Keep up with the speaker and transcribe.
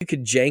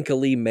could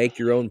jankily make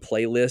your own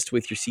playlist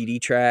with your CD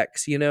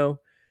tracks, you know?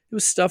 It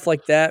was stuff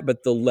like that,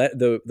 but the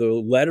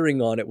lettering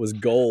on it was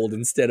gold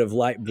instead of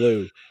light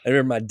blue. I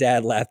remember my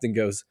dad laughed and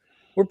goes,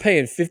 "We're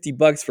paying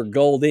 $50 for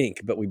gold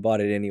ink, but we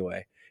bought it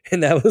anyway."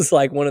 And that was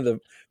like one of the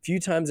few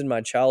times in my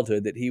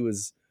childhood that he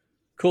was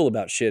cool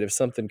about shit if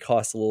something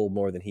cost a little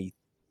more than he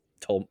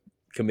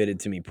committed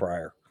to me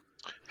prior.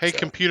 Hey,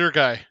 computer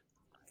guy.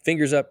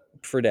 Fingers up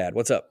for Dad.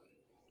 What's up?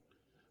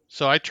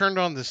 So I turned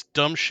on this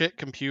dumb shit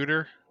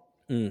computer,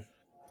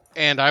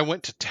 and I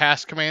went to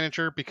Task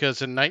Manager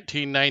because in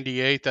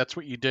 1998, that's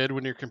what you did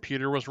when your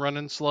computer was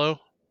running slow.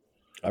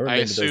 I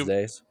remember those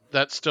days.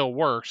 That still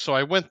works. So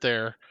I went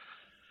there.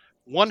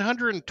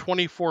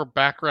 124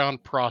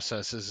 background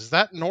processes. Is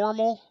that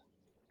normal?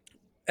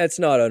 That's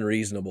not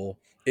unreasonable.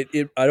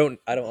 I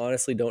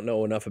honestly don't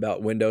know enough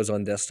about Windows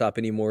on desktop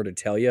anymore to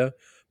tell you,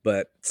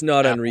 but it's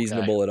not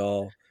unreasonable at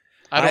all.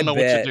 I don't know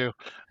what to do.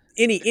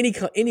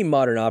 Any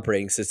modern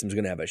operating system is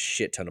going to have a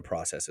shit ton of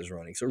processes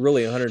running. So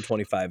really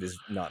 125 is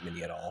not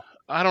many at all.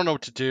 I don't know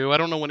what to do. I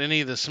don't know what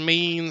any of this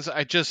means.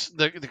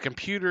 The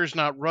computer's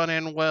not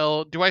running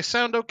well. Do I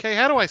sound okay?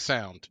 How do I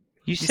sound?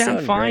 You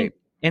sound fine. Great.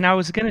 And I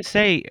was going to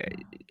say,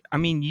 I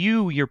mean,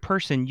 your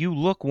person, you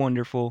look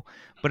wonderful,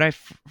 but I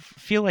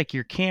feel like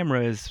your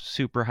camera is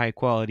super high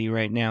quality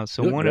right now.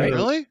 So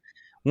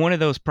one of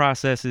those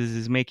processes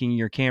is making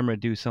your camera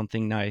do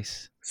something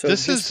nice. So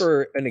just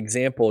for an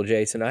example,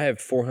 Jason, I have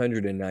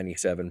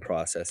 497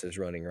 processes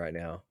running right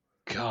now.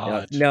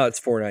 God. Now it's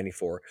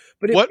 494.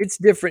 But it's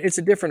different. It's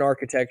a different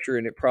architecture,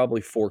 and it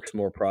probably forks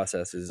more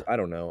processes. I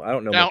don't know. I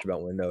don't know much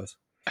about Windows.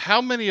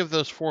 How many of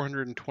those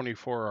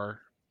 424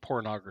 are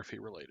pornography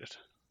related?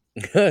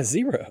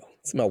 0.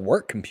 It's my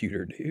work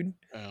computer, dude.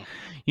 Oh.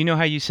 You know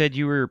how you said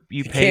you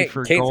paid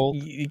for gold?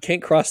 You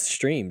can't cross the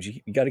streams.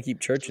 You got to keep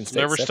church and state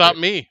Never separate. stopped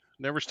me.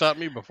 Never stopped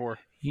me before.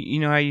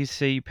 You know how you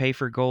say you pay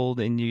for gold,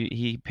 and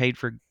he paid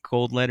for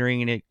gold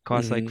lettering, and it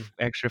cost like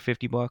extra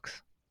 $50.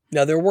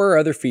 Now there were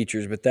other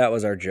features, but that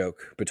was our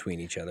joke between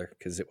each other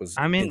because it was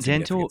I'm in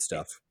dental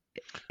stuff.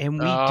 And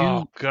we do.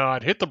 Oh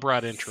God! Hit the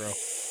Brad intro.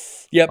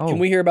 Yep. Oh. Can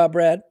we hear about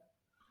Brad?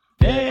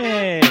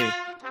 Hey.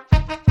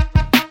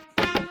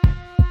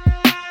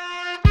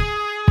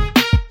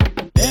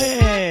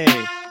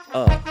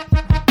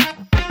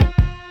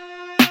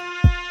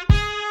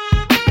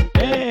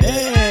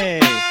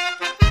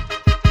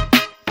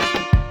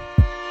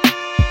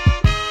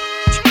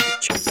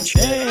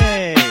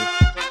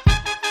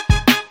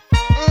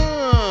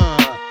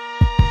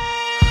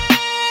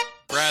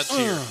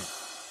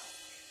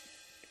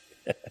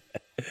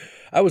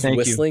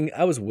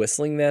 I was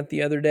whistling that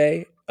the other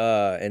day,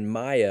 and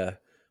Maya,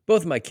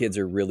 both of my kids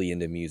are really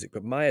into music,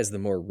 but Maya's the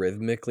more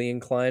rhythmically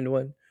inclined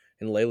one,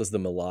 and Layla's the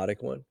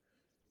melodic one.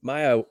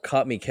 Maya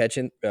caught me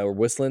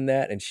whistling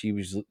that, and she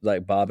was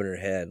like bobbing her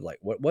head, like,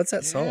 "What's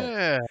that song?"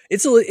 Yeah.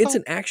 It's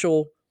an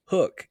actual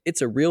hook.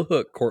 It's a real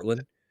hook,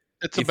 Cortland.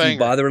 It's a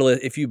banger.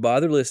 If you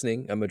bother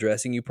listening, I'm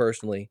addressing you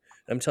personally.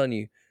 I'm telling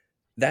you,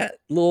 that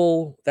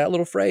little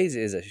phrase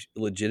is a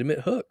legitimate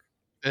hook.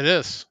 It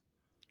is.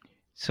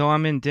 So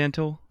I'm in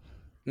dental,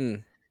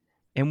 and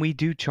we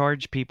do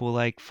charge people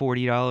like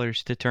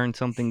 $40 to turn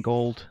something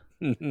gold,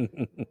 to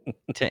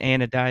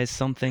anodize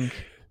something.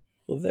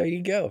 Well, there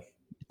you go.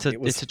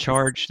 It's a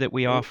charge that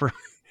we offer.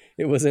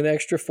 It was an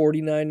extra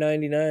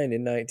 $49.99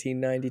 in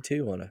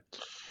 1992 on a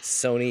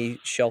Sony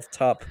shelf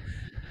top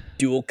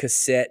dual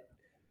cassette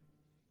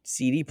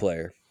CD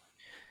player.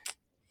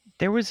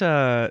 There was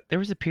a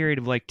period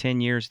of like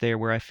 10 years there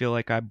where I feel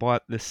like I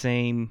bought the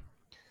same,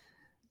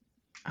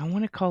 I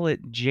want to call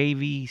it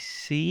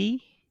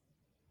JVC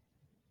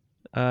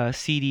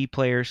CD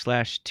player /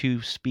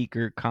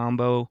 2-speaker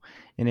combo,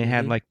 and it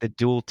had like the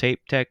dual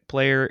tape tech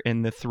player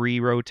and the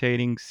 3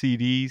 rotating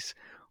CDs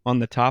on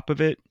the top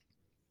of it,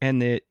 and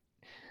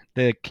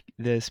the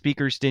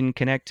speakers didn't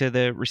connect to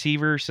the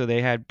receiver, so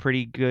they had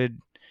pretty good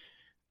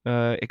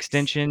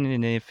extension,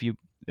 and if you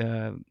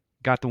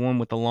got the one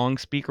with the long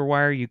speaker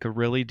wire, you could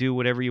really do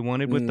whatever you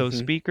wanted with those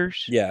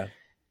speakers. Yeah.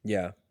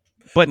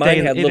 But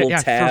mine had little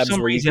tabs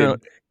where you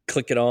could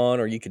click it on,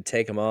 or you could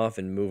take them off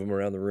and move them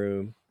around the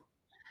room.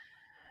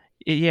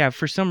 Yeah,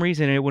 for some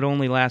reason it would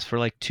only last for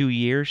like 2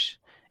 years,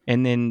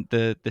 and then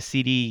the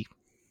CD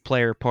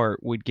player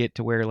part would get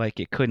to where like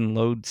it couldn't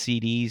load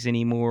CDs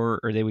anymore,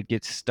 or they would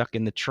get stuck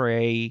in the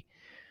tray,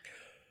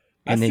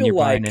 and then you're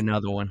buying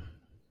another one.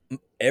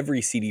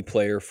 Every CD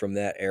player from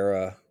that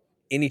era,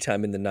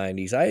 anytime in the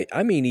 90s,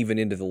 I mean even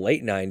into the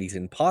late 90s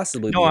and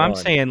possibly beyond, I'm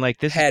saying like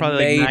this is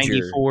probably like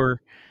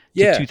 94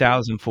 to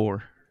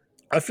 2004.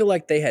 I feel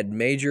like they had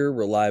major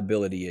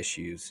reliability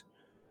issues.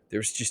 There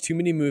was just too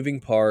many moving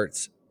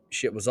parts.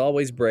 Shit was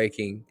always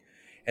breaking.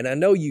 And I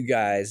know you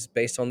guys,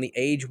 based on the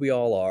age we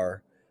all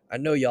are, I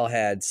know y'all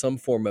had some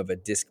form of a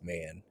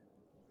Discman.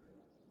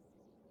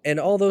 And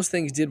all those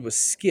things did was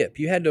skip.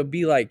 You had to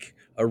be like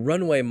a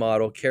runway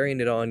model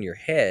carrying it on your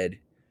head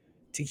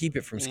to keep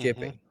it from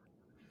skipping.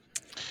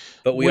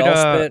 But we all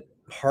spent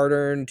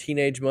hard-earned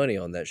teenage money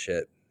on that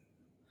shit.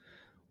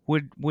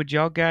 Would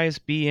y'all guys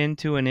be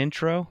into an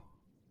intro?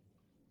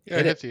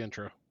 Yeah, hit the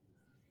intro.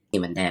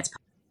 Human dads.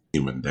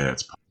 Human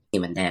dads.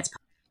 Human dads.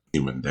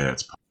 Human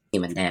dads.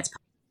 Human dads.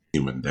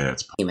 Human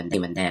dads.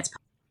 Human dads.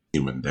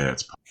 Human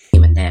dads.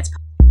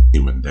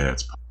 Human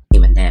dads.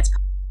 Human dads. Human dads.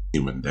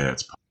 Human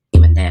dads.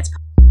 Human dads.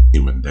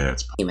 Human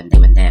dads. Human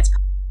dads.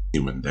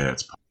 Human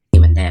dads.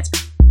 Human dads.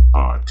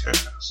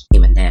 Podcast.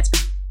 Human dads.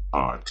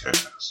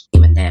 Podcast.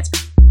 Human dads.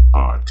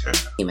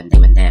 Podcast.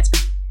 Human dads.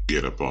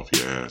 Get up off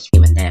your ass.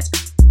 Human dads.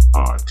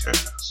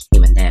 Podcast.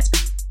 Human dads.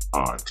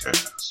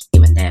 Podcast.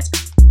 Human dads.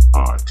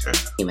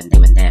 Podcast. Human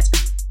dads.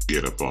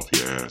 Get up off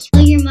your ass.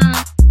 Tell your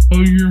mom.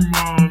 Tell your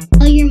mom.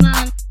 Tell your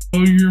mom.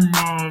 Tell your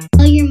mom.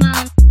 Tell your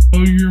mom.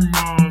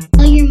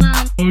 Tell your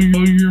mom. Tell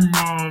your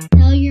mom.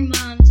 Tell your mom. Tell your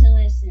mom to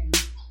listen.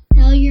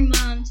 Tell your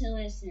mom to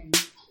listen.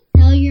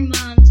 Tell your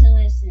mom to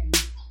listen.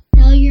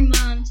 Tell your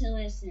mom to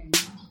listen.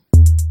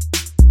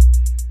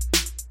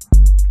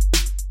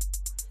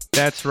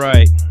 That's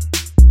right.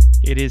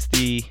 It is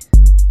the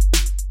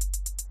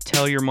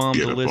Tell Your Mom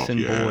Get to up Listen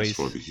off your boys. ass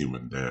for the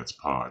Human Dads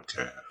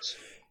Podcast.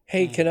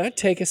 Hey, can I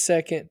take a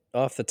second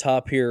off the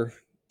top here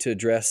to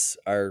address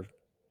our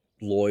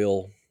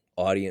loyal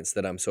audience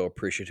that I'm so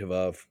appreciative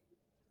of?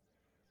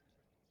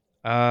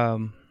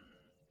 I'm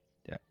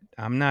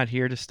not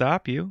here to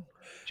stop you,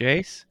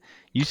 Jace.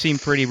 You seem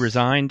pretty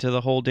resigned to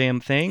the whole damn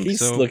thing. He's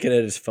so looking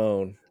at his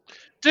phone.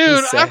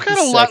 Dude, I've got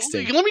a lot.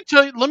 sexting. Let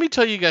me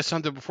tell you guys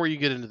something before you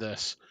get into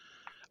this.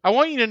 I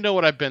want you to know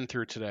what I've been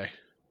through today.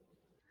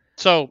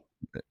 So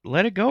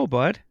let it go,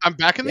 bud. I'm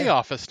back in the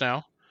office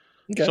now.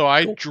 Okay, so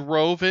I cool.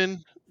 drove into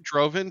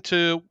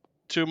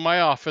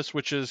my office,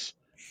 which is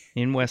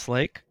in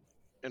Westlake.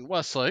 In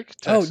Westlake,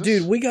 Texas. Oh,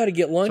 dude, we got to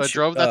get lunch. So I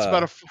drove. That's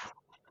about a.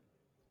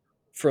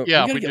 We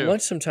yeah, got to we get do.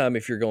 lunch sometime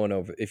if you're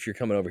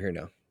coming over here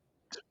now.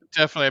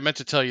 Definitely, I meant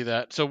to tell you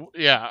that. So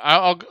yeah,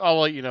 I'll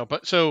let you know.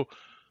 But so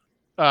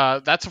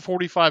that's a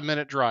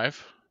 45-minute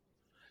drive.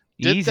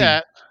 Did Easy.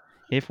 that.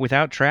 If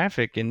without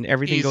traffic and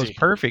everything goes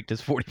perfect,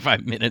 it's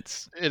 45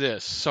 minutes. It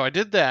is. So I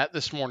did that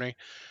this morning.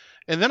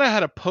 And then I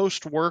had a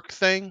post-work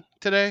thing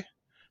today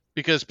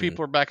because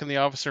people are back in the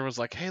office and was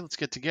like, hey, let's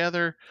get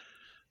together.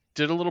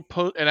 Did a little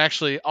post. And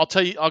actually, I'll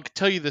tell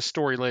you this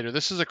story later.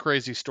 This is a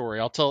crazy story.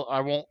 I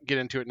won't get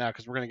into it now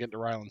because we're going to get into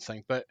Ryland's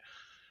thing.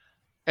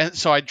 And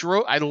so I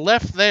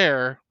left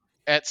there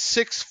at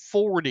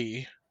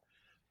 6:40,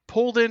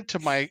 pulled into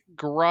my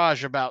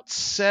garage about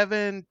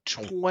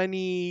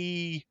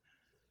 7:28.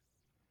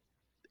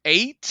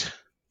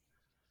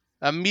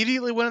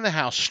 Immediately went in the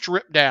house,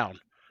 stripped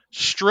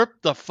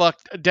the fuck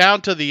down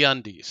to the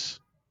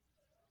undies.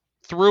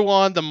 Threw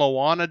on the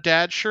Moana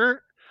dad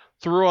shirt,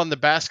 threw on the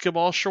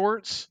basketball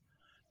shorts,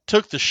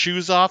 took the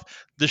shoes off.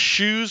 The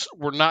shoes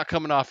were not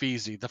coming off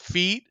easy. The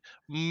feet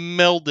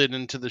melded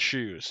into the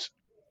shoes.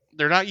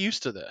 They're not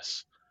used to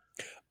this.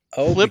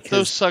 Oh, flip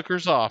those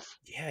suckers off.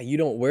 Yeah, you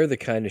don't wear the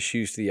kind of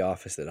shoes to the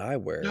office that I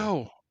wear.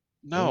 No,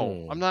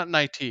 I'm not in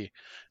IT.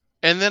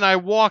 And then I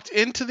walked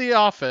into the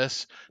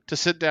office to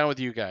sit down with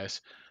you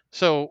guys.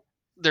 So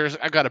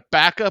I got a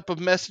backup of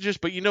messages,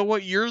 but you know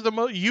what?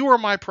 You are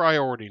my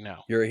priority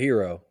now. You're a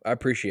hero. I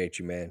appreciate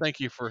you, man. Thank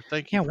you.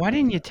 Yeah, why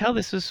didn't you tell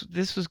this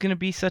was going to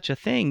be such a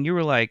thing? You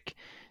were like,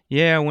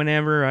 yeah,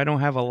 whenever I don't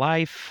have a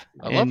life.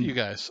 I love you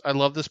guys. I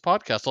love this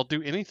podcast. I'll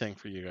do anything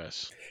for you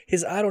guys.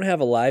 His I don't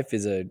have a life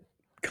is a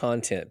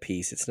content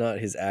piece. It's not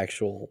his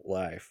actual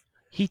life.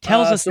 He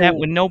tells us that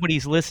when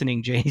nobody's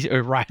listening, Jay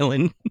or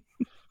Ryland.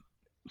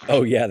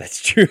 Oh yeah,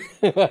 that's true.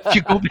 If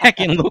you go back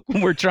and look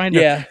when we're trying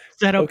to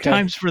set up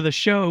times for the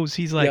shows,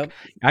 he's like,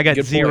 I got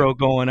zero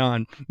going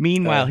on.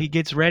 Meanwhile, he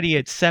gets ready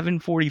at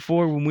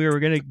 7:44 when we were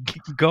gonna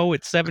go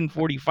at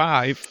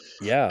 7:45.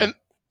 Yeah. And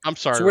I'm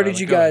sorry. So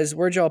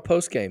where'd y'all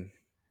post game,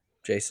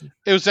 Jason?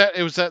 It was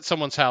at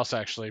someone's house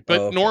actually.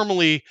 But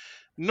normally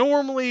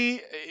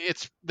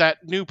it's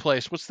that new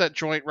place. What's that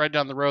joint right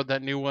down the road?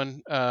 That new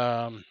one.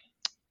 Did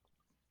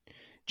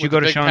you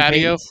go to Sean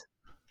Payton's?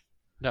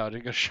 No, I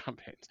didn't go to Sean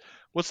Payton's.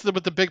 What's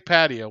with the big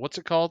patio? What's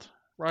it called?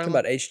 Talking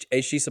about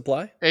HG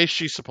Supply?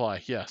 HG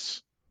Supply,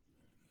 yes.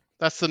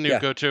 That's the new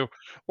go-to.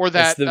 Or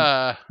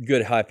that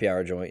good happy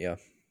hour joint, yeah.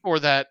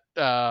 Or that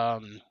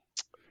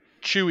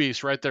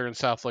Chewy's right there in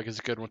South Lake is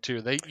a good one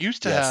too. They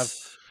used to have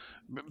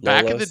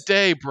back in the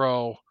day,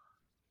 bro,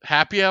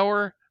 happy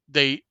hour,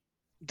 they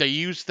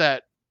used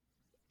that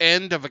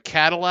end of a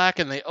Cadillac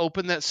and they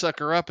open that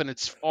sucker up and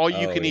it's all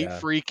you can eat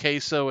free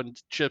queso and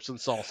chips and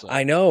salsa.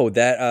 I know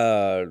that.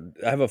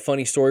 I have a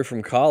funny story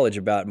from college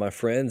about my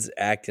friends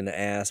acting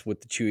ass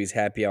with the Chewy's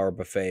happy hour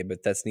buffet,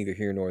 but that's neither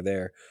here nor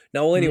there.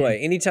 Now, well, anyway,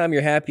 anytime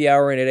you're happy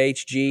houring at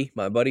HG,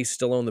 my buddy's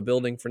still on the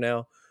building for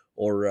now,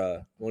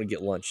 or want to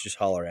get lunch, just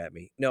holler at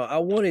me. No, I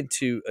wanted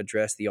to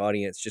address the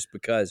audience just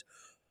because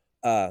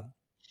I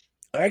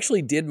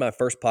actually did my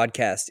first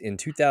podcast in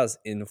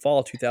the fall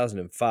of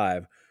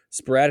 2005.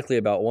 Sporadically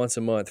about once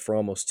a month for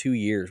almost 2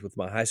 years with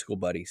my high school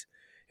buddies.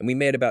 And we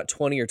made about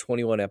 20 or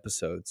 21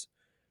 episodes.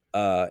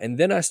 And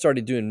then I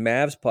started doing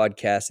Mavs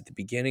podcast at the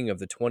beginning of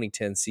the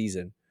 2010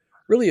 season,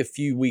 really a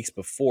few weeks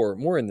before,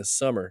 more in the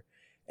summer.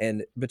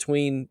 And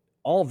between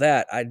all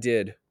that, I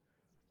did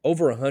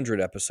over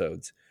 100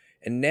 episodes.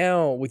 And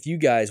now with you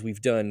guys,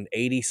 we've done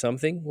 80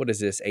 something. What is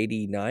this?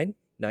 89? I think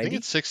 90?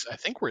 it's 6. I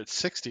think we're at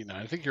 69.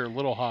 I think you're a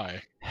little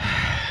high.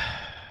 I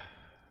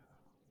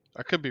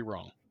could be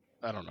wrong.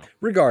 I don't know.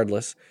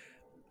 Regardless,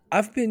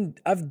 I've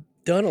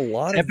done a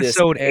lot of this.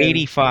 Episode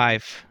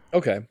 85.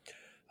 Okay.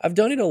 I've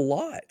done it a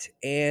lot,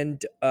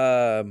 and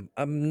I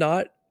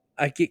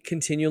get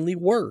continually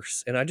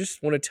worse. And I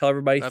just want to tell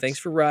everybody, thanks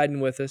for riding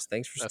with us.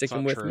 Thanks for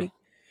sticking with me.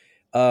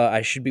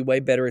 I should be way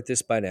better at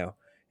this by now,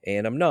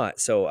 and I'm not.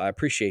 So I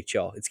appreciate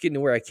y'all. It's getting to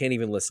where I can't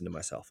even listen to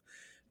myself.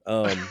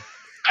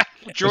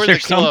 Is there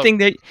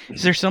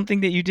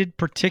something that you did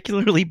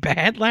particularly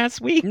bad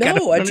last week?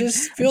 No, I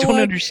just feel don't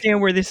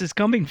understand where this is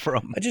coming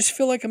from. I just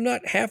feel like I'm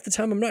not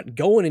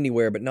going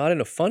anywhere, but not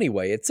in a funny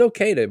way. It's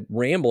okay to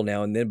ramble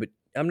now and then, but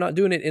I'm not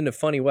doing it in a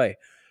funny way.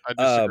 I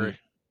disagree.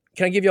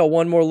 Can I give y'all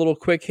one more little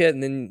quick hit,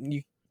 and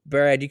then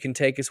Brad, you can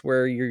take us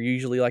where you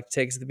usually like to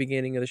take us at the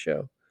beginning of the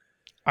show?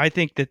 I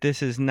think that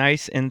this is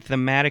nice and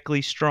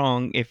thematically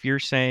strong if you're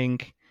saying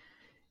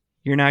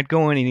you're not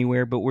going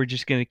anywhere, but we're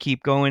just going to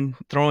keep going,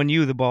 throwing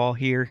you the ball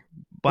here,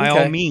 by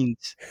all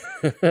means.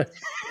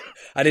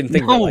 I didn't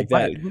think of it like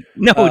that.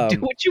 Do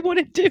what you want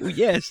to do.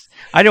 Yes.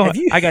 I don't.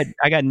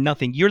 I got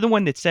nothing. You're the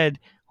one that said,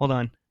 hold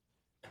on.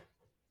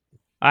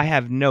 I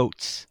have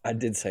notes. I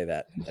did say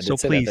that. So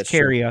please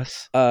carry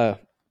us.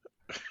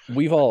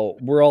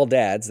 We're all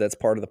dads. That's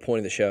part of the point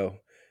of the show.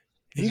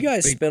 If you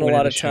guys spend a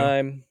lot of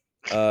time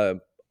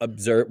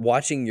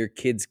watching your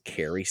kids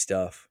carry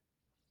stuff,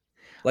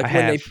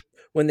 like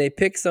when they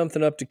pick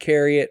something up to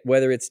carry it,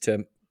 whether it's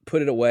to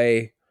put it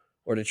away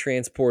or to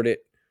transport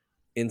it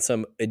in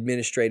some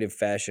administrative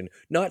fashion,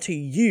 not to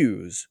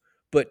use,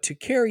 but to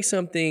carry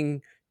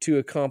something to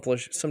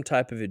accomplish some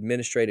type of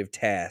administrative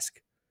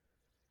task.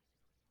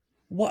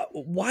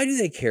 Why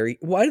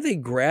do they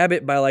grab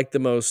it by like the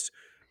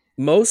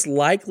most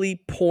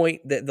likely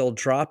point that they'll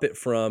drop it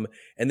from,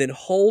 and then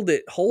hold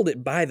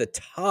it by the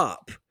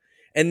top,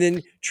 and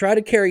then try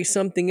to carry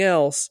something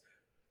else,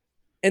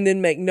 and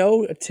then make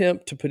no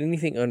attempt to put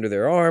anything under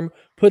their arm,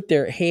 put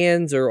their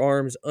hands or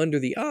arms under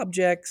the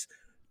objects.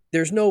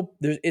 It's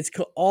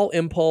all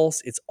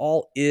impulse. It's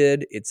all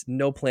id. It's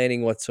no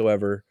planning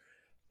whatsoever.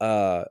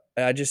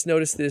 I just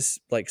noticed this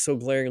like so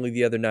glaringly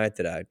the other night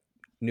that I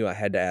knew I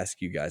had to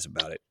ask you guys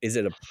about it.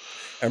 Do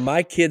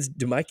my kids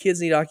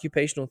need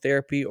occupational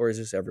therapy, or is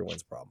this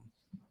everyone's problem?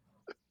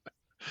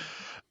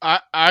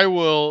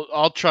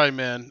 I'll chime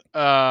in.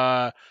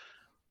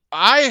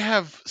 I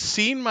have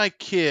seen my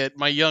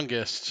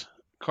youngest,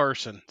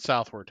 Carson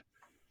Southward,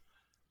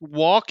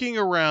 walking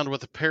around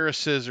with a pair of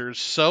scissors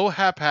so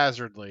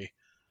haphazardly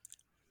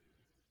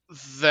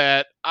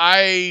that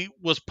I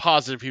was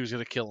positive he was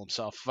going to kill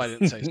himself if I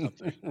didn't say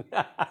something.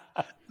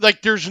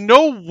 Like, there's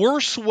no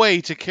worse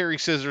way to carry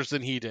scissors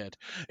than he did.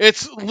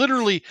 It's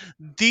literally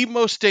the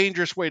most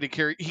dangerous way to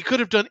carry. He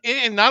could have done,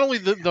 and not only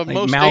the like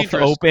most mouth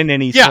dangerous. Open,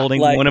 and he's holding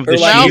one of the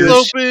mouth shears.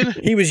 Open.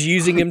 He was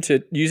using them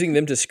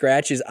to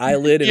scratch his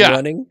eyelid and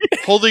running.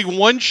 Holding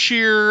one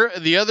shear,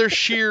 the other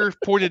shear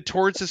pointed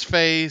towards his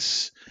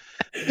face.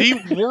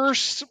 The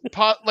worst,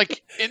 not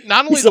only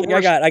the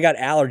worst. I got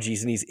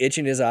allergies, and he's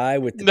itching his eye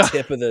with the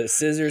tip of the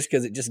scissors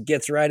because it just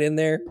gets right in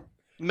there.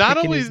 Not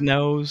only his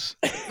nose.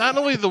 Not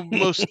only the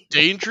most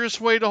dangerous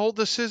way to hold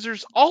the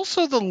scissors,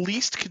 also the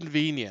least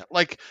convenient.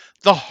 Like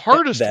the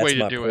hardest way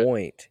to do it. That's my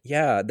point.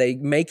 Yeah, they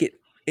make it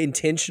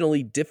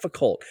intentionally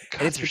difficult.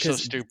 God, and it's because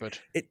so stupid.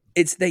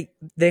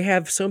 They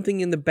have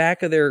something in the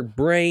back of their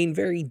brain,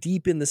 very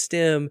deep in the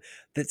stem,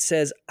 that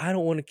says, "I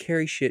don't want to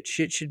carry shit.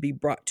 Shit should be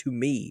brought to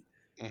me."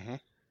 Mm-hmm.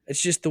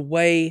 It's just the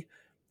way.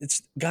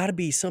 It's got to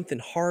be something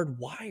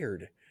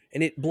hardwired,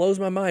 and it blows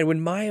my mind. When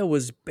Maya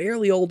was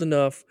barely old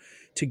enough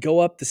to go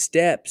up the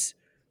steps,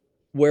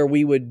 where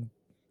we would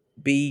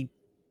be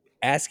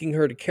asking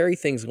her to carry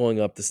things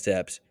going up the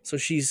steps. So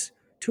she's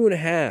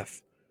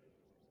 2.5.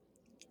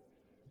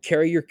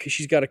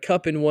 She's got a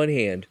cup in one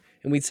hand,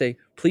 and we'd say,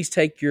 please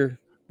take your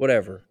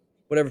whatever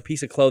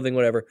piece of clothing,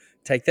 whatever,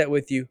 take that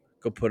with you,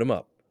 go put them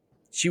up.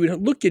 She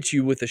would look at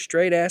you with a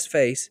straight ass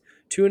face,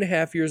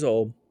 2.5 years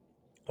old,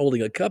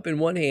 holding a cup in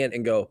one hand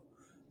and go,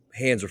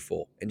 hands are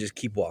full, and just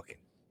keep walking.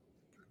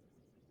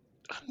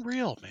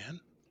 Unreal, man.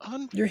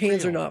 Unreal. Your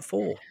hands are not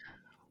full.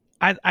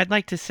 I'd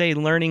like to say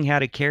learning how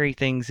to carry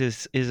things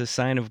is a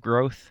sign of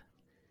growth.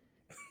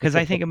 Because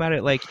I think about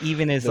it like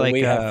even as like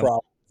we have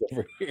problems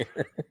over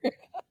here.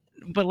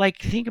 But like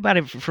think about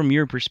it from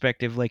your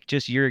perspective, like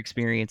just your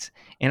experience.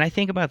 And I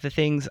think about the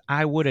things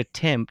I would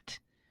attempt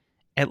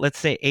at, let's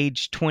say,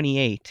 age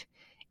 28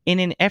 in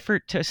an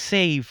effort to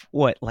save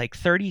like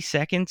 30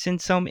 seconds in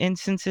some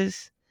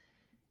instances.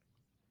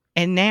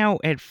 And now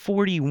at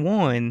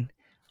 41,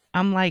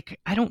 I'm like,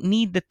 I don't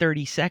need the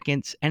 30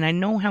 seconds, and I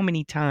know how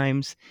many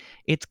times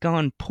it's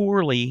gone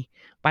poorly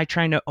by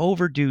trying to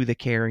overdo the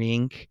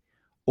carrying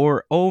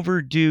or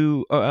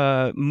overdo,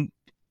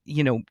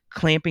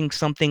 clamping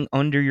something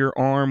under your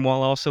arm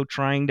while also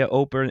trying to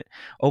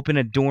open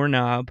a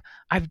doorknob.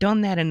 I've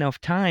done that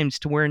enough times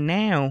to where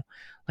now,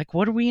 like,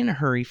 what are we in a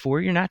hurry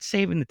for? You're not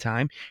saving the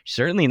time. You're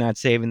certainly not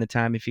saving the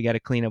time if you got to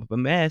clean up a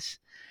mess.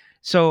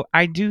 So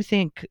I do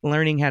think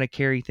learning how to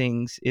carry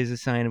things is a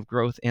sign of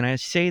growth. And I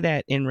say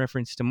that in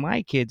reference to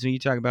my kids when you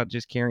talk about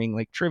just carrying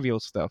like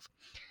trivial stuff.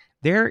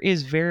 There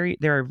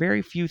are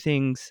very few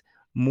things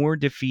more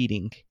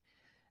defeating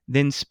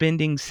than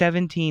spending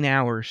 17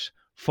 hours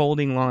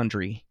folding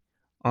laundry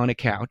on a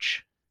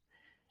couch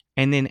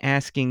and then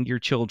asking your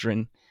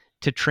children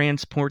to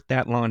transport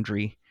that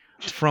laundry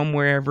from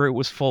wherever it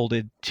was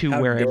folded to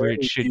How wherever dare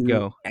it should you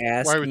go.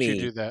 ask Why would me? you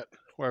do that?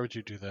 Why would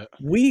you do that?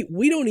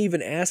 We don't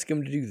even ask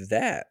him to do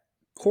that.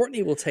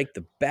 Courtney will take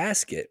the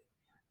basket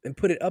and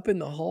put it up in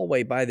the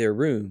hallway by their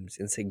rooms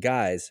and say,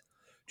 "Guys,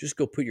 just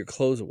go put your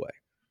clothes away."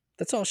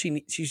 That's all she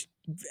needs. She's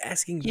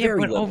asking Yeah, very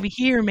but little. over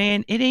here,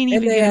 man, it ain't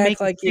And even they gonna act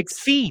make like it 6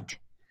 feet.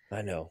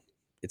 I know.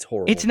 It's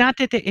horrible. It's not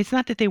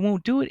that they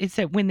won't do it. It's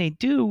that when they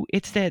do,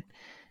 it's that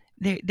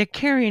they're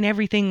carrying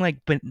everything like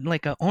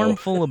an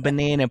armful of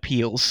banana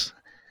peels.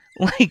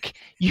 Like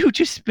you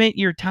just spent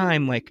your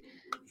time like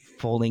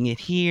folding it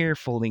here,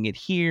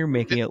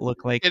 making it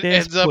look like It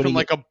this, ends up in putting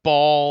like a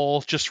ball,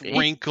 just it,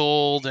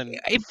 wrinkled, and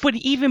but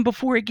even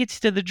before it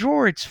gets to the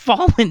drawer, it's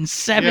fallen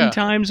 7 Yeah,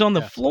 times on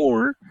the yeah.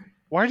 floor.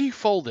 why do you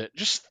fold it?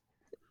 Just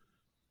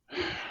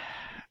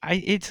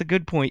It's a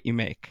good point you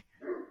make.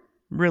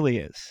 Really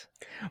is.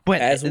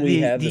 But As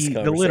we have this the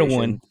conversation, little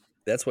one,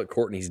 that's what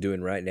Courtney's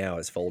doing right now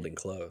is folding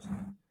clothes.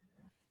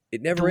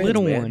 It never the ends,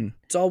 little man. one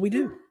It's all we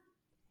do.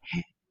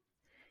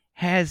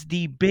 has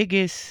the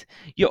biggest.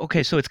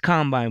 Okay, so it's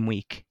Combine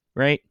Week,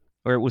 right?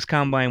 Or it was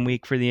Combine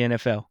Week for the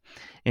NFL.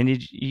 And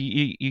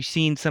you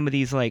seen some of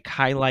these like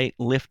highlight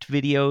lift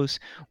videos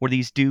where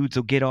these dudes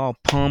will get all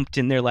pumped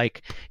and they're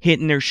like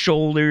hitting their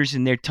shoulders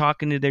and they're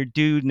talking to their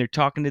dude and they're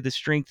talking to the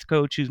strength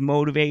coach who's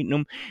motivating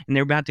them and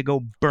they're about to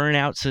go burn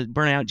out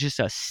just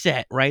a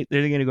set, right?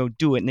 They're going to go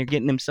do it and they're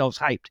getting themselves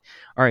hyped.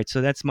 All right, so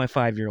that's my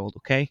 5-year-old,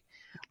 okay?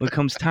 When it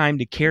comes time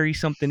to carry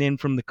something in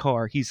from the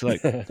car, he's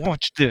like,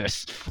 watch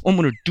this. I'm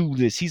going to do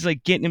this. He's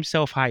like getting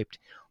himself hyped.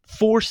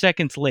 4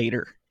 seconds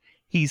later,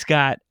 he's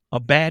got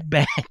a bad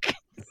back.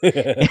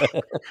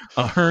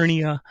 A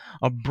hernia,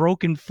 a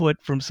broken foot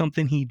from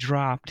something he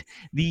dropped,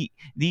 the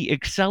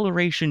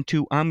acceleration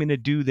to I'm going to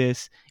do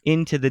this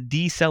into the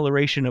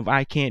deceleration of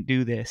I can't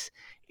do this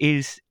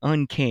is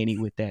uncanny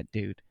with that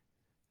dude.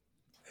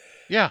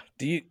 yeah.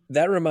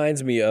 That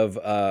reminds me of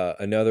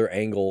another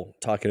angle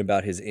talking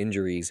about his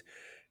injuries.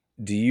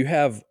 Do you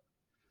have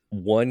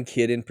one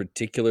kid in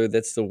particular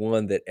that's the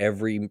one that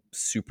every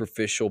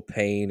superficial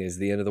pain is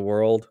the end of the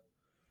world?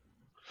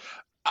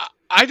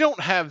 I don't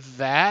have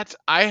that.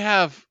 I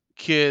have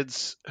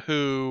kids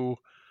who,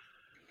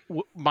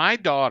 my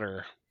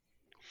daughter,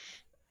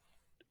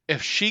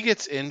 if she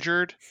gets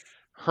injured,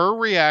 her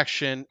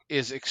reaction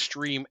is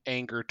extreme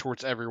anger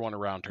towards everyone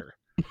around her.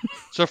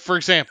 So, for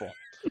example,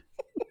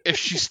 if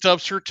she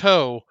stubs her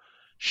toe,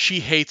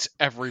 she hates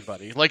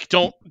everybody. Like,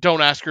 don't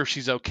ask her if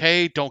she's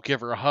okay. Don't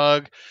give her a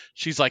hug.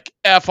 She's like,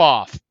 F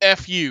off,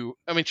 F you.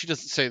 I mean, she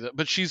doesn't say that,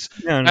 but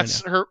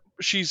that's her.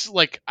 She's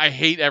like, I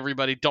hate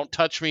everybody. Don't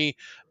touch me.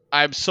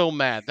 I'm so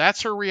mad.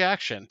 That's her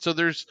reaction. So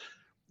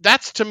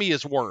that's to me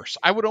is worse.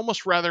 I would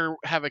almost rather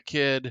have a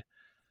kid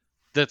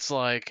that's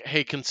like,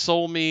 hey,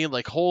 console me,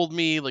 like hold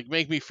me, like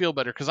make me feel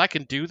better, because I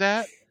can do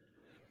that.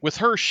 With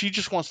her, she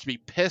just wants to be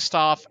pissed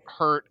off,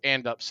 hurt,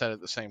 and upset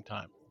at the same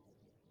time.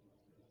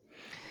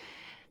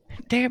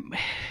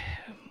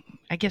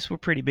 I guess we're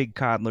pretty big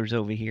coddlers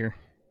over here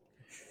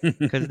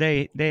because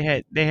they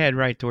head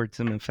right towards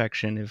some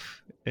infection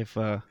if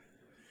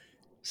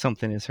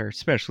something is hurt,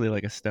 especially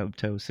like a stub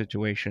toe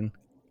situation.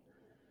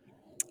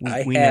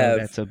 We know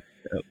that's a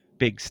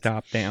big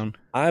stop down.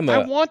 I'm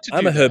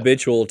a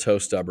habitual toe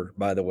stubber,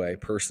 by the way.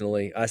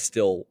 Personally, I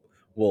still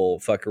will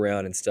fuck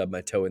around and stub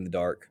my toe in the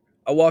dark.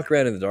 I walk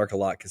around in the dark a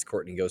lot because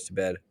Courtney goes to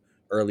bed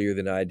earlier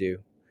than I do.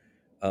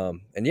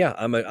 And yeah,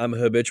 I'm a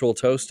habitual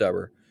toe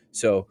stubber.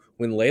 So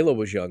when Layla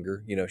was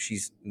younger,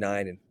 she's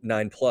 9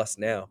 plus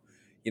now,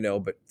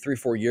 but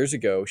 3-4 years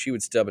ago, she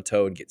would stub a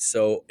toe and get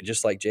so,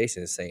 just like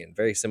Jason is saying,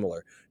 very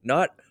similar,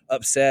 not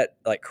upset,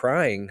 like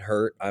crying,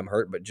 I'm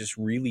hurt, but just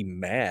really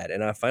mad.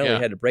 And I finally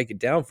had to break it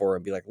down for her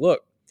and be like,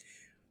 look,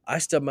 I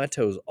stub my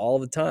toes all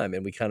the time.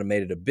 And we kind of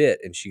made it a bit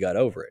and she got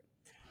over it.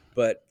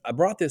 But I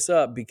brought this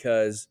up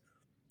because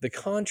the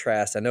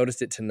contrast, I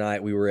noticed it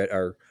tonight. We were at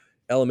our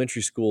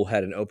elementary school,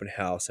 had an open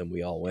house, and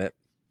we all went.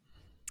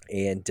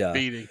 And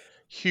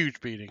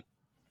huge beating.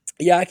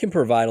 Yeah, I can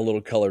provide a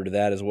little color to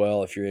that as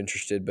well if you're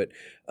interested. But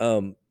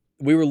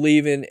we were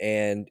leaving,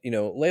 and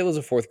Layla's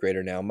a 4th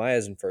grader now.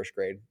 Maya's in 1st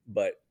grade,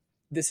 but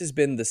this has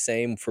been the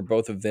same for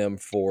both of them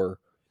for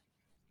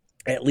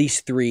at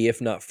least 3,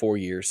 if not 4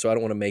 years. So I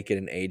don't want to make it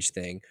an age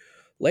thing.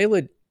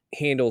 Layla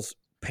handles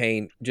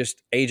pain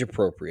just age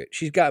appropriate.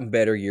 She's gotten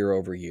better year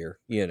over year.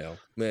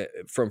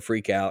 From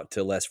freak out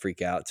to less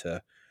freak out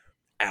to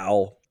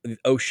ow,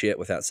 oh shit,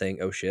 without saying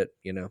oh shit.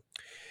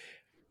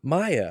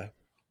 Maya,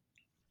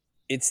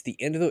 it's the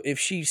end of if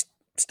she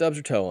stubs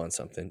her toe on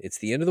something, it's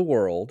the end of the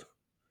world.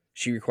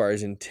 She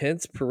requires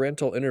intense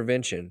parental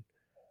intervention.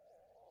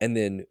 And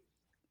then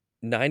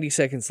 90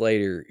 seconds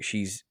later,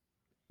 she's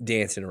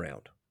dancing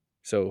around.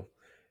 So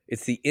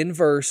It's the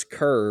inverse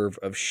curve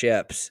of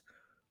Shep's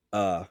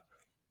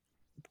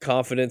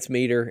confidence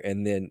meter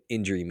and then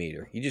injury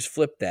meter. You just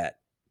flip that.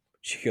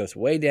 She goes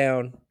way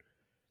down.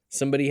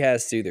 Somebody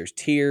has to. There's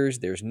tears.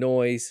 There's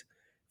noise.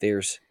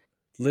 There's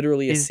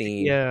literally a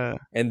scene.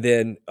 And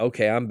then,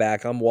 okay, I'm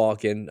back. I'm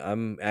walking.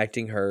 I'm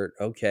acting hurt.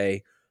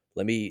 Okay,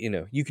 let me,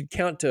 you could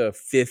count to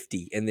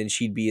 50 and then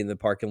she'd be in the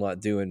parking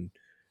lot doing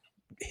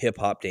hip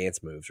hop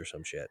dance moves or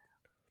some shit.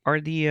 Are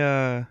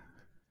the,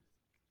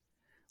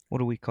 what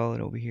do we call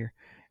it over here?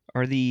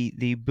 Are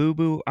the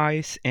boo-boo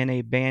ice and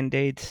a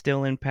Band-Aid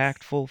still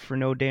impactful for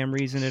no damn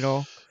reason at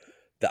all?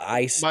 The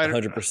ice,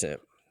 100%.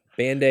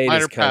 Band-Aid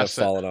is kind of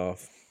falling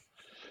off.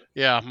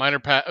 Yeah,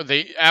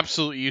 they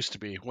absolutely used to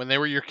be. When they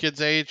were your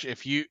kid's age,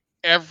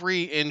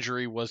 every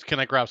injury was, can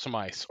I grab some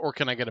ice or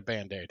can I get a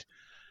Band-Aid?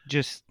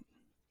 Just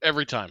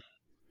every time.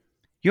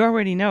 You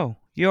already know.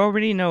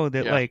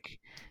 That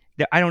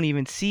that I don't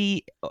even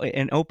see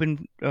an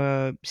open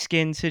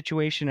skin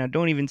situation. I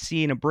don't even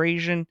see an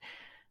abrasion.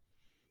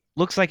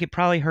 Looks like it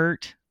probably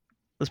hurt.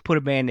 Let's put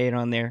a Band-Aid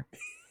on there.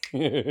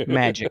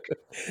 Magic.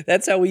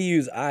 That's how we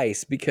use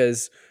ice,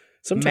 because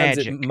sometimes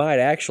it might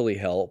actually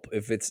help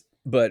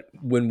but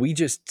when we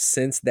just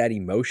sense that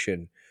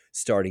emotion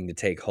starting to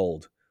take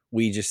hold,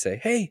 we just say,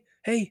 hey,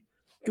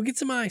 go get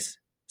some ice.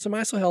 Some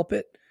ice will help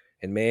it.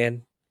 And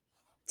man,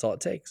 that's all it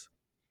takes.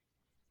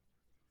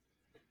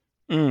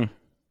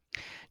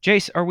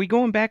 Jace, are we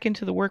going back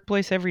into the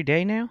workplace every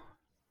day now?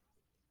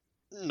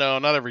 No,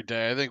 not every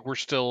day. I think we're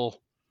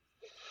still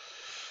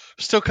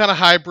kind of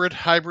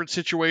hybrid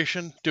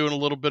situation, doing a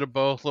little bit of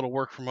both, little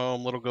work from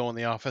home, little go in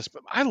the office.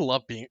 But I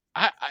love being,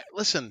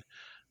 listen,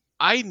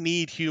 I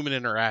need human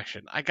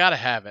interaction. I gotta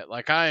have it.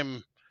 Like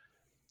I'm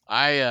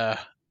an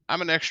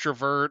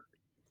extrovert,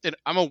 and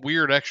I'm a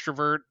weird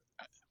extrovert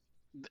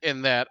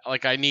in that,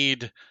 like, I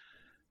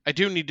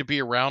do need to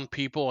be around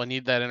people. I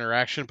need that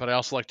interaction, but I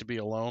also like to be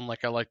alone.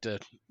 Like I like to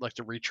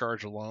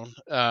recharge alone.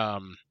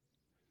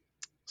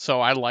 So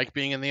I like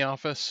being in the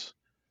office,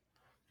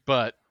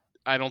 but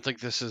I don't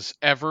think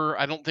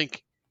I don't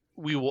think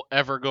we will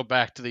ever go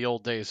back to the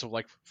old days of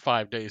like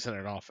 5 days in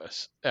an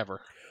office,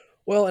 ever.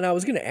 Well, and I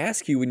was going to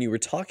ask you, when you were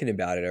talking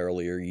about it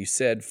earlier, you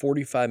said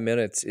 45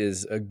 minutes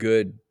is a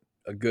good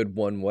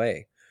one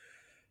way.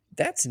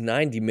 That's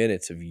 90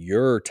 minutes of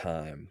your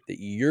time that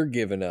you're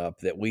giving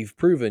up, that we've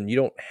proven you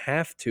don't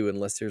have to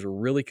unless there's a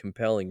really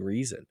compelling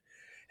reason.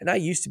 And I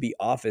used to be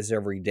office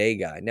every day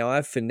guy. Now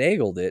I've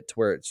finagled it to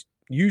where it's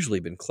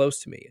usually been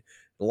close to me.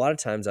 A lot of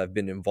times I've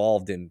been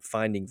involved in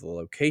finding the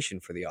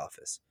location for the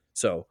office.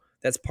 So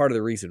that's part of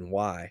the reason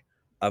why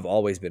I've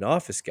always been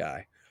office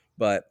guy.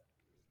 But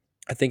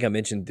I think I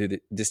mentioned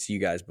this to you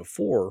guys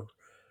before.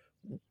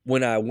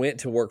 When I went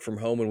to work from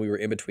home and we were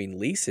in between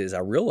leases, I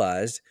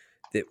realized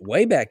that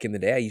way back in the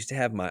day, I used to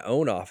have my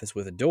own office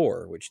with a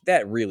door, which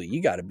that really,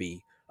 you got to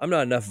be, I'm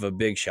not enough of a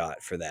big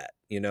shot for that.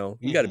 You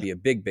got to be a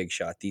big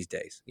shot these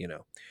days,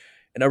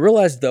 And I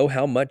realized, though,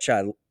 how much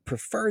I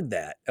preferred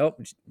that. Oh,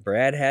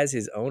 Brad has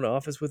his own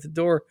office with a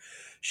door.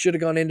 Should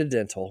have gone into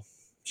dental.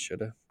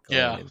 Should have.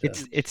 Yeah,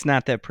 it's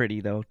not that pretty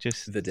though.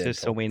 Just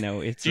so we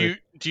know, do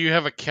you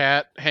have a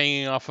cat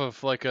hanging off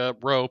of like a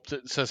rope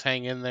that says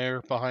 "hang in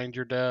there" behind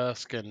your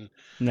desk? And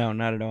no,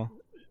 not at all.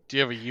 Do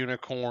you have a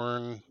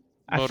unicorn?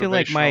 I feel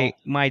like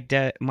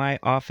my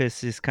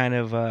office is kind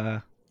of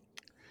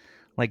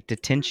like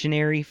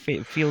detentionary.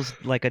 It feels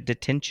like a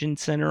detention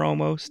center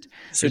almost.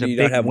 So there's do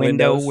you not have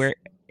window windows? where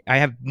I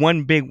have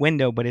one big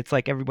window, but it's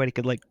like everybody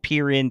could like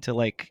peer into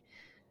like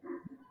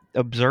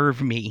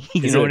observe me.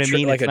 You know what I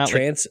mean? Like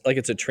like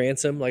it's a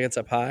transom, like it's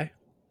up high?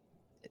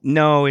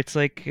 No, it's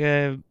like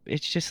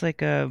it's just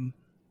like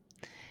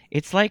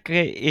it's like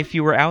if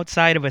you were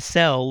outside of a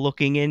cell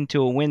looking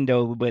into a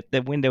window, but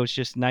the window is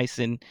just nice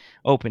and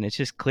open. It's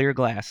just clear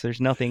glass.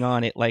 There's nothing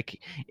on it.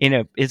 Like in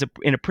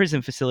a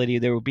prison facility,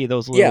 there would be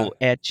those little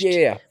etched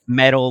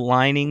metal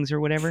linings or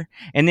whatever.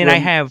 And then I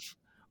have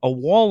a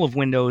wall of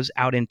windows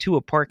out into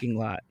a parking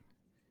lot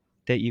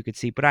that you could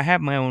see, but I have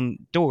my own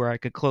door. I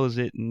could close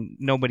it and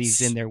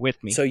nobody's in there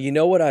with me. So you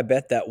know what I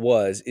bet that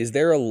was? Is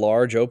there a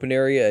large open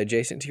area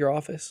adjacent to your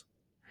office?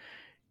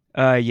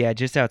 Yeah,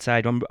 just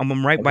outside.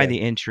 I'm right by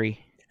the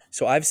entry.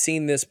 So I've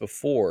seen this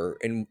before.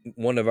 In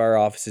one of our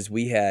offices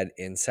we had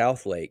in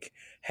South Lake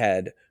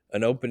had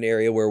an open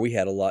area where we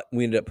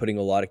ended up putting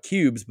a lot of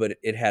cubes, but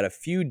it had a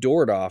few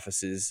doored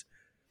offices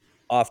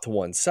off to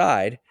one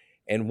side,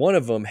 and one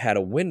of them had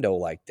a window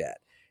like that.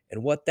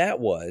 And what that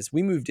was,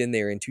 we moved in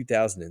there in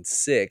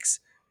 2006.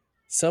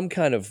 Some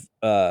kind of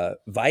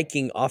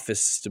Viking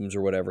office systems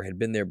or whatever had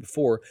been there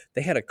before.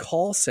 They had a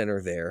call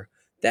center there.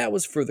 That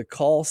was for the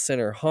call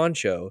center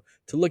honcho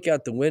to look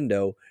out the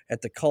window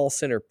at the call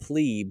center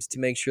plebes to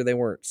make sure they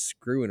weren't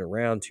screwing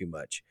around too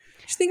much.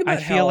 Just think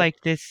about how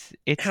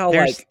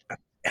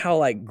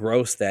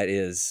gross that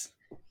is.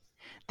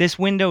 This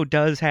window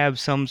does have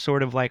some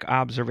sort of like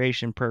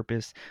observation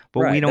purpose,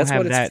 but we don't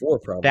have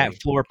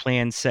that floor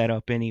plan set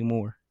up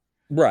anymore.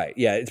 Right.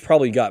 Yeah. It's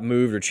probably got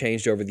moved or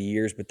changed over the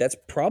years, but that's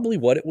probably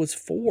what it was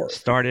for.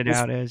 Started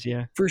out as,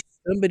 yeah. For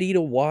somebody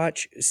to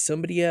watch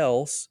somebody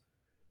else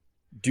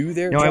do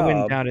their No, I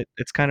wouldn't job. doubt it.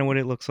 That's kind of what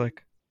it looks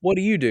like. What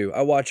do?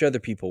 I watch other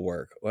people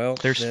work. Well,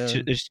 There's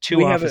two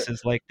we have a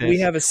offices like we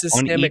this have a on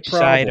systemic each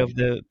side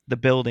problem. of the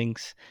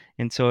buildings,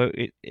 and so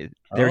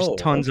there's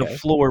tons of Okay.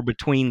 floor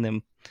between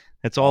them.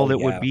 That's all that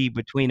would yeah. be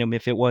between them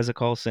if it was a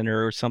call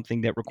center or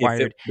something that If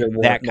required there that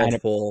weren't kind of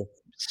multiple,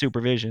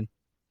 supervision.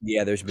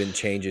 yeah, there's been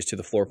changes to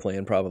the floor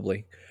plan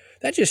probably.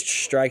 That just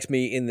strikes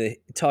me in the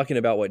talking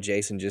about what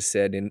Jason just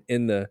said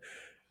in the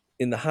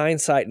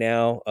hindsight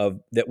now of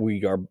that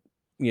we are,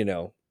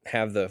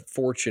 have the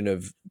fortune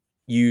of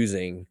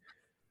using,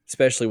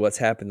 especially what's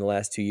happened the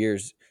last 2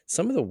 years.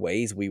 Some of the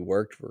ways we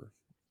worked were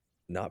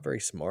not very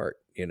smart,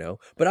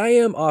 But I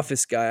am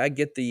office guy. I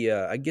get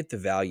the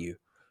value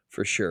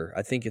for sure.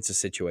 I think it's a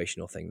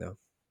situational thing though.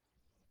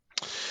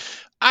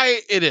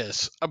 It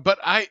is, but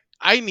I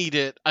need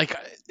it. Like,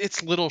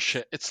 it's little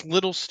shit. It's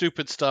little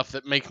stupid stuff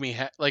that make me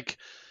like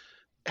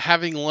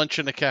having lunch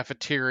in a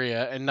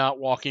cafeteria and not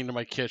walking to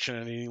my kitchen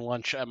and eating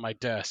lunch at my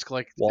desk.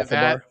 Like Waffle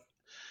that.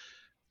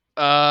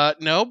 bar,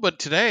 No, but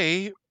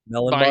today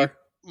melon bar.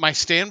 my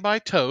standby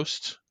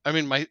toast. I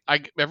mean,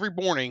 every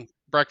morning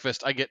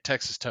breakfast I get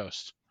Texas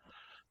toast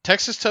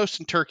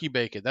and turkey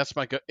bacon. That's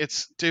my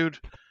dude.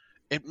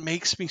 It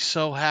makes me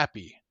so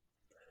happy.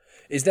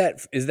 Is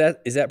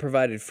that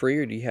provided free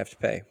or do you have to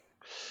pay?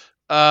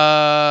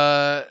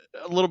 A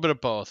little bit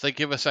of both. They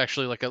give us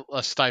actually like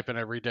a stipend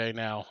every day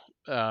now.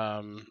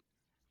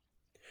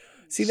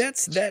 See,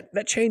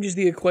 that changes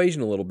the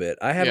equation a little bit.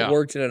 I haven't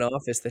worked in an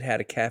office that had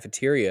a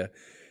cafeteria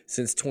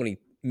since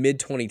mid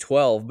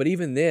 2012, but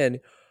even then,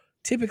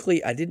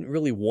 typically I didn't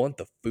really want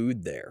the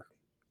food there.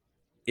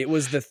 It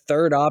was the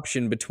third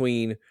option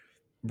between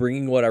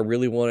bringing what I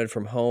really wanted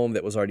from home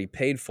that was already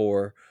paid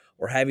for,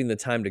 or having the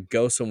time to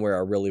go somewhere I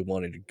really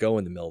wanted to go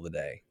in the middle of the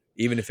day,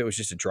 even if it was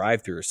just a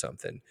drive-through or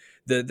something.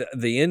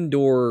 The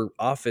indoor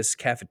office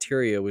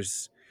cafeteria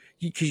was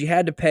because you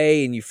had to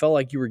pay and you felt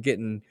like you were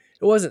getting.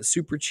 It wasn't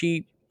super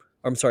cheap.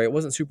 I'm sorry, it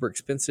wasn't super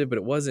expensive, but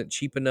it wasn't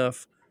cheap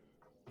enough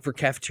for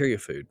cafeteria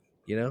food,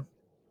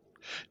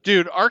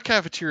 Dude, our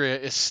cafeteria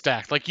is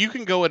stacked. Like, you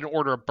can go and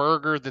order a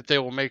burger that they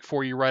will make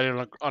for you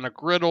right on a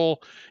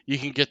griddle. You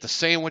can get the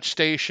sandwich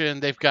station.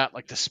 They've got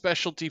like the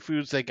specialty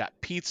foods. They got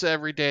pizza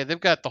every day. They've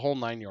got the whole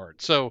 9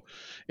 yards. So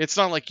it's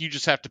not like you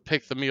just have to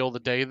pick the meal of the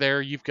day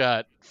there. You've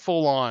got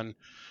full on.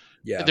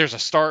 Yeah. There's a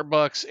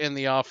Starbucks in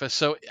the office.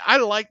 So I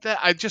like that.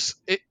 I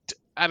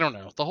don't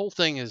know. The whole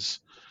thing is,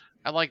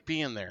 I like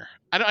being there.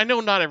 I know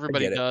not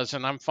everybody does,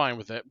 and I'm fine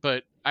with it,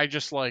 but I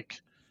just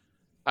like.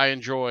 I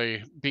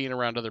enjoy being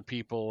around other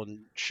people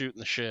and shooting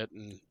the shit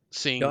and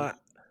seeing,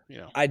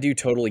 I do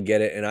totally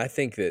get it. And I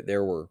think that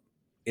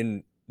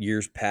in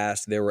years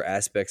past, there were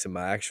aspects of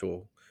my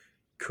actual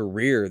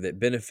career that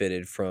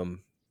benefited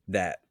from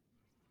that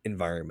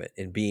environment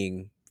and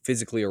being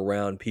physically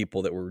around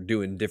people that were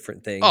doing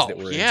different things that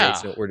were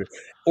adjacent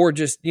or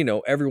just,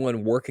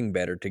 everyone working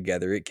better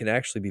together. It can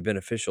actually be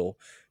beneficial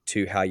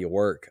to how you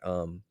work.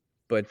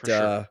 But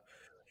sure.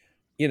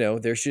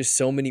 There's just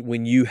so many,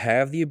 when you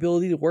have the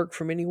ability to work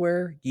from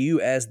anywhere, you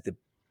as the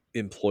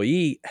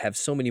employee have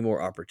so many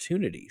more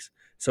opportunities.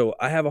 So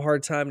I have a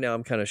hard time now.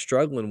 I'm kind of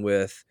struggling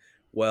with,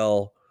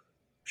 well,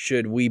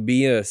 should we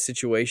be in a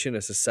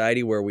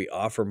society where we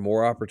offer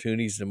more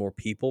opportunities to more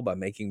people by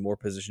making more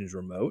positions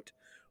remote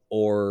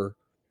or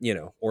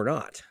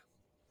not?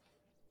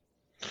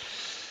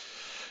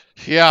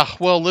 Yeah.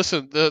 Well,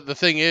 listen, the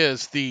thing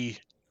is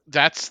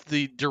that's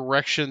the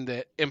direction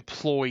that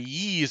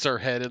employees are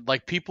headed.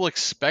 Like, people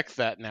expect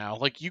that now.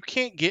 Like, you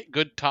can't get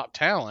good top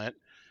talent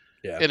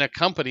in a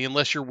company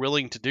unless you're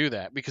willing to do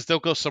that, because they'll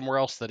go somewhere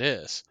else that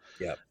is.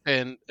 Yeah.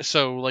 And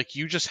so, like,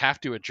 you just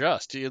have to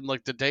adjust. And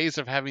like, the days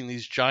of having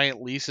these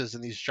giant leases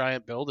and these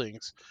giant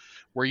buildings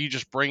where you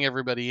just bring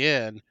everybody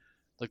in,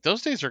 like,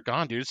 those days are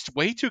gone, dude. It's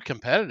way too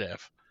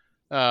competitive.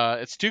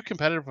 It's too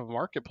competitive of a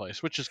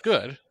marketplace, which is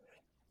good.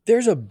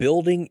 There's a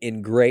building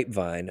in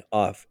Grapevine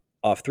off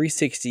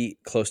 360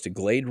 close to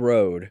Glade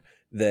Road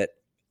that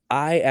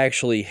I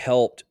actually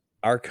helped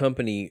our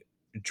company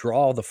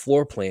draw the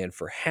floor plan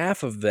for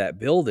half of that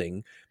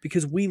building,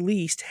 because we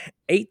leased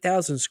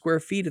 8,000 square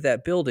feet of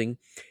that building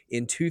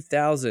in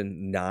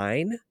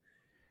 2009,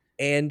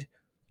 and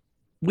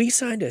we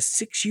signed a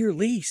 6-year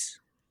lease.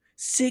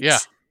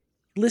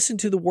 Listen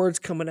to the words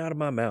coming out of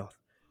my mouth.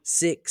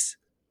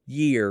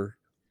 6-year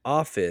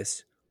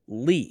office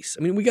lease.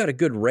 I mean, we got a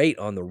good rate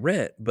on the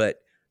rent,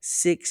 but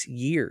 6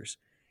 years.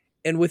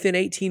 And within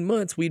 18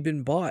 months, we'd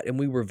been bought and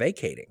we were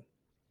vacating.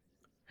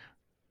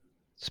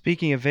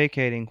 Speaking of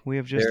vacating, we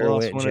have just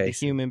lost one of the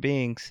human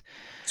beings.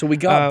 So we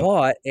got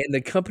bought, and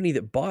the company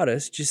that bought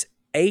us just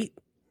ate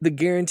the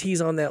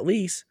guarantees on that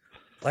lease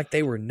like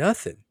they were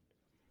nothing.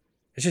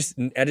 I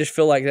just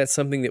feel like that's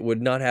something that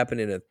would not happen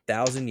in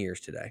 1,000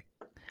 years today.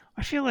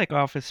 I feel like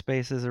office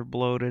spaces are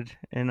bloated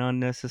and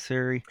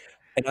unnecessary.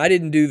 And I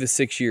didn't do the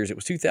 6 years. It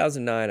was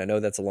 2009. I know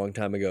that's a long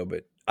time ago,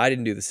 but I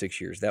didn't do the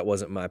 6 years. That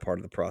wasn't my part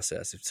of the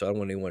process. So I don't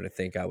want anyone to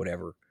think I would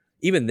ever.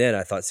 Even then,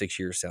 I thought 6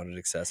 years sounded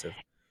excessive.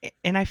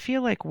 And I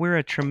feel like we're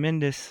a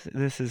tremendous.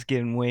 This is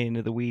getting way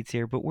into the weeds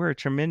here, but we're a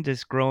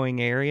tremendous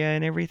growing area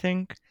and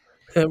everything.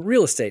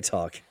 Real estate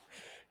talk.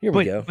 Here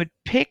we go. But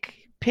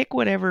pick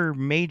whatever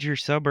major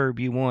suburb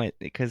you want,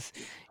 because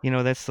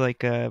that's like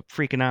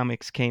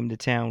Freakonomics came to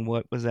town.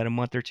 What was that, a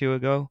month or two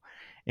ago,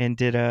 and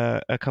did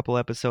a couple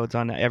episodes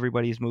on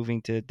everybody's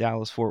moving to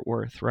Dallas Fort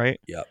Worth, right?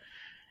 Yep.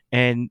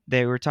 And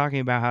they were talking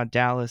about how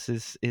Dallas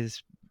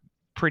is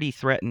pretty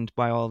threatened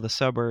by all the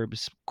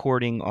suburbs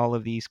courting all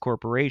of these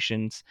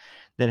corporations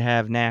that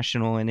have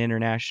national and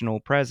international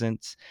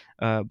presence,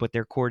 but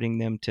they're courting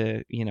them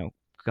to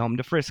come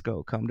to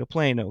Frisco, come to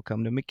Plano,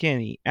 come to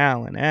McKinney,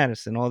 Allen,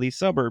 Addison, all these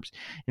suburbs,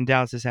 and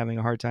Dallas is having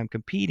a hard time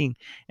competing.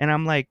 And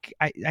I'm like,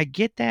 I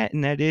get that,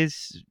 and that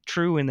is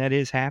true, and that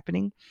is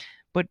happening,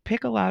 but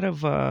pick a lot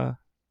of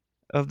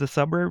the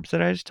suburbs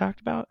that I just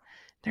talked about.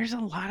 There's a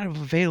lot of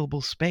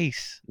available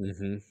space.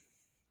 Mm-hmm.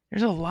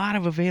 There's a lot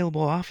of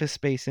available office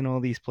space in all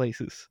these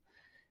places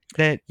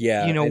that,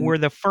 and were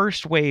the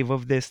first wave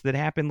of this that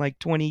happened like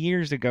 20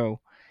 years ago.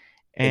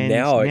 And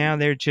now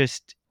they're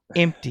just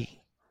empty.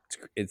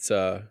 It's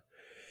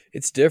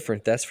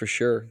different, that's for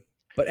sure.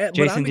 But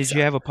Jason, did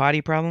you have a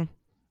potty problem?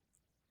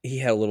 He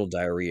had a little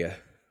diarrhea.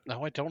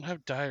 No, I don't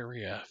have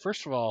diarrhea.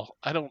 First of all,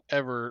 I don't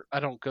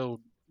go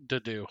to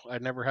do. I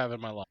never have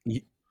in my life.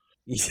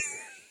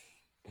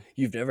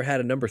 You've never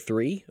had a number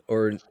 3,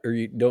 or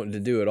you don't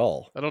do at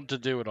all? I don't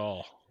do at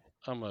all.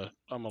 I'm a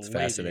It's lady.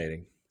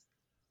 fascinating.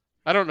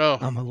 I don't know.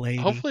 I'm a lady.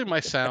 Hopefully my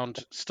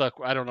sound stuck.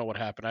 I don't know what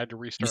happened. I had to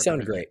restart. You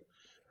sound everything. great.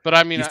 But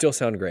I mean, you still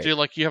sound great.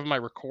 Do you have my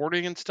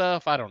recording and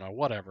stuff? I don't know.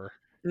 Whatever.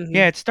 Mm-hmm.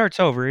 Yeah, it starts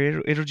over.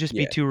 It'll just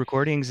be 2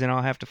 recordings, and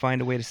I'll have to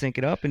find a way to sync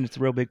it up, and it's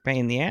a real big pain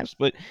in the ass.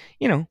 But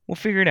we'll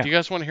figure it out. Do you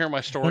guys want to hear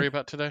my story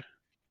about today?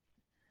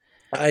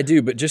 I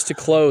do, but just to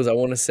close, I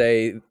want to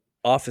say,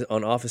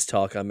 on Office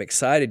Talk, I'm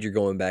excited you're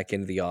going back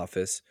into the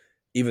office,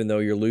 even though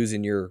you're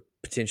losing your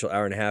potential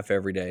hour and a half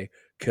every day,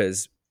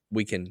 because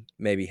we can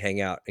maybe hang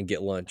out and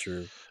get lunch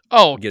or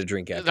get a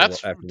drink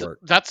after work.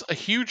 That's a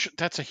huge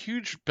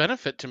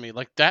benefit to me,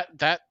 like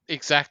that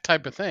exact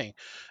type of thing.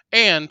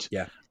 And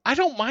I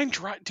don't mind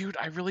dude,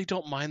 I really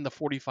don't mind the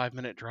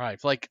 45-minute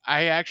drive. Like,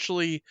 I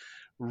actually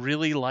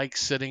really like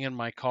sitting in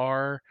my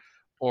car.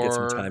 Or get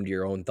some time to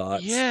your own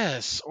thoughts.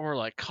 Yes, or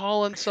like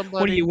calling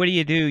somebody. What do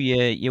you do?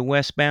 You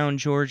westbound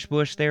George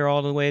Bush there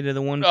all the way to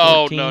the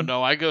 114? Oh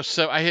no! I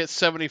hit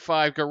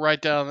 75, go right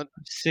down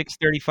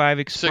 635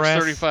 Express.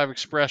 635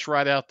 Express,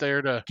 right out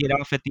there to get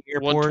off at the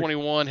airport.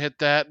 121, hit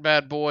that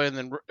bad boy, and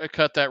then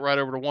cut that right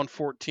over to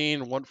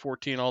 114, and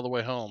 114 all the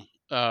way home.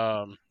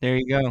 There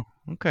you go.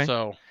 Okay.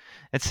 So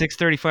at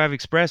 635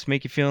 Express,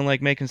 make you feeling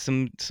like making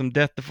some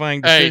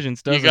death-defying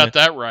decisions, doesn't it? You got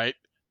that right.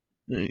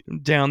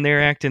 Down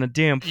there acting a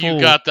damn fool.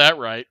 You got that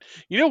right.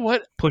 You know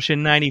what?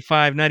 Pushing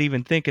 95, not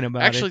even thinking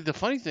about it. Actually, the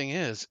funny thing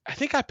is, I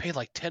think I paid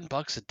like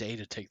 $10 a day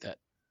to take that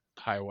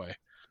highway.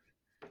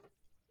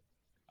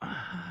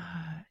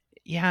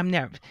 Yeah, I'm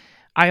never.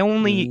 I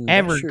only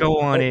ever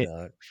go on it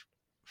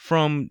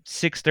from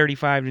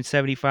 635 and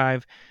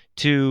 75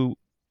 to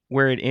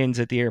where it ends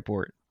at the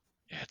airport.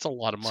 Yeah, it's a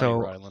lot of money,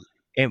 Rylan.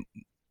 And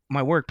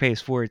my work pays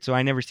for it, so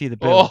I never see the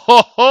bill.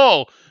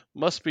 Oh,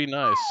 must be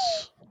nice.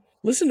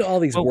 Listen to all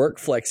these work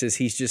flexes.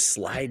 He's just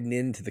sliding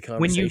into the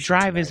conversation. When you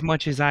drive as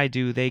much as I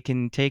do, they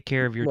can take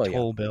care of your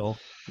toll bill.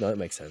 No, that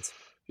makes sense.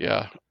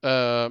 Yeah.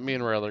 Me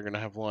and Riley are going to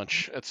have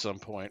lunch at some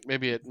point.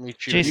 Maybe at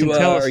Meet You. Jason,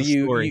 tell us a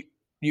story.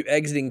 You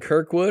exiting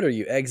Kirkwood, or are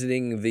you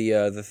exiting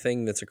the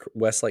thing that's a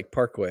Westlake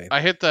Parkway?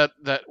 I hit that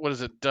what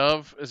is it,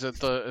 Dove? Is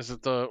it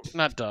the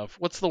not Dove?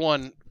 What's the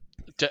one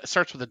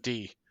starts with a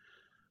D?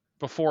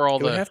 Before all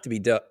it would have to be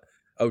Dove.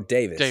 Oh,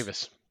 Davis.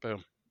 Davis.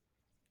 Boom.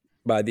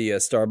 By the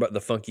the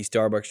funky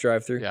Starbucks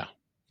drive-thru. Yeah.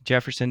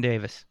 Jefferson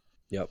Davis.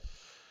 Yep.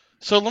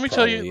 So let me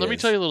tell you a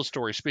little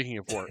story. Speaking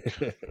of work,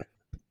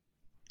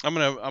 I'm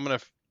gonna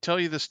tell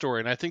you this story,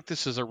 and I think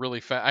this is a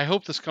really I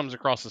hope this comes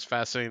across as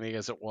fascinating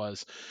as it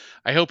was.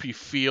 I hope you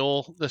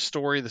feel the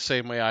story the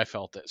same way I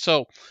felt it.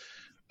 So,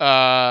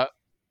 the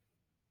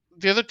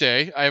other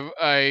day,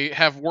 I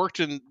have worked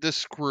in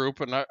this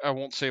group, and I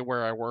won't say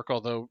where I work,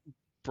 although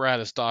Brad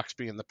has doxed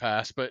me in the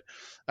past, but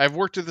I've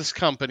worked at this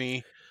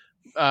company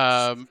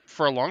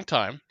for a long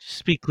time.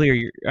 Just be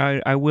clear,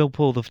 I will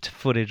pull the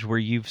footage where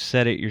you've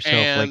said it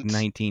yourself like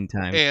 19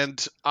 times.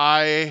 And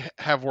I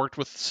have worked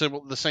with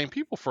the same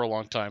people for a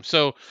long time.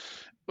 So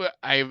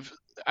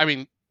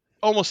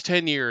almost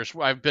 10 years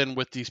I've been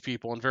with these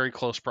people in very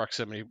close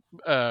proximity.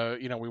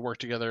 We work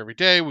together every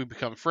day. We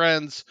become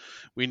friends.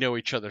 We know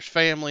each other's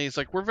families.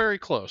 Like, we're very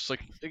close.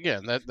 Like,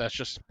 again, that's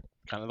just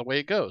kind of the way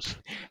it goes.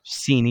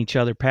 Seen each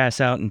other pass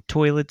out in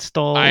toilet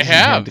stalls. I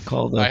have. To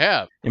call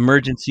the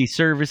emergency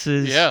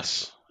services.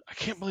 Yes. I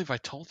can't believe I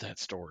told that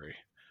story.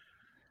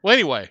 Well,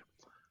 anyway.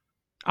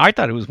 I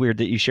thought it was weird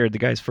that you shared the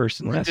guy's first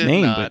and last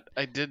name.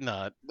 I did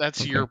not.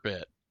 That's your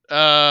bit.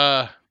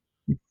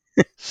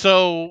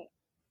 So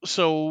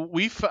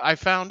I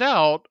found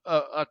out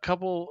a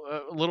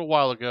little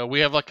while ago.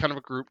 We have like kind of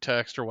a group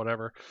text or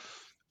whatever.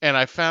 And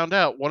I found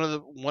out one of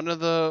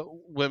the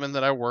women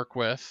that I work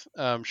with,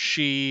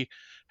 she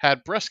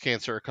had breast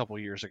cancer a couple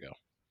years ago.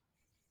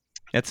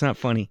 That's not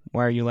funny.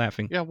 Why are you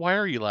laughing? Yeah, why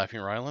are you laughing,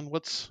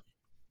 Rylan?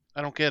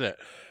 I don't get it.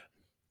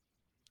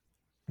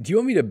 Do you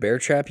want me to bear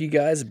trap you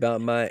guys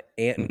about my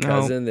aunt and No.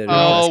 cousin that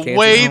are breast cancer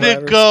Way to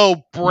survivors?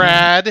 go,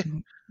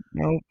 Brad.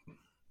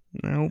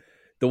 Nope.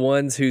 The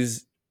ones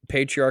whose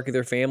patriarch of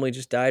their family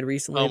just died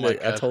recently Oh my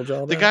that I God. told y'all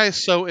about? The guy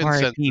is so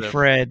R.I.P.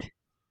 insensitive.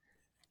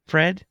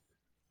 Fred?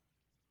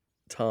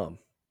 Tom.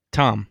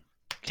 Tom.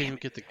 Can't even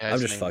get the guy's I'm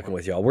just name fucking wrong.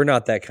 with y'all. We're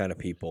not that kind of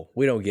people.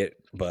 We don't get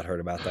butthurt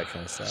about that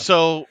kind of stuff.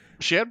 So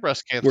she had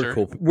breast cancer. We're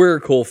cool. We're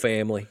a cool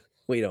family.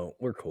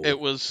 We're cool. It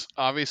was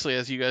obviously,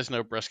 as you guys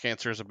know, breast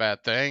cancer is a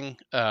bad thing.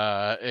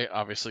 It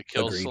obviously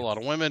kills Agreed. a lot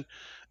of women,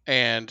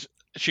 and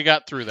she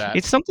got through that.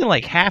 It's something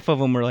like half of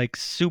them are like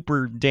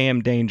super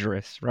damn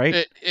dangerous,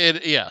 right?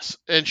 Yes,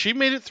 and she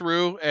made it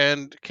through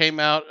and came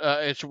out.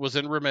 It was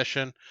in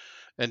remission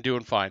and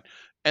doing fine.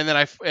 And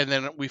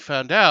then we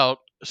found out.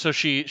 So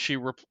she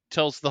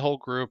tells the whole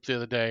group the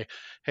other day,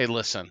 "Hey,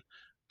 listen,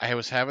 I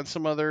was having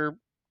some other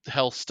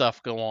health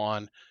stuff go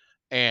on,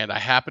 and I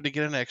happened to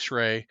get an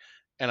X-ray,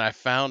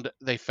 and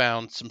they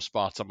found some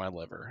spots on my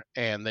liver,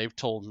 and they've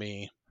told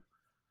me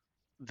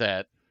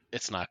that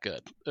it's not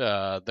good.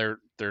 They're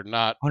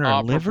not On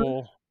her liver?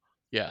 operable.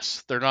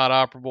 Yes, they're not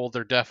operable.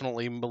 They're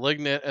definitely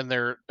malignant, and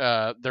they're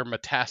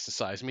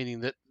metastasized,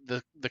 meaning that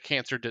the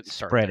cancer didn't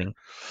start there. Spreading.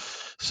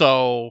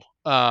 So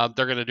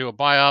they're going to do a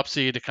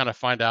biopsy to kind of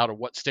find out at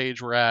what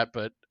stage we're at.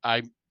 But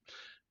I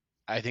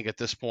think at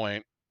this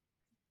point,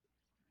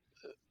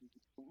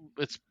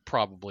 it's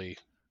probably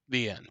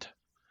the end.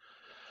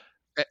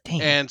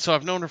 Damn. And so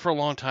I've known her for a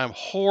long time.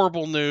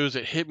 Horrible news.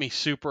 It hit me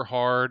super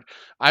hard.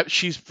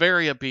 She's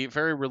very upbeat,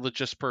 very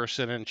religious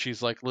person, and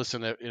she's like,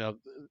 listen,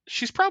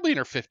 she's probably in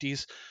her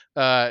 50s.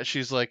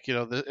 She's like,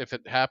 if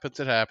it happens,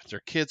 it happens.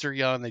 Her kids are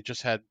young. They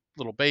just had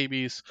little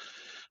babies.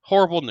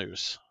 Horrible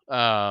news.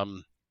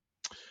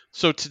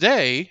 So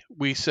today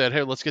we said,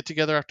 hey, let's get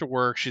together after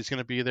work. She's going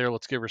to be there.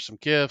 Let's give her some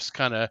gifts,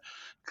 kind of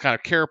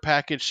care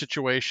package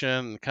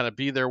situation, kind of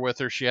be there with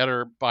her. She had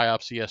her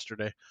biopsy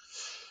yesterday.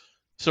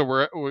 So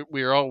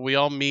we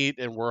all meet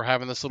and we're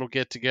having this little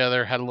get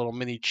together. Had a little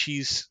mini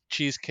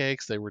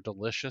cheesecakes. They were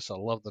delicious. I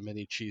love the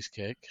mini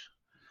cheesecake.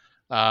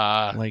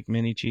 Like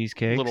mini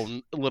cheesecakes.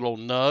 Little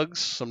nugs,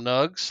 some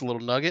nugs,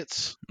 little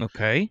nuggets.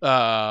 Okay.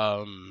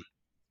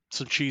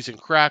 Some cheese and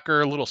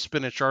cracker, a little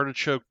spinach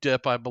artichoke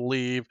dip, I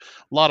believe.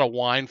 A lot of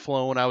wine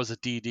flowing. I was a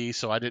DD,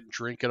 so I didn't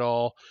drink it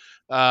all.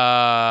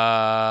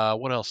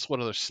 What else?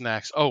 What other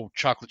snacks? Oh,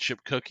 chocolate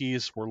chip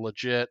cookies were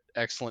legit.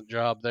 Excellent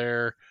job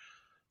there.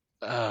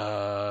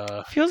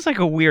 Feels like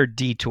a weird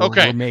detour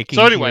we're making.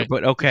 So anyway, here,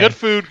 but okay. Good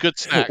food, good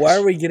snacks. Why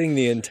are we getting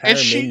the entire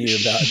and menu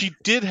about? She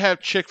did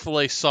have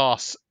Chick-fil-A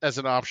sauce as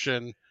an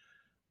option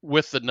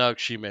with the nug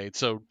she made.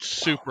 So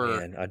super. Oh,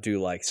 man, I do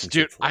like some.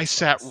 Dude, Chick-fil-A I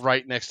sauce. sat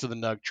right next to the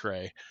nug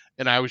tray,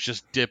 and I was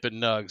just dipping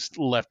nugs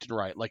left and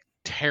right, like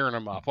tearing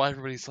them up. While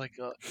everybody's like,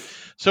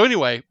 So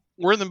anyway,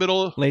 we're in the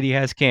middle. Lady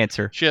has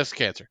cancer. She has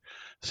cancer.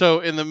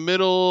 So in the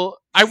middle,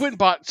 I went and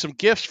bought some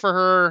gifts for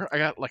her. I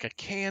got like a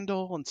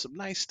candle and some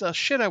nice stuff.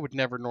 Shit I would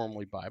never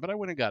normally buy, but I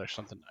went and got her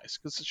something nice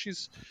because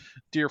she's a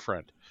dear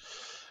friend.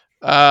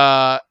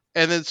 And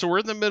then so we're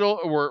in the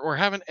middle, we're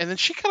having, and then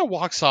she kind of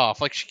walks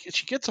off. Like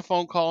she gets a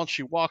phone call and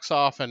she walks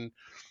off and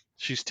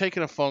she's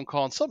taking a phone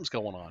call and something's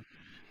going on.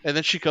 And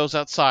then she goes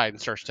outside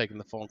and starts taking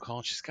the phone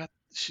call. And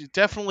she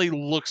definitely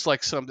looks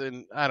like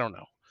something, I don't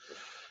know.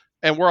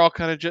 And we're all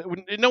kind of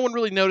no one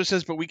really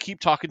notices, but we keep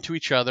talking to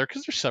each other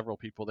because there's several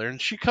people there.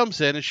 And she comes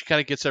in and she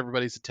kind of gets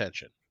everybody's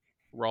attention.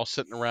 We're all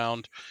sitting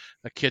around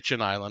a kitchen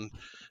island.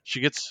 She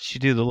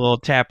do the little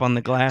tap on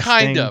the glass.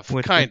 Kind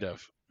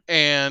of.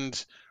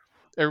 And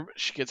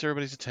she gets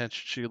everybody's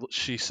attention.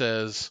 She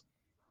says,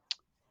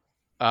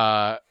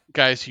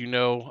 guys,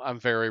 I'm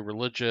very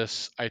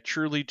religious. I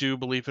truly do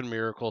believe in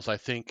miracles. I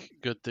think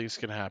good things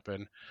can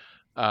happen.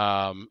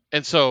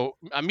 And so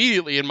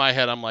immediately in my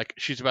head, I'm like,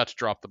 she's about to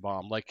drop the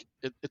bomb. Like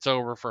it's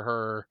over for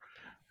her,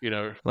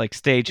 like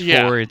stage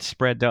 4, it's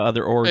spread to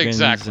other organs.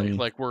 Exactly.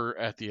 Like we're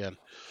at the end.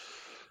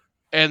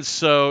 And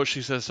so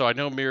she says, so I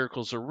know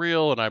miracles are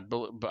real and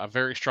I'm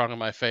very strong in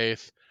my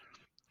faith.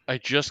 I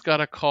just got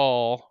a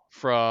call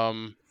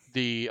from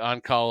the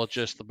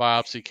oncologist. The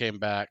biopsy came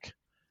back.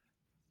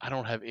 I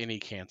don't have any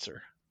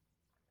cancer.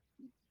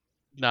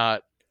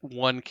 Not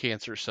one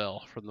cancer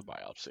cell from the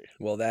biopsy.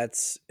 Well,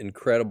 that's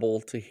incredible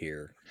to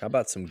hear. How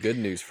about some good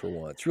news for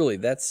once? Really,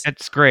 that's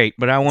great,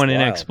 but I want an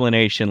wild.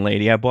 explanation,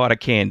 lady. I bought a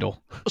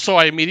candle. So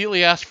I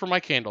immediately asked for my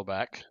candle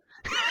back.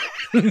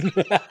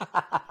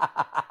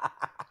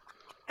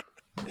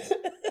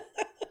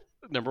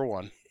 Number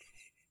one.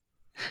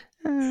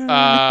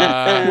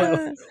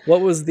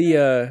 What was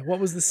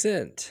the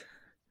scent?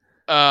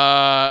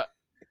 I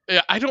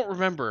don't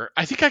remember.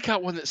 I think I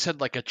got one that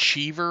said like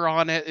Achiever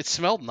on it. It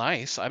smelled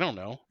nice. I don't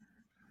know.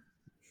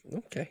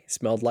 Okay.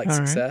 Smelled like All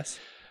success.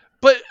 Right.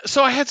 But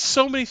so I had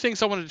so many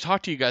things I wanted to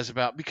talk to you guys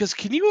about because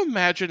can you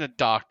imagine a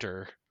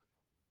doctor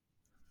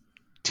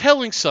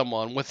telling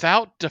someone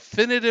without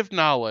definitive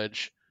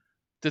knowledge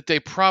that they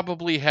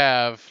probably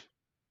have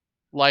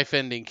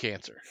life-ending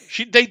cancer.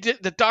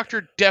 The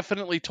doctor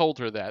definitely told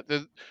her that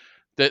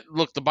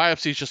look, the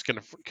biopsy is just going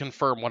to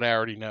confirm what I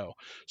already know.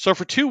 So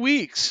for 2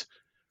 weeks,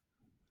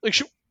 like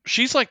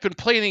she's like been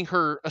planning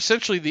her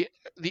essentially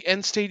the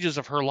end stages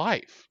of her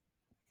life.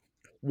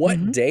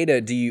 What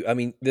data do you, I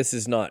mean, this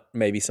is not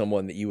maybe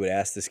someone that you would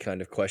ask this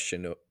kind of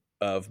question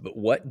of, but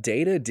what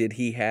data did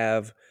he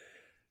have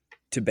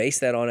to base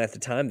that on at the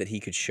time that he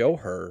could show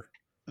her?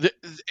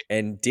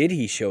 And did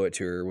he show it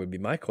to her would be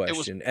my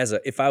question.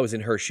 If I was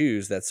in her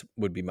shoes, that's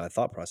would be my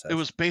thought process. It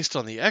was based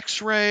on the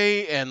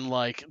X-ray and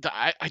like,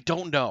 I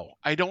don't know.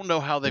 I don't know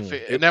how they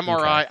fit an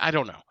MRI. Okay. I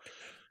don't know.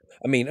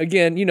 I mean,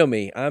 again, you know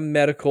me, I'm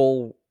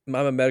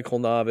a medical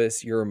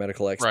novice. You're a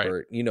medical expert.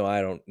 Right. You know,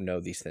 I don't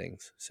know these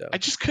things. So I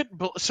just couldn't.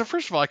 So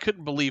first of all, I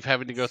couldn't believe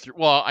having to go through.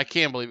 Well, I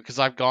can believe it because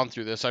I've gone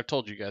through this. I've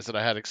told you guys that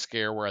I had a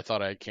scare where I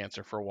thought I had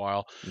cancer for a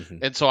while,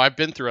 and so I've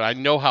been through it. I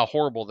know how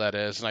horrible that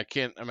is, and I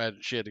can't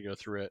imagine she had to go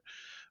through it.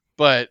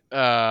 But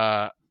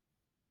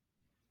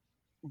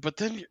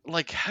then,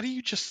 like, how do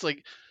you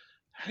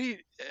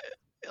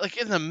like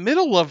in the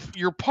middle of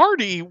your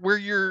party where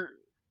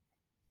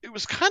it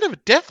was kind of a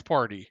death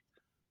party.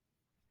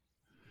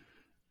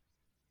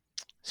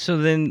 So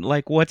then,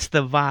 like, what's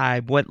the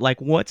vibe?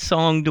 What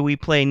song do we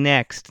play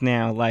next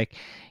now? Like,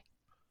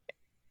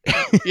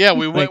 yeah,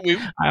 we went.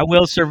 I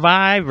Will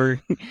Survive,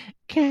 or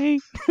okay.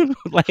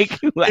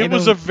 It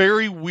was a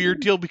very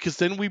weird deal because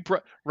then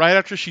right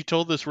after she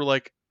told this, we're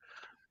like,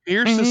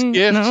 "Here's this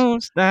gift. No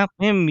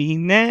stopping me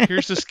now.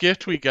 Here's this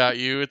gift we got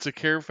you. It's a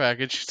care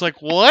package." She's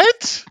like,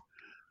 "What?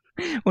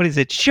 What is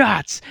it?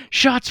 Shots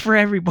for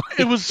everybody."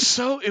 It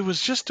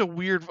was just a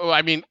weird.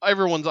 I mean,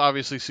 everyone's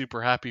obviously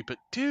super happy, but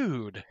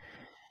dude.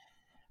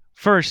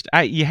 First,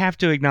 you have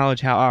to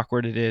acknowledge how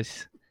awkward it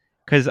is,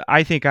 because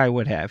I think I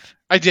would have.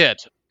 I did.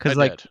 Because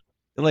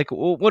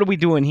what are we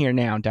doing here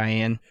now,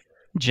 Diane,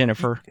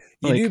 Jennifer?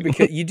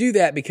 You do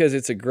that because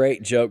it's a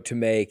great joke to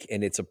make,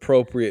 and it's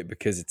appropriate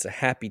because it's a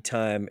happy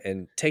time,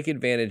 and take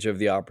advantage of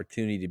the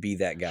opportunity to be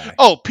that guy.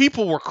 Oh,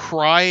 people were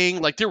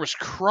crying, like there was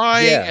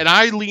crying, and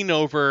I lean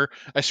over.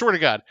 I swear to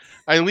God,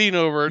 I lean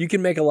over. You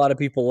can make a lot of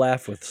people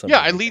laugh with something.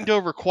 Yeah, I leaned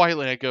over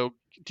quietly, and I go,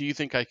 "Do you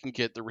think I can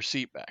get the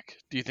receipt back?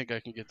 Do you think I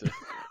can get the?"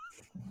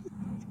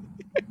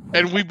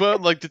 And we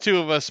both, like the two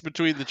of us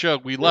between the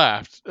joke, we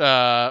laughed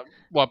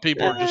while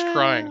people were just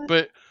crying.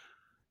 But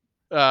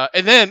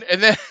and then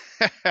and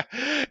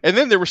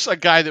then there was a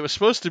guy that was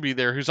supposed to be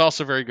there who's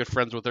also very good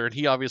friends with her, and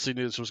he obviously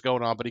knew this was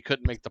going on, but he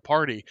couldn't make the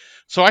party.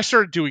 So I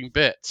started doing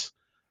bits.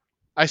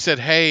 I said,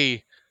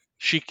 "Hey,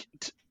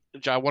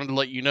 I wanted to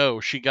let you know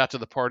she got to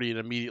the party and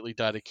immediately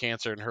died of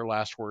cancer, and her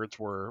last words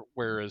were,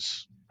 'Where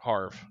is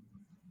Harv?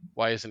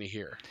 Why isn't he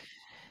here?'"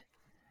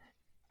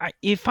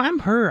 If I'm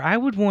her, I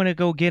would want to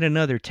go get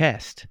another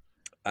test.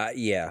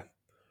 Yeah.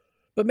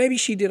 But maybe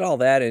she did all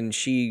that and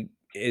she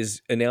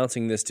is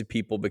announcing this to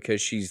people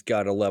because she's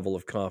got a level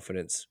of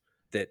confidence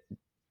that,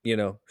 you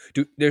know,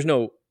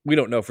 we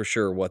don't know for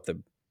sure what the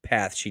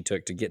path she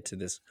took to get to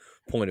this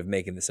point of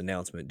making this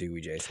announcement, do we,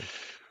 Jason?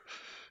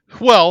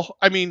 Well,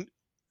 I mean,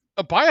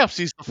 a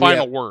biopsy is the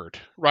final word,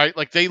 right?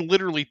 Like they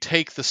literally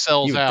take the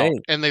cells out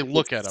and they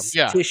look at them.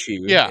 Yeah.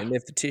 Tissue. Yeah. And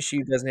if the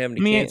tissue doesn't have any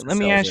cancer cells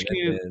in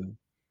it,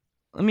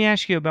 let me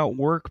ask you about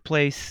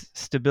workplace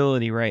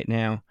stability right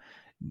now.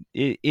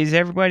 Is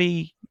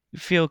everybody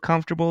feel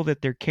comfortable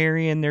that they're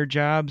carrying their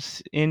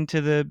jobs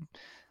into the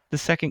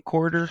second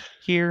quarter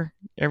here?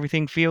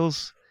 Everything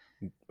feels,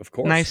 of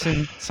course, nice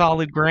and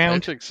solid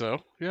ground? I think so.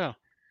 Yeah.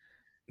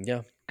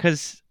 Yeah.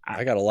 Because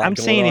I got a lot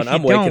going on.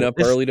 I'm waking up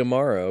early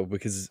tomorrow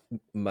because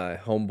my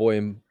homeboy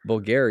in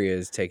Bulgaria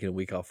is taking a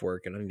week off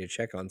work, and I need to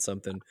check on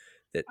something.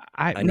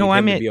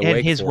 I'm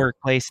at his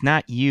workplace,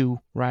 not you,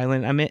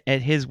 Rylan. I'm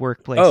at his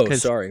workplace. Oh,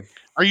 sorry.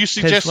 Are you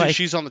suggesting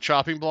she's on the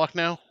chopping block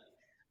now?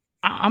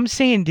 I'm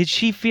saying, did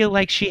she feel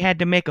like she had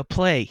to make a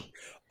play?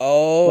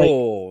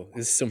 Oh,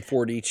 this is some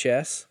 4D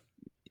chess?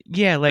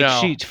 Yeah,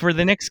 for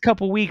the next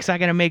couple weeks, I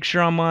got to make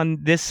sure I'm on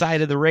this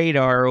side of the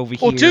radar over here.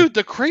 Well, dude,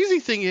 the crazy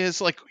thing is,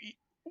 like,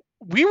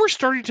 we were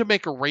starting to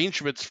make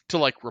arrangements to,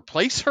 like,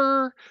 replace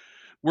her.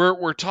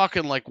 We're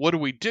talking like, what do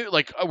we do?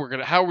 Like,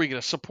 how are we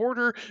gonna support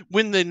her?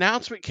 When the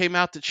announcement came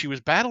out that she was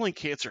battling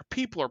cancer,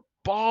 people are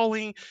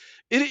bawling.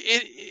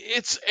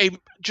 It's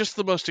just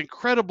the most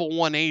incredible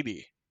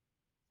 180.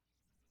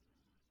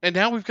 And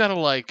now we've got to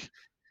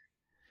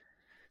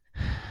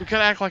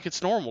act like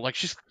it's normal. Like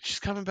she's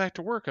coming back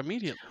to work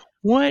immediately.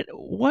 What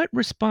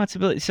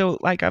responsibility? So,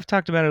 like, I've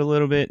talked about it a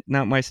little bit.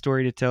 Not my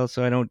story to tell,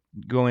 so I don't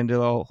go into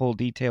the whole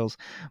details.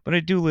 But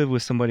I do live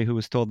with somebody who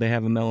was told they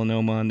have a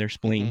melanoma on their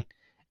spleen. Mm-hmm.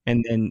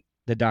 And then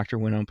the doctor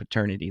went on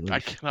paternity leave.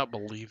 I cannot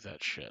believe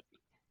that shit.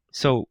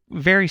 So,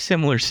 very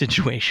similar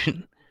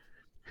situation.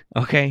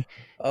 Okay?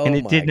 Oh, and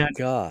it did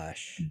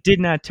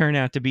not turn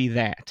out to be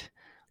that.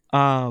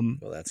 Well,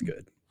 that's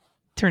good.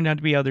 Turned out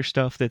to be other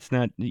stuff that's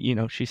not,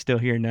 she's still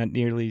here, not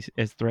nearly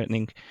as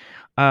threatening.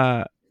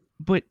 But,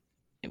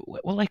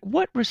 well, like,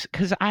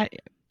 because I've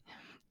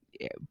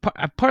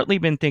partly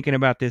been thinking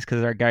about this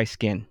because our guy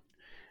Skin.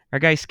 our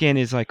guy Skin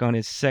is like on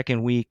his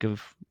second week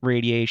of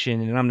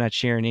radiation, and I'm not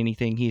sharing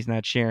anything he's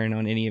not sharing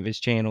on any of his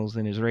channels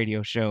and his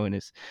radio show and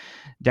his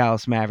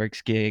Dallas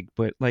Mavericks gig.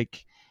 But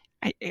like,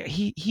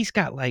 he's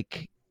got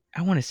like,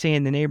 I want to say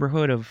in the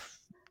neighborhood of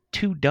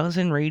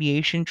 24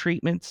 radiation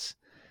treatments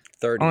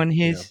 30 on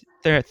his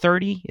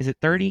 30. Is it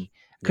 30?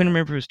 Couldn't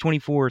remember if it was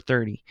 24 or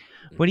 30,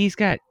 but he's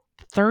got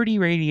 30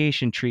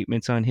 radiation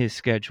treatments on his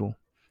schedule,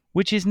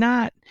 which is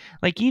not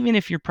like, even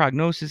if your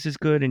prognosis is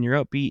good and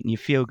you're upbeat and you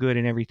feel good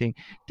and everything,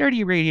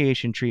 30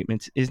 radiation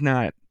treatments is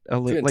not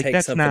like, take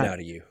that's something not out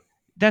of you.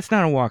 That's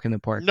not a walk in the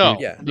park. No,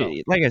 dude. Yeah. no.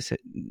 Like I said,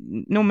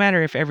 no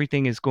matter if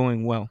everything is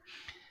going well,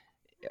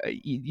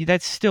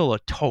 that's still a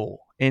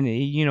toll, and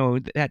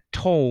that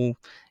toll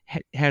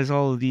has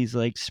all of these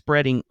like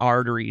spreading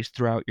arteries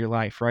throughout your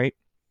life, right?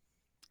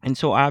 And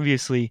so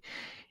obviously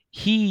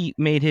he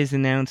made his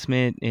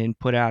announcement and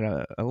put out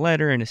a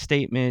letter and a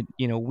statement,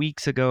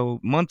 weeks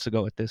ago, months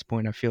ago at this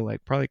point, I feel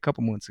like probably a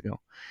couple months ago.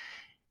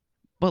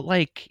 But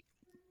like,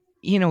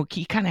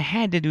 he kind of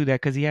had to do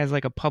that because he has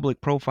like a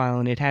public profile,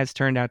 and it has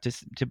turned out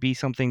to be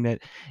something that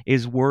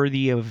is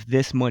worthy of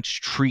this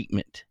much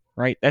treatment,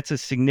 right? That's a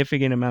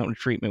significant amount of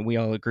treatment. We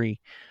all agree.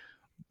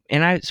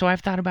 And I've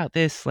thought about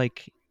this,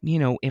 like,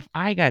 if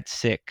I got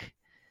sick,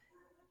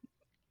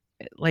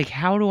 like,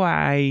 how do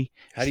I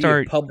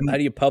start? How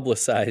do you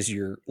publicize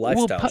your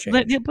lifestyle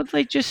change? But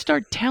like, just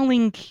start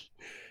telling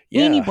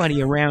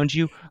anybody around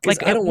you.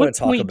 Like, I don't want to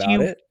talk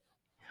about it.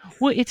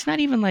 Well, it's not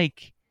even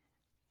like,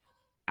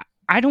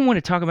 I don't want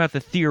to talk about the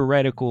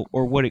theoretical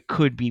or what it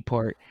could be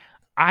part.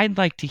 I'd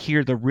like to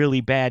hear the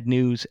really bad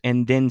news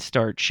and then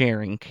start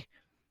sharing.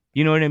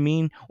 You know what I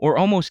mean? Or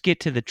almost get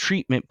to the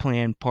treatment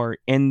plan part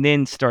and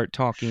then start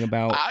talking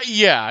about.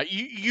 Yeah,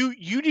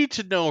 you need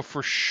to know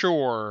for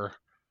sure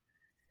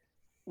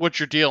what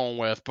you're dealing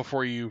with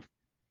before you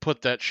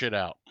put that shit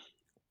out.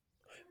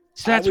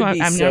 So that's why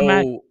I'm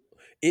not.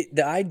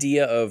 The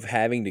idea of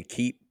having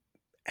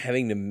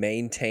to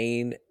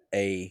maintain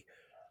a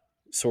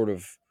sort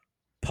of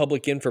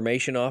public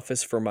information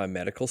office for my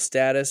medical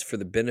status for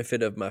the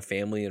benefit of my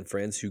family and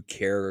friends who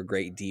care a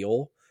great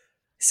deal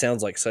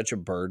sounds like such a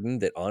burden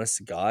that, honest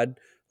to God,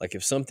 like,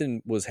 if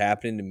something was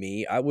happening to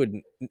me, I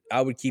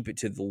would keep it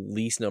to the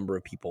least number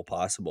of people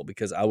possible,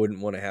 because I wouldn't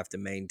want to have to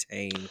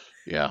maintain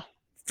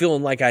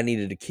feeling like I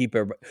needed to keep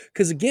everybody.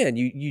 Because again,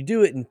 you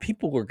do it and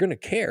people are going to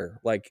care.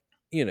 Like,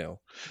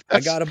 I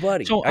got a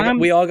buddy.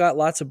 We all got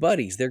lots of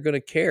buddies. They're going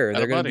to care.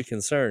 They're going to be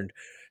concerned.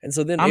 And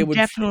so then I'm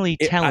definitely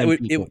telling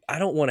people. I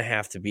don't want to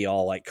have to be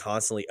all like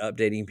constantly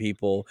updating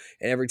people.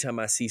 And every time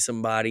I see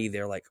somebody,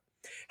 they're like,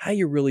 "How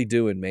you really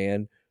doing,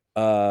 man?"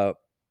 I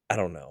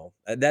don't know.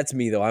 That's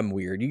me though. I'm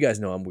weird. You guys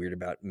know I'm weird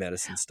about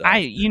medicine stuff.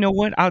 You know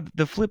what?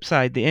 The flip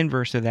side, the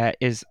inverse of that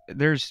is,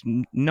 there's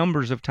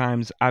numbers of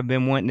times I've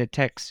been wanting to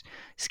text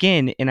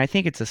Skin, and I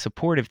think it's a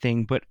supportive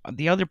thing. But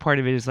the other part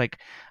of it is like,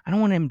 I don't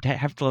want him to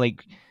have to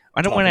like.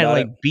 I don't want to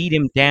like beat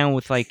him down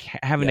with like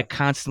having to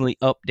constantly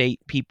update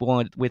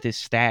people with his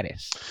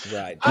status.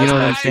 Right. You know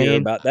what I'm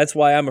saying? That's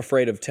why I'm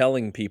afraid of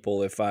telling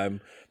people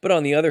but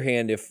on the other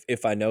hand,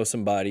 if I know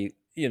somebody,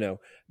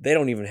 they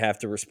don't even have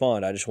to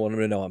respond. I just want them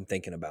to know I'm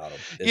thinking about them.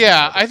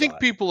 Yeah, I think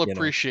people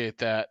appreciate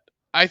that.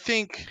 I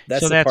think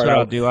that's what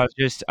I'll do.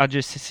 I'll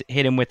just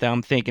hit him with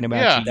I'm thinking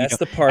about you. That's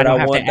the part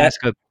I want. To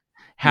ask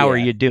how are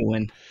you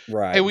doing?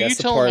 Right. Hey, will you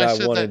tell him I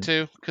said that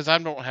too? Because I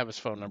don't have his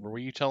phone number. Will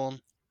you tell him?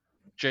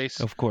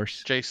 Jace? Of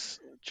course. Jace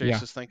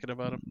is thinking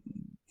about him.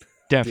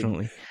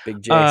 Definitely.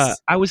 Big Jace.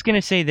 I was going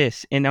to say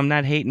this, and I'm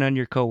not hating on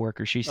your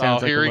coworker. She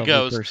sounds like a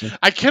lovely person.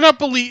 I cannot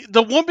believe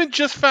the woman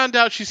just found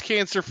out she's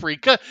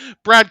cancer-free.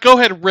 Brad, go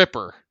ahead and rip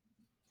her.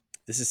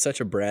 This is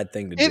such a Brad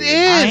thing to do. It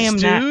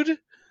is, dude.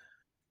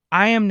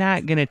 I am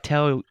not going to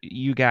tell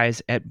you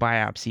guys at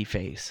biopsy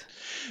phase.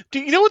 Do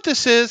you know what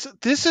this is?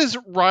 This is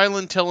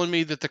Rylan telling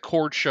me that the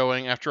cord's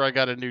showing after I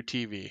got a new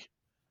TV.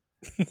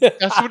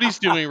 That's what he's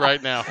doing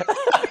right now.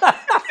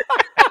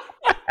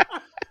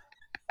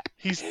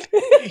 He's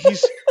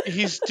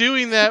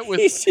doing that with.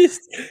 He's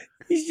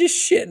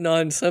just shitting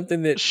on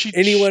something that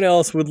anyone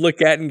else would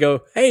look at and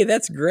go, "Hey,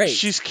 that's great."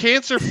 She's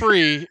cancer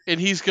free, and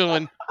he's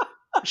going.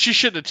 She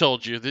shouldn't have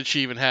told you that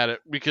she even had it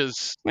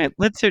because. Man,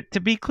 to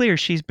be clear,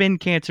 she's been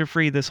cancer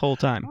free this whole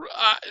time.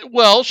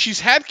 Well, she's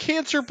had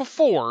cancer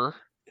before.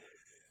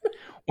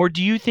 Or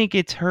do you think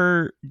it's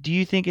her? Do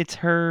you think it's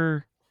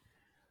her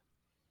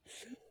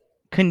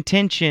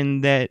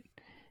contention that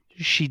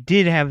she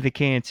did have the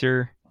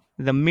cancer?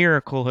 The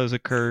miracle has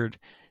occurred.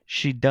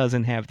 She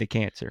doesn't have the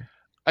cancer.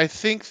 I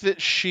think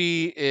that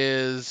she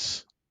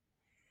is.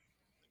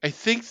 I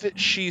think that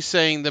she's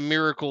saying the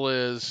miracle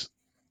is.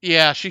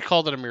 Yeah, she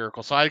called it a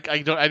miracle. So I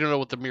don't know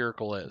what the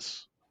miracle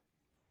is.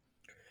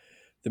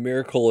 The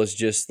miracle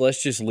is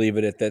let's just leave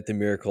it at that. The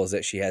miracle is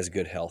that she has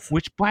good health.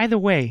 Which, by the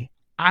way,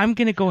 I'm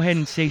going to go ahead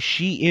and say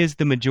she is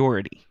the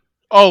majority.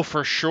 Oh,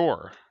 for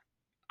sure.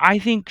 I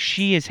think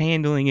she is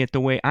handling it the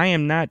way I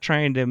am not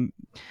trying to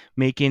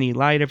make any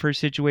light of her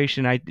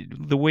situation.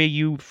 The way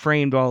you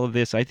framed all of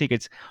this, I think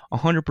it's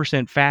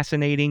 100%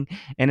 fascinating.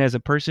 And as a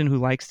person who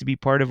likes to be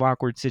part of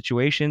awkward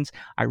situations,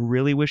 I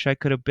really wish I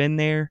could have been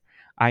there.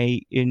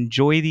 I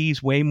enjoy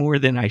these way more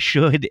than I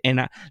should,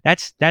 and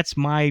that's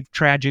my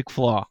tragic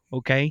flaw.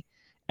 Okay,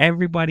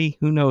 everybody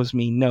who knows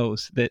me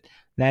knows that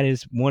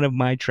is one of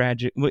my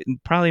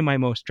probably my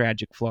most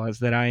tragic flaws,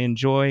 that I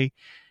enjoy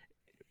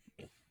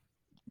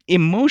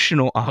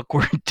emotional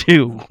awkward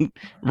too.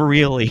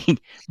 Really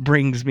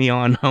brings me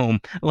on home.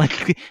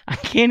 Like, I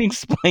can't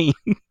explain.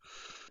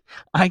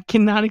 I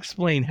cannot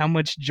explain how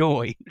much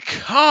joy.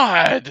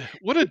 God,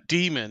 what a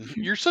demon!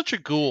 You're such a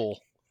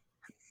ghoul.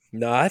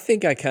 No, I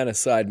think I kind of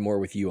side more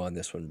with you on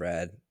this one,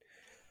 Brad.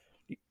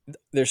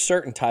 There's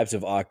certain types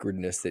of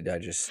awkwardness that I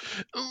just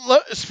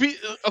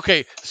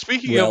Okay,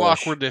 speaking of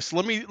awkwardness,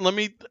 let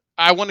me.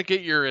 I want to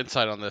get your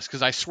insight on this,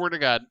 because I swear to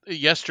God,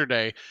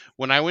 yesterday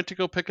when I went to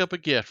go pick up a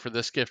gift for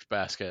this gift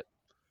basket,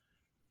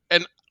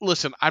 and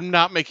listen, I'm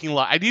not making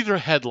light. I need to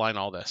headline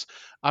all this.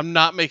 I'm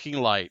not making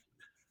light,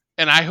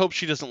 and I hope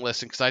she doesn't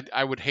listen, because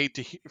I would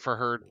hate for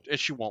her, and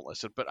she won't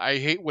listen, but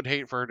I would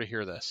hate for her to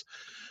hear this.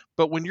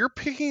 But when you're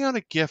picking out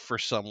a gift for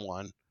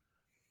someone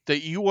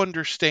that you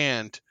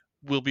understand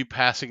will be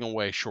passing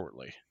away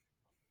shortly,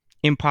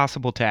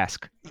 impossible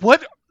task.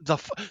 What the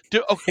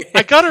okay,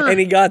 I got her, and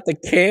he got the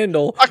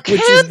candle,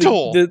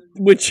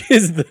 which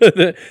is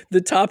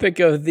the topic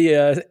of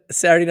the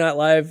Saturday Night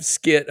Live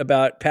skit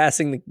about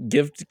passing the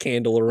gift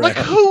candle around. Like,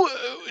 who?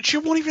 She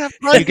won't even have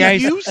time to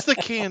use the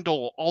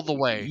candle all the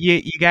way.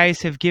 You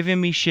guys have given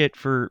me shit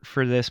for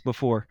this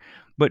before,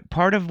 but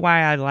part of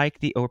why I like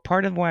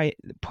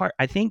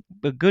I think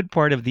a good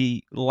part of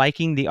the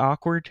liking the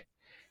awkward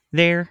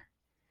there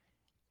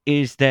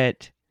is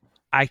that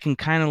I can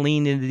kind of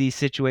lean into these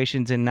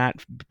situations and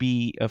not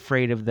be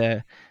afraid of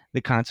the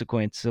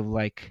consequence of,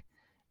 like,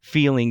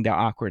 feeling the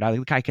awkward.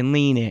 I can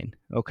lean in.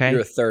 Okay,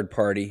 you're a third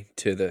party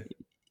to the.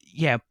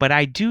 Yeah, but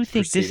I do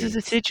think this is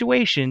a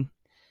situation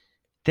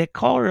that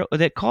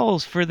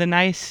calls for the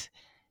nice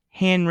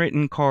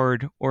handwritten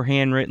card or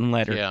handwritten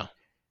letter. Yeah,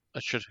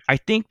 I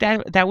think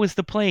that was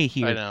the play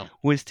here. I know.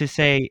 Was to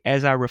say,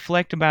 as I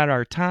reflect about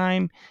our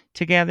time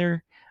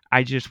together,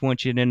 I just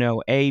want you to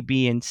know A,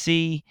 B, and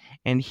C,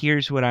 and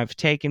here's what I've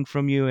taken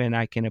from you, and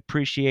I can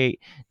appreciate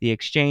the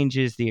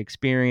exchanges, the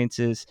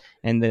experiences,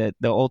 and the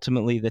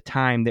ultimately the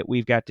time that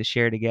we've got to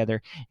share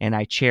together, and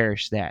I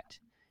cherish that.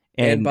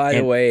 And by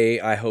the way,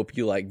 I hope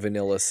you like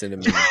vanilla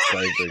cinnamon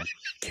flavored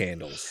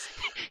candles.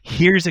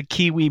 Here's a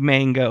kiwi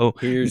mango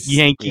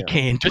Yankee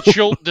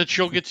candle that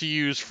you'll get to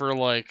use for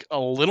like a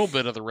little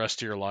bit of the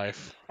rest of your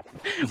life.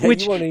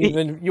 Which you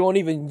won't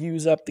even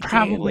use up the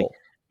candle.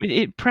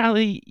 It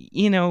probably,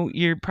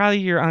 you're probably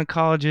your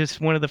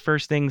oncologist. One of the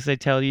first things they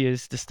tell you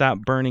is to stop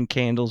burning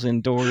candles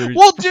indoors.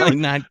 Well, dude, like,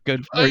 not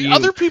good for you.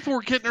 Other people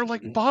were getting her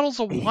like bottles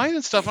of wine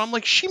and stuff. I'm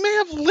like, she may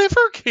have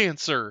liver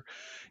cancer.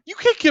 You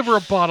can't give her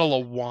a bottle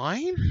of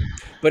wine.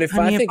 But if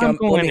I'm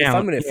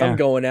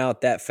going out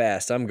that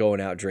fast, I'm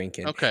going out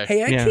drinking. Okay.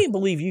 Hey, I can't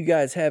believe you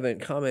guys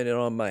haven't commented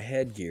on my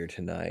headgear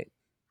tonight.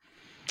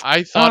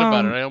 I thought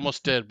about it. I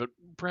almost did, but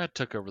Brad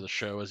took over the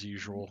show as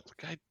usual.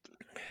 Okay.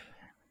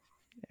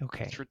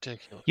 It's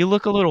ridiculous. You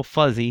look a little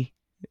fuzzy,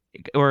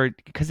 or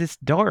because it's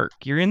dark.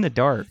 You're in the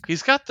dark.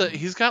 He's got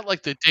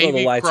like the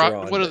Davy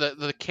Crockett. What are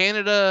the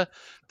Canada,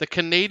 the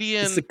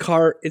Canadian? It's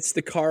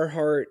the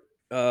Carhartt.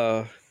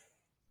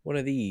 One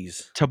of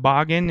these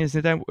toboggan.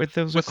 Isn't that what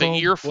those with are called?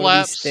 The ear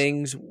flaps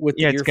things with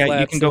the ear flaps.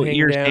 You can go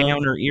ears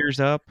down or ears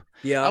up.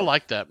 Yeah, I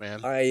like that,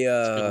 man. It's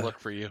a good look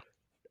for you.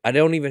 I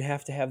don't even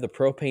have to have the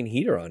propane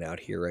heater on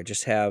out here. I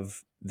just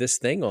have this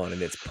thing on,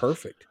 and it's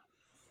perfect.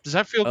 Does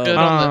that feel good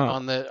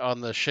on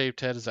the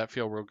shaved head? Does that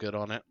feel real good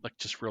on it? Like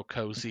just real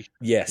cozy?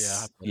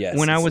 Yes. Yeah, yes.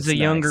 When I was a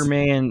younger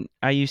man,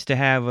 I used to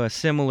have a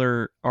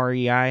similar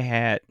REI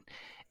hat,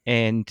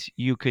 and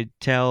you could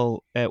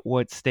tell at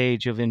what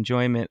stage of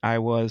enjoyment I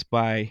was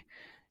by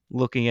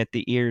looking at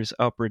the ears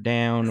up or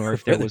down, or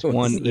if there was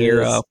one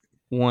ear up,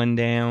 one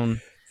down.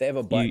 They have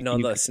a button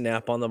on the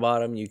snap on the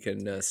bottom. You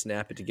can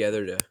snap it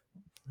together to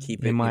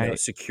keep it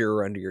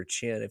secure under your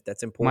chin if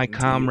that's important. My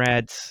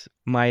comrades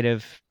might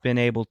have been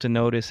able to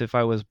notice if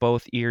I was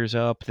both ears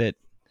up that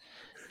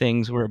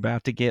things were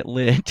about to get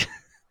lit.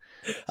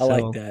 I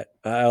like that.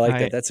 I like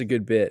that. That's a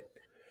good bit.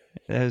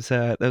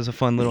 That was a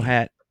fun little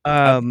hat.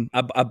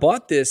 I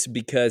bought this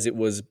because it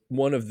was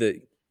one of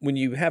the, when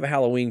you have a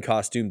Halloween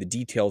costume, the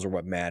details are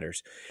what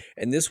matters.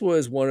 And this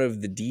was one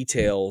of the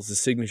details, the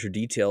signature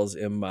details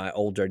in my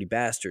Old Dirty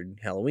Bastard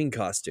Halloween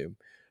costume.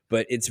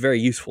 But it's very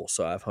useful,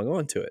 so I've hung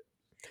on to it.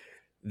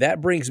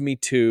 That brings me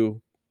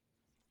to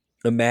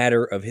a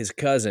matter of his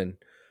cousin,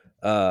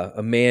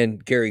 a man,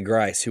 Gary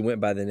Grice, who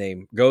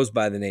goes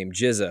by the name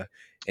Jizza.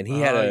 And he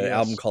had an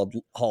album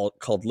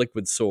called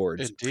Liquid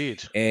Swords.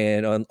 Indeed.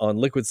 And on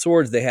Liquid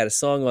Swords, they had a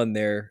song on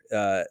there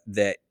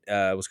that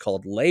was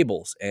called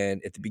Labels.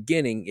 And at the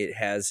beginning, it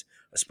has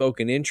a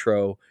spoken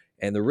intro.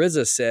 And the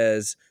RZA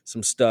says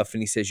some stuff,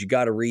 and he says, you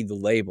got to read the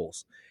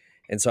labels.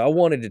 And so I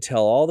wanted to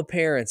tell all the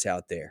parents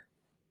out there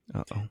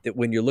Uh-oh. that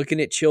when you're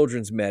looking at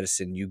children's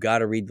medicine, you got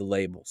to read the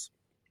labels.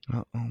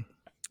 Uh-oh.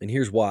 And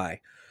here's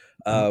why.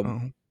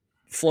 Uh-oh.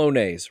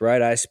 Flonase,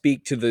 right? I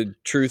speak to the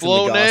truth and the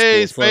gospel.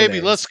 Flonase, Of baby.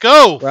 Flonase. Let's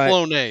go. Right.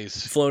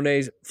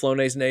 Flonase.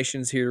 Flonase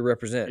Nation's here to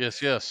represent. Yes,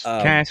 yes.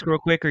 Can I ask real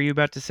quick, are you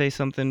about to say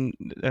something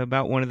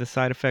about one of the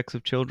side effects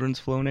of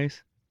children's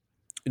Flonase?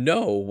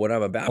 No, what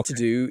I'm about to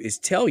do is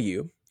tell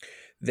you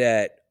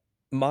that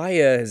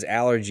Maya's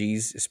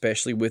allergies,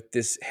 especially with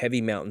this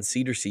heavy mountain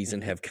cedar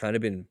season, have kind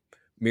of been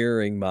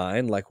mirroring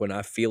mine. Like when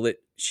I feel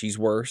it, she's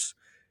worse.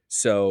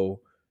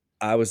 So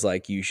I was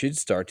like, you should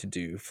start to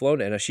do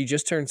Flonase. And she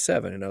just turned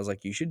 7, and I was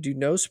like, you should do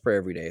nose spray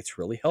every day. It's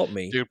really helped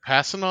me. Dude,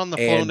 passing on the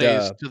And,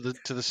 Flonase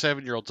to the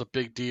 7-year-old's a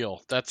big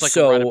deal. That's like a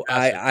so rite of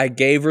passage. I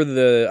gave her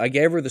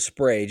the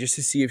spray just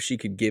to see if she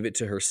could give it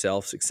to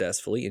herself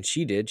successfully, and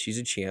she did. She's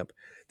a champ.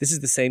 This is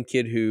the same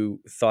kid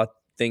who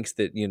thinks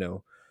that,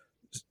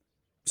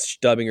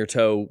 stubbing her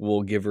toe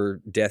will give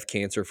her death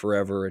cancer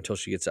forever until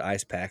she gets an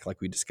ice pack, like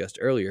we discussed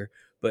earlier.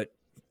 But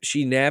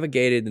she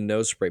navigated the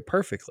nose spray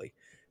perfectly.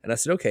 And I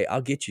said, okay,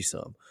 I'll get you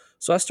some.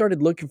 So I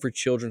started looking for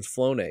children's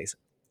Flonase,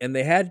 and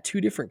they had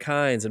 2 different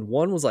kinds, and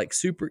one was like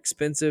super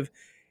expensive,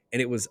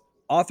 and it was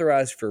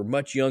authorized for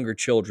much younger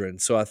children.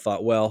 So I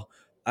thought, well,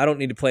 I don't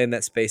need to play in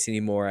that space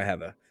anymore. I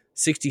have a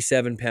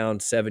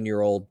 67-pound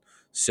 7-year-old,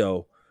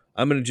 so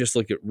I'm going to just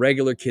look at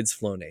regular kids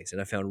Flonase.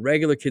 And I found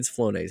regular kids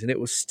Flonase, and it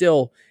was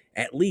still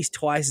at least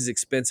twice as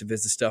expensive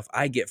as the stuff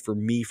I get for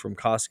me from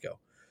Costco.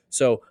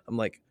 So I'm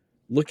like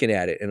looking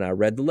at it, and I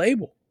read the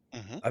label.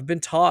 Mm-hmm. I've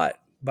been taught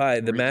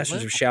by the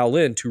masters of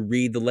Shaolin to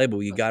read the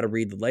label. You got to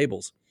read the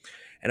labels.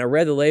 And I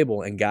read the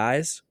label, and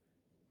guys,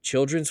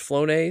 children's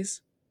Flonase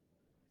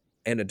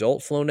and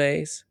adult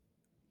Flonase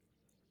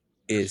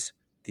is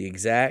the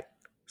exact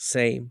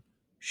same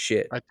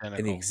shit Identical.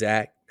 in the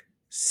exact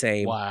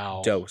same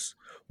Wow. dose.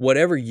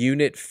 Whatever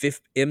unit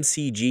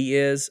MCG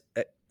is,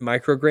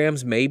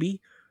 micrograms maybe,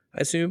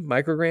 I assume,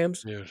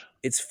 micrograms. Dude.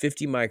 It's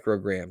 50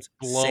 micrograms.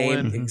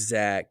 Blowing. Same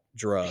exact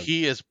drug.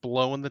 He is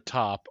blowing the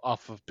top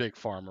off of Big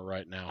Pharma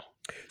right now.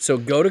 So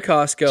go to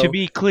Costco To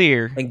be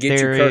clear, and get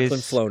your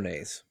Kirkland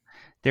Flonase.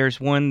 There's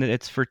one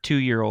that's for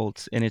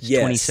 2-year-olds, and it's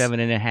Yes.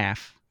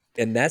 27.5.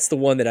 And that's the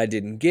one that I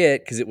didn't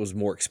get because it was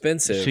more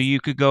expensive. So you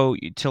could go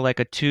to like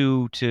a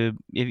 2 to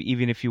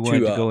even if you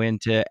wanted to go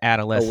into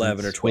adolescence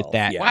 11 or 12. with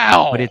that. Yeah.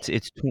 Wow. But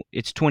it's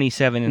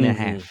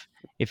 27.5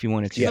 if you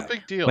wanted to. It's a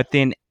big deal. But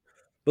then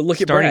But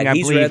look at starting, Brad.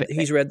 I believe,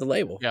 He's read the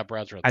label. Yeah,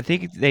 Brad's read. I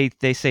think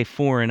they say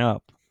 4 and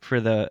up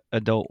for the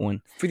adult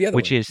one, For the other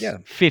which one. is yeah.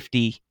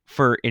 50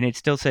 for, and it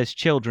still says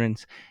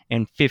children's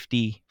and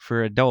 50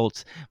 for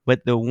adults.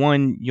 But the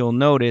one you'll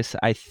notice,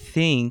 I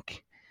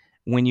think,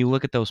 when you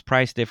look at those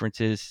price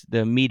differences, the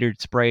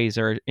metered sprays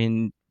are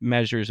in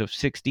measures of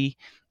 60,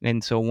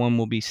 and so one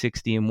will be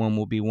 60 and one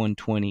will be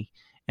 120,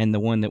 and the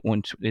one that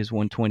is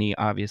 120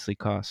 obviously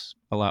costs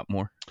a lot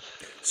more.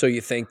 So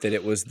you think that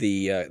it was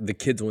the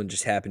kids one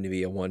just happened to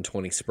be a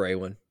 120 spray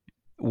one?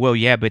 Well,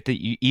 yeah, but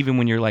even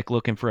when you're like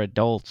looking for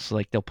adults,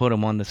 like they'll put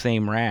them on the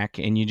same rack,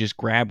 and you just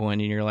grab one,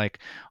 and you're like,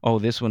 "Oh,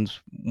 this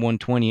one's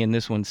 120 and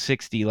this one's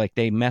 60." Like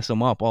they mess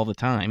them up all the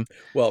time.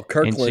 Well,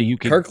 Kirkland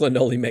so Kirkland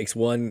only makes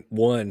one,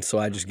 so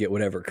I just get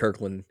whatever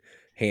Kirkland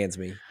hands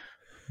me.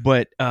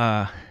 But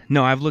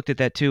no, I've looked at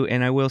that too,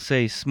 and I will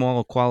say,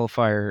 small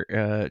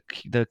qualifier: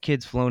 the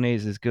kids'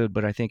 Flonase is good,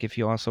 but I think if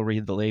you also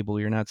read the label,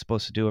 you're not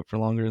supposed to do it for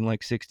longer than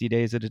like 60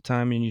 days at a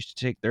time, and you should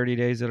take 30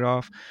 days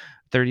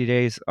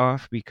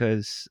off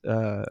because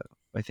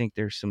I think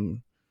there's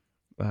some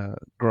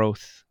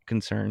growth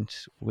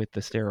concerns with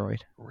the steroid.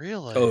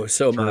 Really? Oh,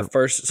 so my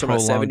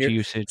prolonged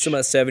usage.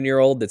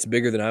 7-year-old that's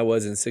bigger than I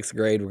was in 6th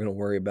grade. We're going to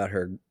worry about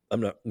her. I'm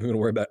going to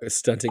worry about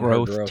stunting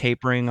growth, her growth.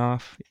 tapering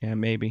off. Yeah,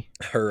 maybe.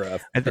 You her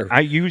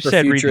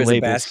said read future the as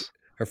labels.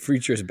 her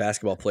future as a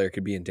basketball player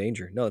could be in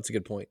danger. No, that's a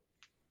good point.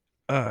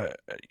 But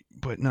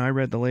no, I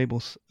read the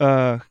labels.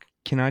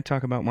 Can I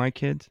talk about my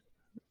kids?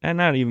 And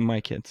not even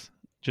my kids,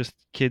 just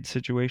kids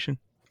situation.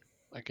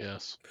 I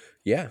guess.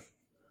 Yeah.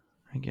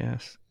 I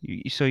guess.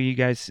 So you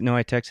guys know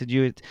I texted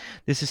you.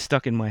 This is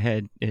stuck in my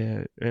head.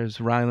 As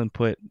Rylan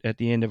put at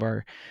the end of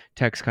our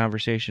text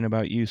conversation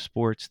about youth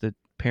sports, that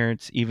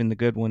parents, even the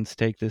good ones,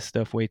 take this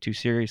stuff way too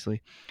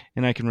seriously.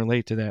 And I can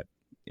relate to that.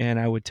 And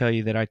I would tell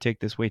you that I take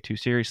this way too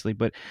seriously.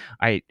 But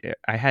I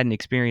had an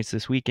experience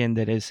this weekend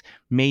that has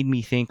made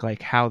me think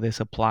like how this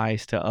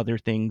applies to other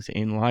things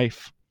in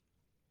life.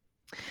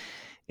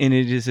 And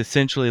it is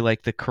essentially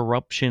like the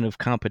corruption of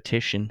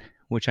competition,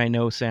 which I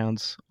know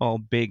sounds all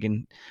big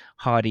and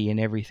haughty and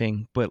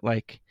everything, but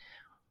like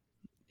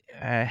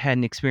I had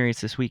an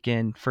experience this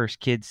weekend, first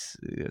kids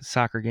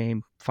soccer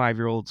game,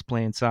 5-year-olds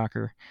playing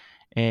soccer,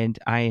 and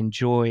I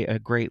enjoy a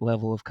great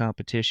level of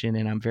competition,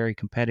 and I'm very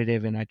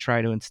competitive, and I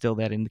try to instill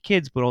that in the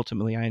kids, but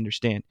ultimately I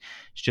understand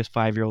it's just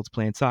 5-year-olds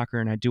playing soccer,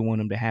 and I do want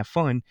them to have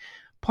fun.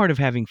 Part of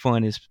having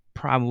fun is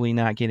probably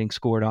not getting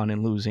scored on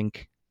and losing.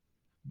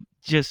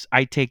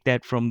 I take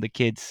that from the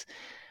kids'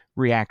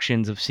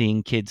 reactions of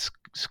seeing kids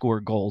score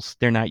goals.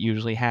 They're not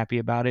usually happy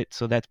about it,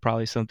 so that's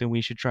probably something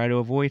we should try to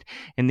avoid.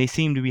 And they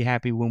seem to be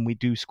happy when we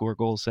do score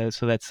goals,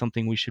 so that's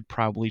something we should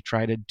probably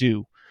try to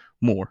do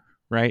more,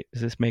 right?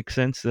 Does this make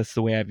sense? That's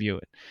the way I view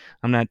it.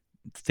 I'm not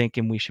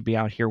thinking we should be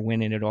out here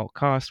winning at all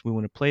costs. We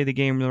want to play the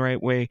game the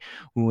right way.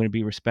 We want to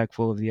be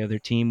respectful of the other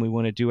team. We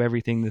want to do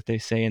everything that they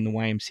say in the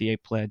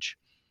YMCA pledge.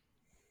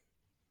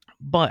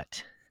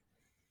 But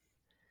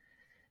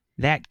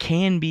that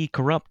can be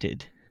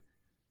corrupted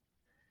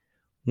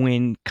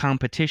when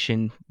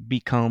competition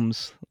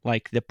becomes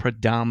like the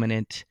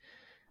predominant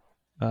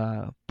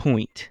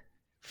point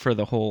for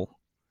the whole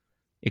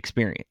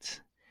experience.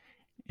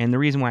 And the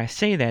reason why I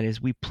say that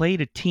is we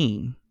played a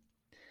team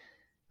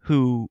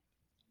who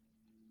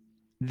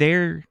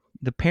the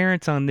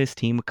parents on this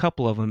team, a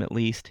couple of them at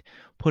least,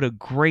 put a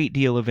great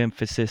deal of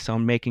emphasis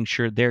on making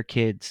sure their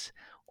kids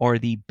are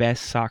the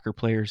best soccer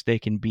players they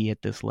can be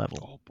at this level.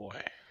 Oh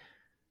boy.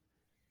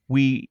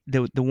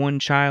 The one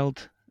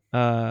child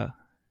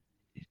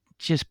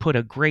just put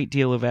a great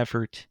deal of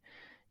effort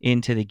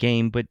into the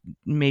game, but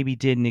maybe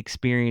didn't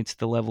experience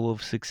the level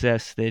of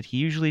success that he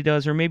usually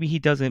does, or maybe he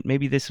doesn't.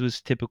 Maybe this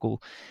was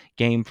typical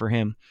game for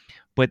him.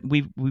 But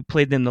we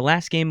played them the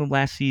last game of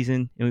last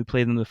season, and we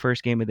played them the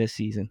first game of this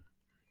season.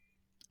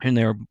 And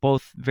they were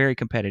both very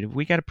competitive.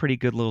 We got a pretty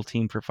good little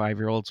team for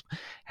 5-year-olds.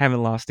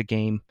 Haven't lost a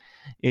game.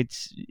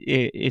 It's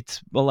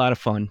a lot of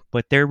fun,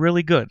 but they're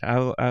really good.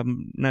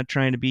 I'm not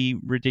trying to be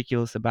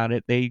ridiculous about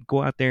it. They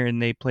go out there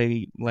and they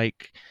play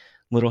like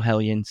little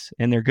hellions,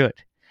 and they're good.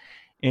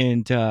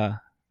 And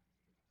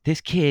this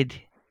kid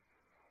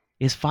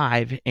is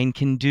 5 and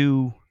can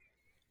do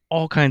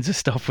all kinds of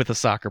stuff with a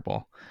soccer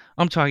ball.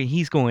 I'm talking,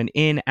 he's going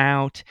in,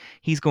 out,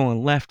 he's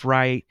going left,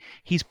 right,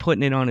 he's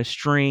putting it on a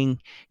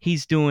string,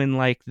 he's doing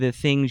like the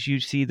things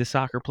you see the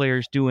soccer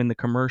players do in the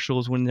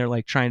commercials when they're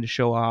like trying to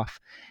show off.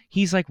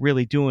 He's like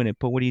really doing it,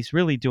 but what he's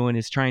really doing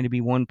is trying to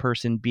be one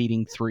person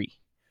beating 3.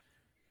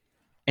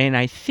 And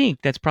I think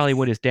that's probably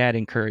what his dad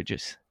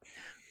encourages.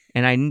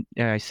 And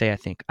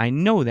I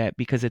know that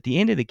because at the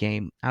end of the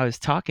game, I was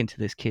talking to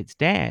this kid's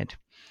dad,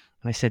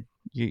 and I said,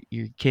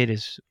 your kid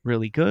is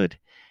really good.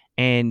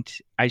 And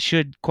I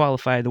should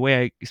qualify, the way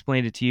I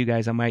explained it to you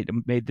guys, I might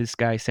have made this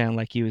guy sound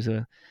like he was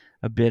a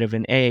bit of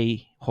an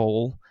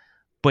a-hole.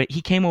 But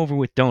he came over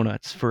with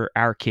donuts for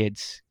our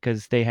kids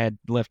because they had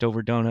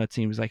leftover donuts.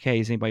 And he was like, hey,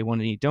 does anybody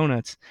want to eat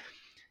donuts?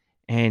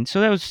 And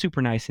so that was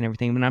super nice and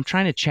everything. And I'm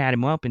trying to chat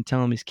him up and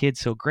tell him his kid's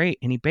so great.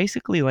 And he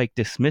basically like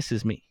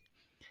dismisses me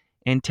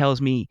and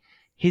tells me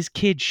his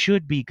kid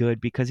should be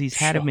good because he's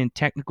had him in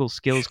technical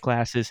skills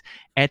classes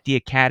at the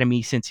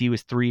academy since he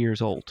was 3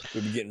 years old.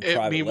 We'll be getting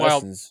private Meanwhile,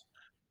 lessons.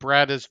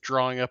 Brad is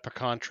drawing up a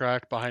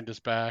contract behind his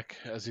back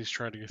as he's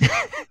trying to get.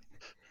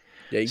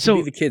 Yeah, you can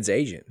be the kid's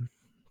agent.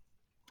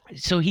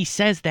 So he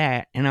says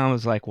that, and I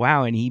was like,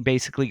 wow. And he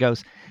basically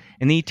goes,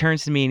 and then he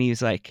turns to me and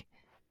he's like,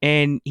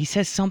 and he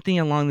says something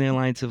along the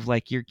lines of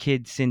like, your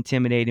kid's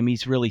intimidate him.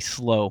 He's really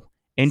slow.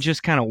 And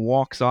just kind of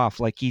walks off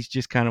like he's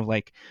just kind of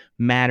like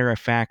matter of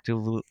fact,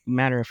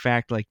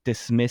 like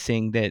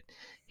dismissing that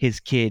his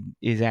kid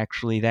is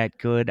actually that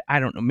good. I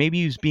don't know. Maybe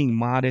he was being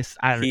modest.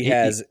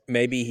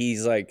 Maybe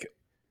he's like,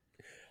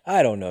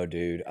 I don't know,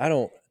 dude.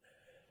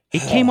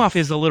 It came off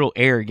as a little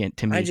arrogant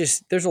to me.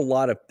 There's a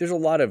lot of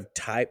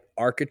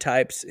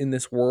archetypes in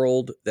this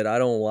world that I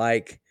don't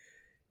like,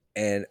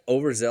 and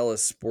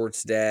overzealous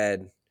sports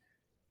dad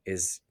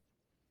is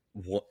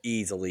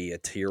easily a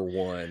tier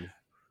 1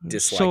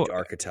 disliked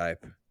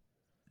archetype.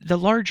 The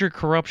larger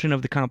corruption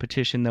of the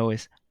competition, though,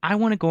 is I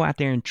want to go out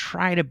there and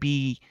try to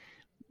be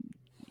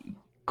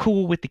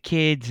cool with the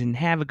kids and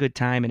have a good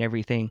time and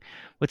everything,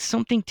 but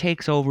something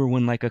takes over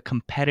when like a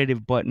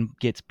competitive button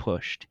gets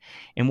pushed.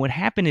 And what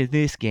happened in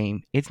this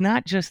game, it's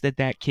not just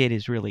that kid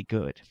is really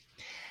good.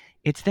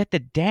 It's that the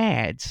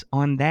dads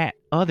on that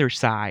other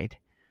side,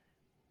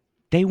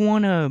 they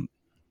want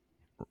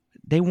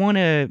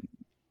to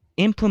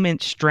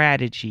implement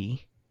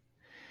strategy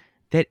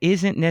that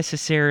isn't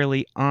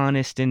necessarily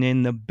honest and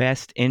in the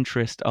best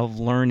interest of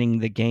learning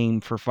the game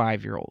for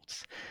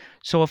 5-year-olds.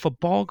 So if a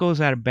ball goes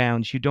out of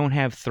bounds, you don't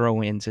have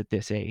throw-ins at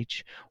this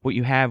age. What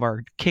you have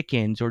are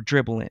kick-ins or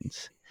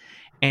dribble-ins.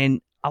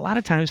 And a lot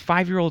of times,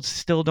 5-year-olds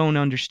still don't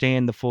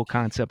understand the full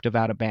concept of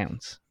out of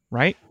bounds,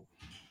 right?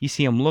 You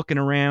see them looking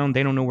around.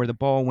 They don't know where the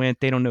ball went.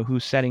 They don't know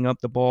who's setting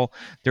up the ball.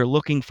 They're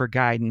looking for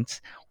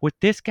guidance. What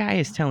this guy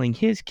is telling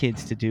his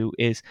kids to do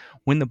is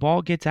when the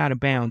ball gets out of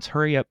bounds,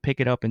 hurry up, pick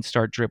it up, and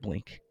start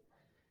dribbling.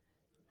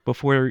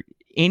 Before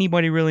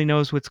anybody really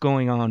knows what's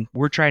going on,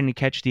 we're trying to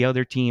catch the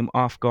other team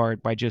off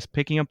guard by just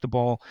picking up the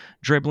ball,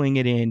 dribbling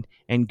it in,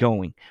 and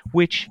going,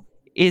 which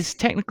is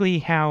technically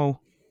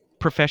how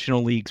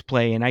professional leagues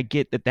play. And I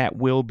get that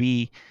will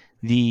be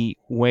the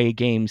way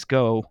games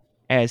go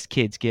as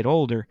kids get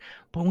older.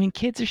 But when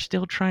kids are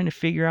still trying to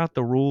figure out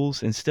the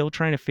rules and still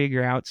trying to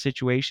figure out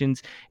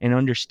situations and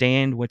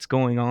understand what's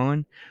going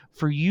on,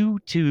 for you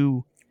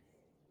to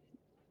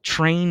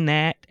train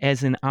that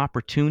as an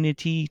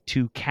opportunity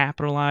to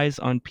capitalize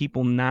on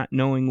people not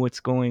knowing what's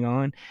going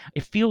on,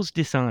 it feels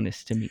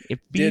dishonest to me. It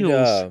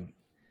feels...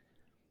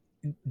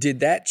 Did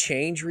that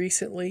change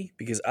recently?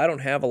 Because I don't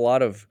have a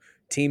lot of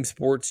team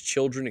sports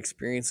children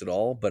experience at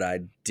all, but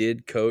I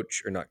did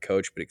coach, or not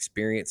coach, but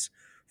experience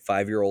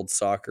 5-year-old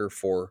soccer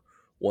for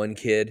one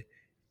kid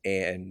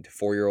and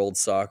 4-year-old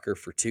soccer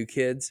for 2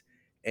 kids.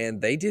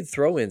 And they did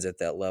throw-ins at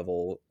that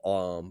level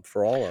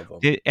for all of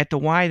them. At the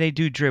Y, they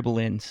do dribble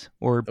ins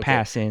or Okay.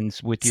 pass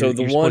ins with So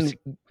your.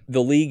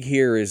 the league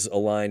here is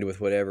aligned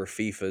with whatever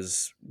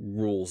FIFA's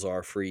rules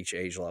are for each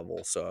age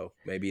level. So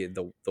maybe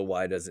the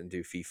Y doesn't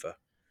do FIFA.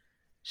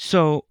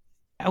 So,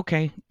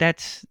 okay,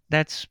 that's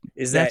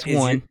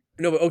one.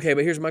 But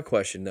here's my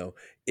question though: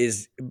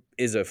 is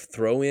a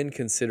throw-in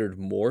considered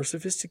more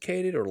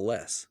sophisticated or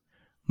less?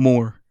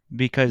 More,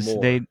 because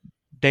More.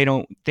 they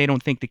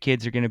don't think the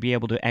kids are going to be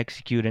able to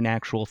execute an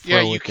actual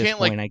throw at this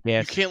point. I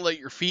guess you can't let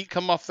your feet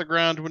come off the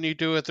ground when you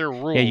do it. There are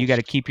rules. Yeah, you got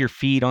to keep your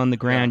feet on the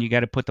ground. Yeah. You got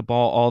to put the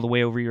ball all the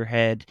way over your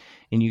head,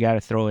 and you got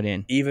to throw it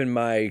in. Even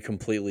my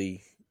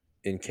completely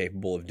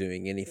incapable of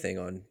doing anything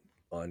on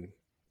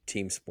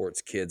team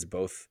sports kids,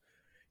 both.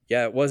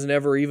 Yeah, it wasn't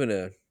ever even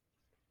a.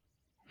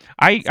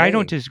 I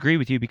don't disagree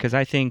with you, because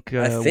I think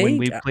when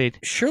we played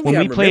when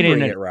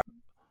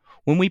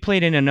we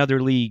played in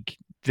another league,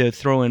 the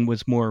throw-in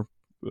was more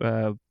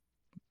the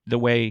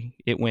way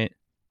it went.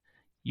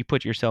 You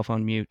put yourself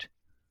on mute.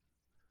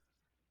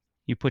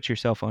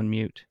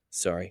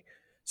 Sorry.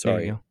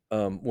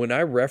 When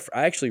I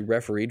actually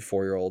refereed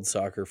 4-year-old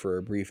soccer for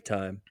a brief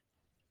time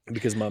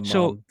because my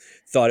mom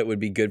thought it would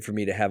be good for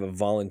me to have a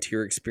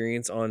volunteer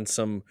experience on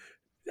some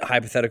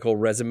hypothetical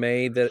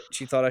resume that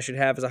she thought I should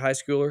have as a high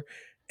schooler.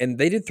 And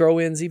they did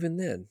throw-ins even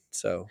then.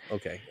 So,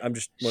 okay. I'm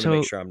just want to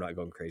make sure I'm not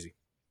going crazy.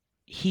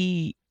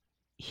 He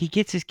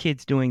gets his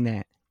kids doing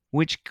that,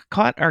 which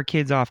caught our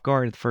kids off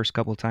guard the first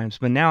couple of times.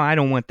 But now I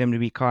don't want them to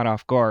be caught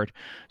off guard.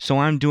 So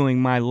I'm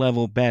doing my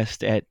level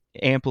best at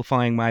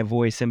amplifying my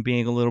voice and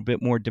being a little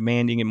bit more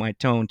demanding in my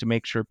tone to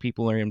make sure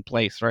people are in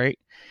place, right?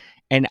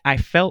 And I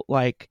felt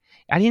like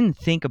I didn't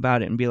think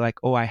about it and be like,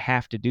 oh, I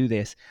have to do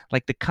this.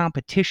 Like the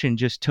competition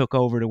just took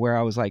over to where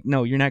I was like,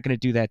 no, you're not going to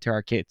do that to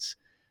our kids.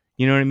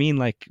 You know what I mean?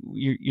 Like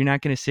you're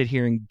not going to sit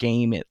here and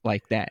game it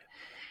like that.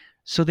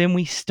 So then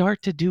we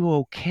start to do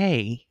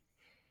okay.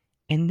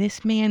 And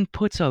this man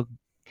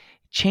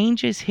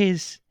changes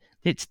it's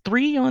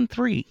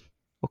 3-on-3.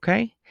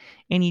 Okay.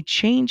 And he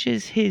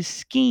changes his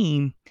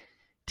scheme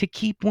to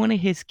keep one of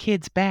his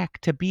kids back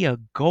to be a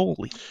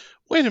goalie.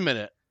 Wait a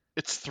minute.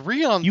 It's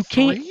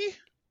 3-on-3?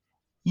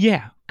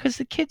 Yeah, because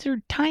the kids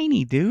are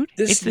tiny, dude.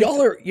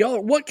 Y'all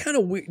are what kind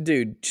of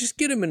dude? Just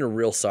get them in a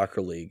real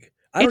soccer league.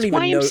 I don't even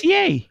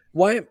YMCA. Know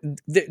why,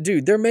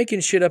 dude. They're making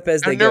shit up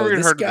as they go.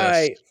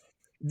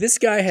 This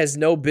guy has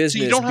no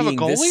business being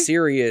this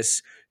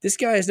serious. This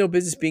guy has no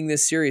business being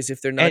this serious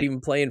if they're not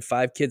even playing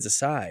 5 kids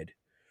aside.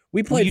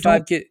 We played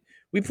 5 kids.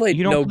 We played.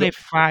 You don't play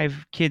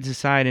 5 kids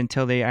aside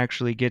until they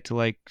actually get to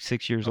like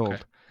 6 years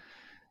old.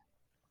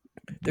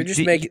 They're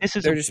just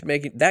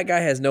making. That guy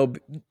has no.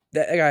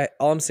 That guy.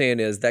 All I'm saying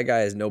is that guy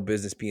has no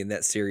business being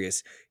that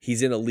serious.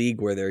 He's in a league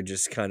where they're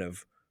just kind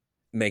of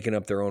making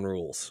up their own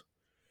rules.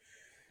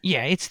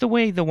 Yeah, it's the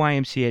way the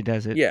YMCA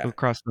does it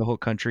across the whole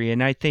country,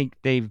 and I think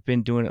they've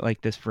been doing it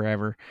like this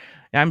forever.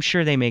 I'm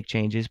sure they make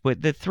changes,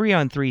 but the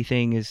 3-on-3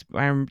 thing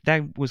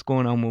that was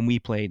going on when we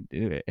played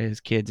as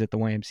kids at the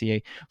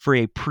YMCA for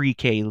a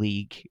pre-K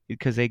league,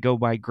 because they go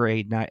by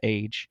grade, not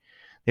age.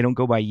 They don't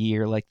go by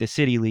year. Like the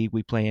city league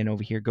we play in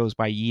over here goes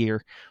by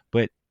year,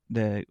 but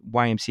the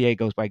YMCA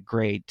goes by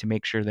grade to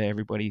make sure that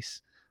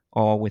everybody's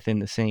all within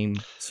the same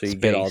space.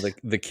 Get all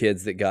the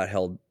kids that got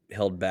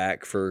held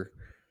back for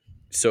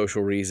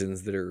social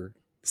reasons that are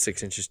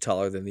 6 inches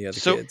taller than the other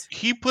kids. So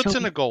he puts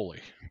in a goalie.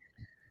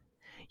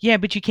 Yeah,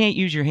 but you can't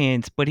use your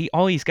hands. But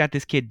all he's got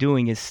this kid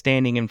doing is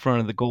standing in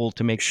front of the goal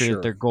to make sure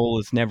that their goal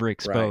is never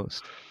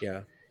exposed. Right.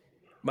 Yeah.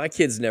 My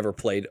kids never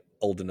played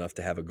old enough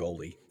to have a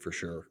goalie, for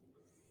sure.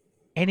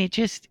 And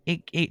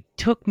it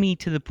took me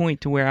to the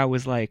point to where I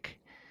was like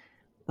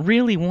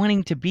really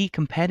wanting to be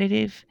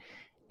competitive,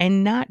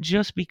 and not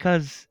just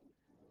because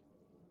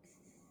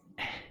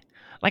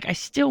like I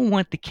still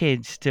want the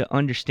kids to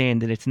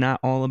understand that it's not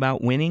all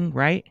about winning,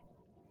 right?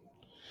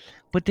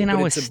 But then I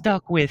was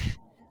stuck with,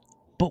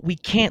 but we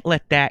can't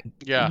let that.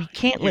 Yeah, we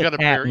can't let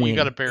that win. You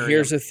got to bury.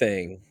 Here's the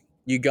thing: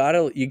 you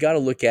gotta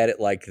look at it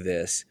like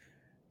this.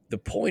 The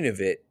point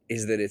of it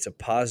is that it's a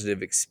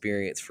positive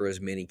experience for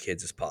as many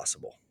kids as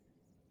possible.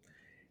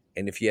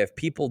 And if you have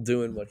people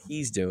doing what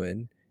he's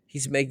doing,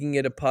 he's making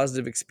it a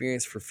positive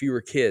experience for fewer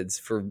kids,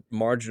 for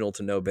marginal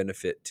to no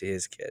benefit to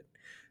his kid.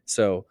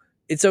 So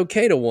it's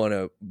okay to want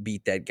to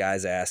beat that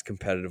guy's ass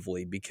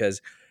competitively,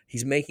 because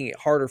he's making it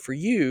harder for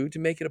you to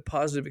make it a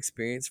positive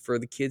experience for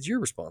the kids you're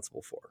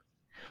responsible for.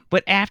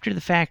 But after the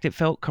fact, it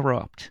felt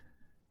corrupt.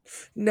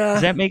 Nah.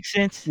 Does that make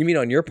sense? You mean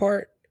on your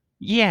part?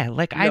 Yeah,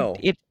 like no.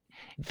 It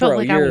felt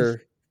like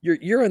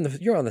you're on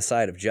the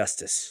side of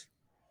justice.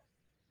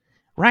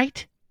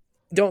 Right?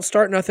 Don't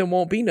start nothing,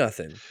 won't be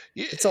nothing.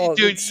 It's all,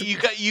 dude.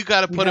 You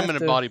got to put him in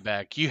a body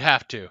bag. You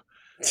have to.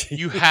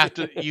 You have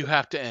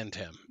to end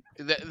him.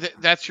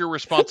 That's your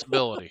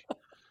responsibility.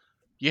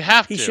 You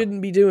have He to.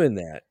 shouldn't be doing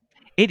that.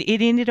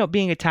 It ended up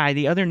being a tie.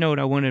 The other note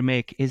I wanted to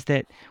make is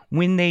that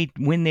when they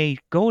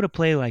go to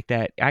play like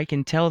that, I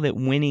can tell that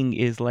winning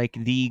is like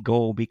the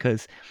goal,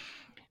 because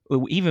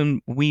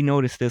even we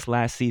noticed this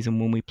last season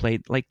when we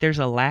played, like there's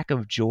a lack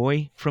of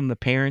joy from the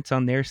parents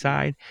on their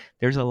side.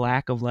 There's a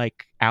lack of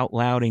like out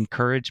loud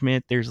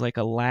encouragement. There's like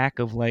a lack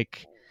of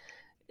like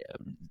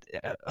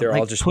They're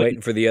all just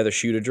waiting for the other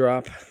shoe to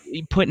drop.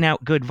 putting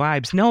out good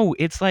vibes. No,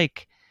 it's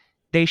like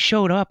they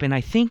showed up, and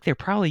I think they're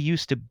probably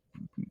used to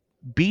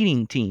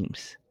beating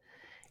teams.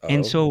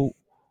 And so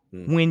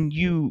when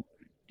you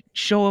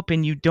show up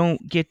and you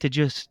don't get to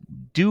just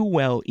do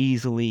well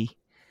easily,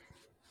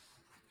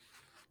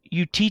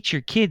 you teach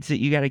your kids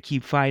that you got to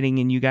keep fighting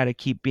and you got to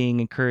keep being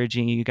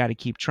encouraging and you got to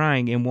keep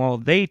trying. And while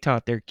they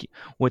taught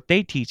what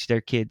they teach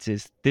their kids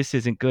is, this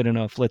isn't good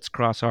enough, let's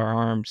cross our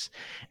arms.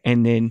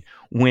 And then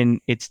when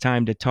it's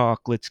time to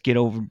talk, let's get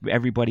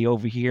everybody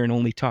over here and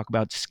only talk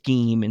about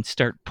scheme and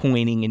start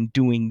pointing and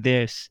doing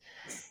this.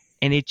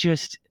 And it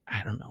just,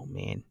 I don't know,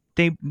 man.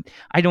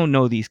 I don't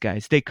know these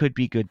guys. They could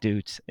be good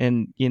dudes.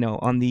 And,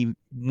 on the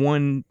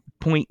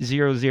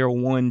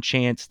 1.001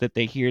 chance that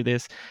they hear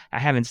this, I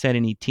haven't said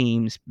any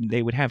teams.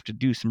 They would have to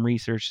do some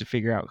research to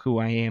figure out who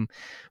I am.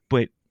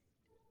 But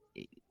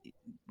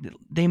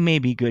they may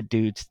be good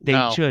dudes. They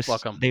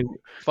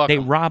they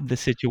rob the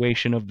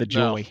situation of the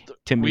joy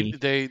to me.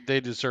 They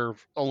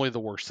deserve only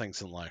the worst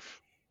things in life.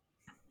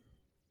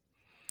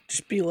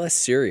 Just be less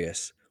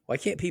serious. Why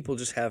can't people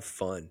just have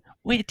fun?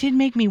 Wait, it did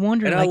make me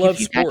wonder. And like, I love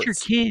if you sports. got your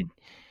kid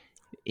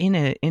in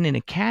an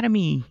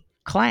academy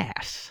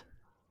class,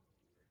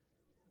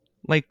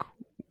 like,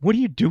 what are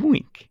you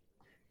doing?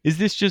 Is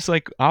this just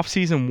like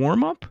off-season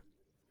warm-up?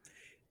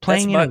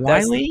 Playing in a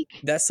Y League?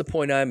 That's the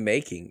point I'm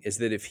making, is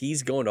that if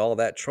he's going to all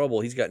that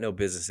trouble, he's got no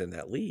business in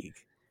that league.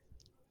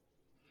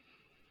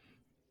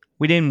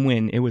 We didn't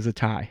win. It was a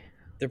tie.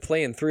 They're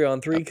playing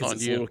 3-on-3 because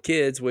it's you. little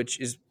kids, which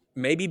is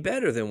maybe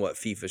better than what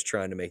FIFA's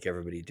trying to make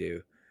everybody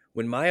do.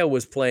 When Maya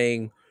was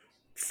playing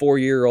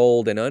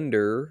 4-year-old and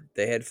under,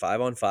 they had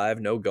 5-on-5,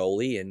 no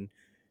goalie, and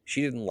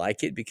she didn't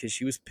like it because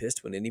she was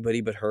pissed when anybody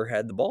but her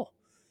had the ball.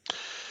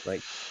 Like,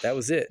 that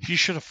was it. He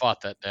should have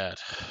fought that, Dad.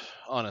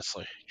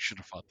 Honestly, he should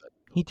have fought that.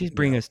 He did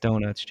bring us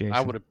donuts, Jason.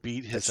 I would have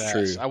beat his That's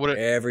ass. true. I would have.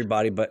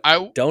 Everybody loves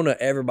donuts.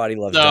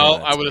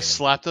 I would man. have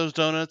slapped those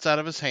donuts out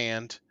of his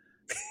hand.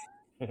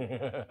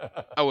 I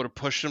would have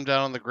pushed him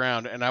down on the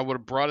ground, and I would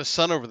have brought his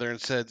son over there and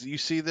said, "You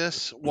see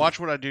this? Watch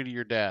what I do to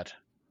your dad."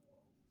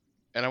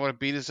 And I would have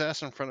beat his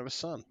ass in front of his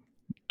son.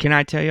 Can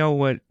I tell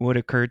you what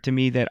occurred to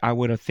me that I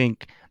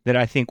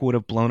think would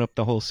have blown up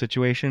the whole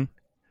situation?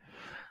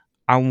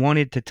 I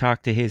wanted to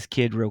talk to his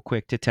kid real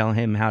quick to tell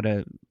him how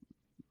to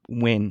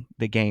win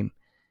the game.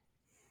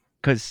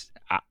 Because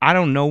I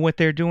don't know what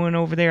they're doing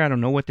over there. I don't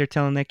know what they're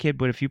telling that kid.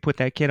 But if you put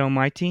that kid on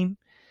my team,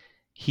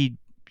 he'd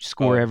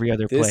score every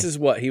other play. This is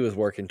what he was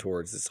working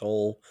towards, this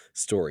whole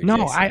story. No,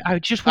 Jason. I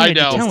just wanted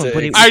to tell him.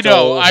 But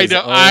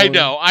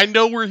I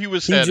know where he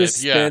was headed. He just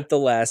spent the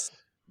last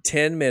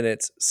 10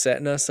 minutes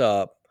setting us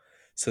up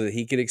so that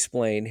he could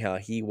explain how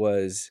he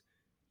was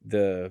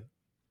the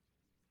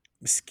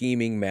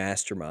scheming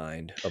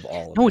mastermind of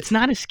all of it. No, it's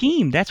not a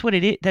scheme. That's what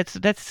it is.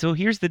 That's so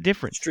here's the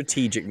difference.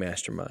 Strategic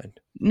mastermind.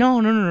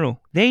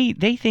 No. They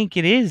think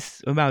it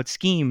is about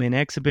scheme and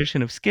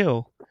exhibition of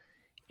skill.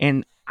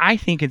 And I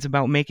think it's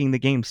about making the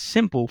game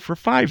simple for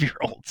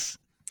 5-year-olds.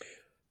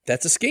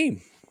 That's a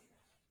scheme.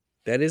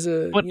 That is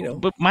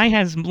but mine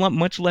has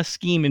much less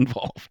scheme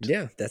involved.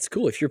 Yeah, that's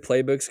cool. If your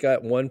playbook's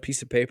got one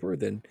piece of paper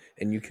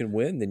and you can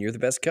win, then you're the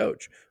best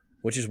coach,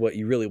 which is what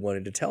you really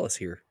wanted to tell us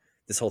here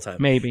this whole time.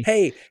 Maybe.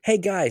 Hey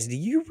guys, do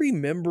you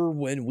remember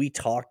when we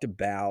talked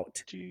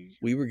about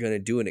we were going to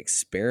do an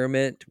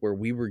experiment where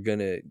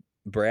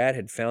Brad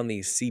had found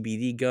these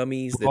CBD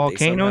gummies, the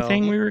volcano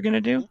thing we were going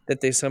to do? That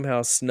they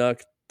somehow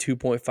snuck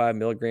 2.5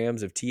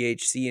 milligrams of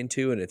THC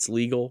into, and it's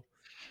legal.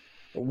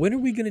 When are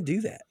we going to do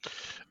that?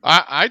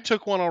 I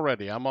took one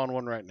already. I'm on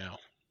one right now.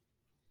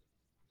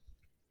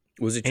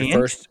 Was it your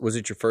first? Was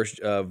it your first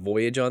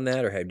voyage on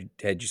that, or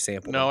had you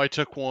sampled? No, I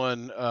took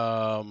one.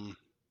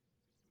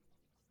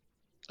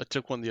 I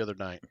took one the other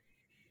night.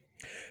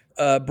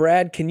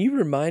 Brad, can you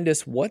remind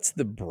us what's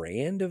the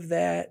brand of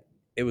that?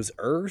 It was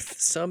Earth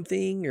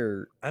something,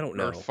 or I don't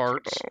know. Earth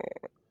farts.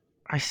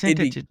 I sent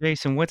it to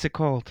Jason. What's it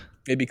called?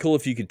 It'd be cool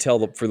if you could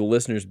tell for the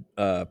listeners'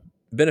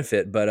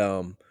 benefit, but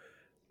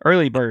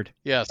Early Bird.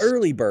 Yes.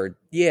 Early Bird.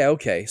 Yeah,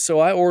 okay. So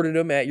I ordered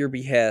them at your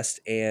behest,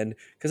 and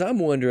because I'm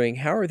wondering,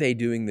 how are they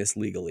doing this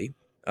legally?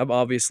 I've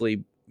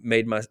obviously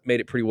made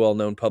it pretty well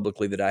known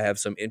publicly that I have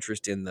some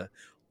interest in the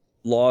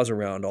laws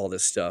around all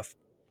this stuff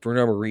for a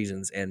number of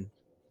reasons, and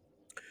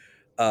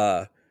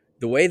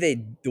the way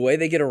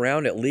they get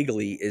around it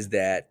legally is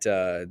that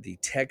the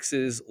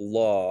Texas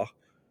law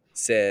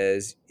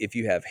says if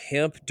you have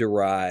hemp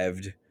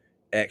derived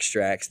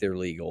extracts, they're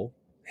legal.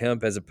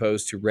 Hemp as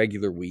opposed to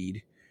regular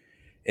weed.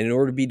 And in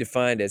order to be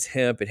defined as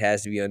hemp, it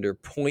has to be under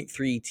 0.3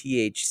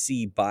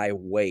 THC by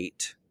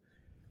weight,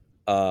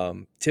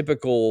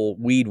 Typical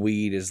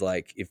weed is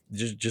like, if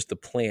just the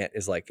plant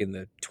is like in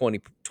the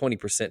 20%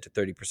 to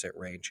 30%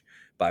 range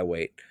by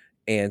weight.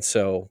 And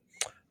so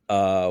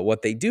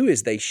what they do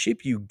is they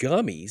ship you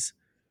gummies,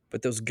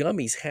 but those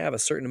gummies have a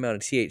certain amount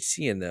of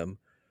THC in them,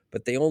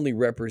 but they only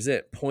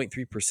represent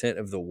 0.3%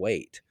 of the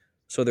weight.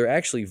 So they're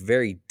actually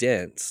very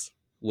dense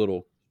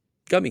little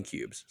gummy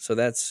cubes. So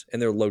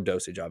and they're low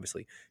dosage,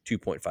 obviously,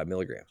 2.5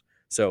 milligrams.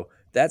 So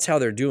that's how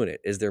they're doing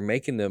it, is they're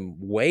making them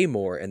way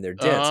more and they're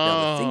dense.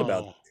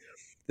 Now,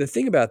 the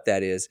thing about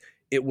that is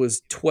it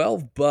was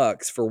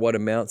 $12 for what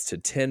amounts to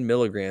 10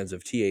 milligrams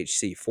of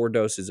THC, 4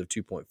 doses of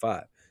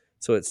 2.5.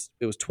 So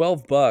it was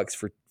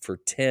 $12 for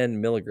 10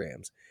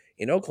 milligrams.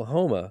 In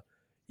Oklahoma,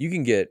 you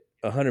can get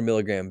a 100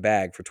 milligram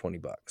bag for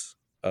 $20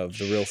 of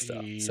the real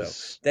stuff. So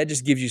that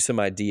just gives you some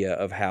idea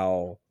of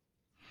how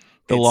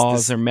the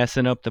laws are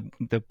messing up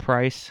the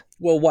price.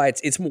 Well, why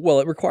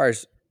it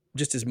requires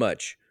just as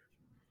much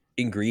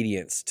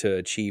ingredients to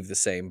achieve the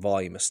same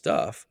volume of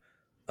stuff.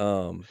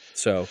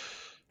 So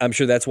I'm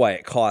sure that's why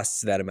it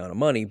costs that amount of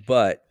money,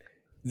 but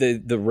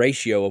the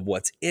ratio of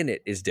what's in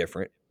it is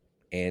different.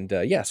 And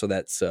so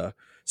that's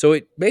so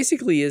it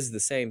basically is the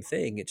same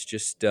thing. It's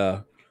just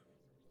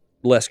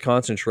less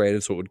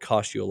concentrated, so it would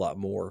cost you a lot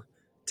more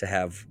to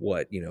have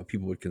what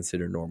people would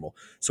consider normal.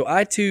 So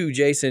I too,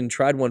 Jason,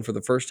 tried one for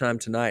the first time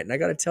tonight, and I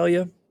got to tell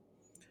you,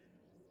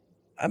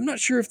 I'm not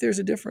sure if there's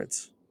a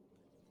difference.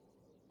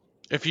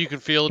 If you can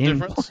feel a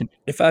difference,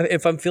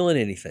 if I'm feeling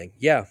anything,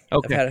 yeah.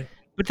 Okay,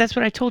 but that's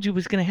what I told you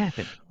was going to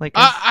happen. Like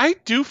I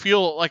do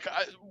feel like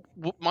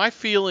my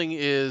feeling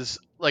is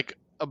like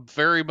a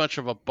very much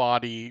of a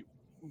body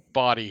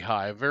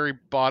high, very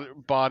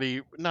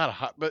body not a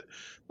hot, but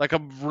like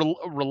a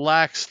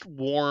relaxed,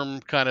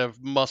 warm kind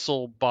of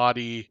muscle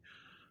body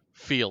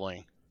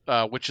feeling,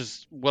 which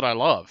is what I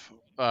love.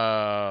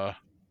 I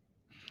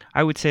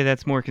would say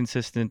that's more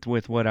consistent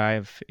with what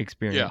I've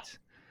experienced.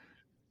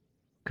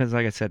 Because,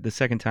 like I said, the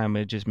second time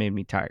it just made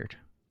me tired.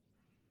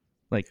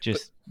 Like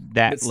just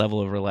that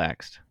level of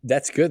relaxed.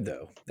 That's good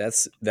though.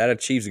 That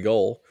achieves a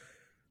goal.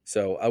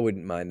 So I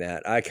wouldn't mind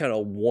that. I kind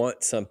of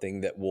want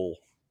something that will,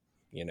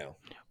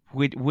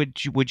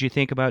 Would you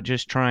think about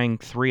just trying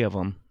 3 of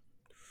them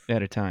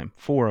at a time,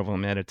 4 of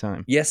them at a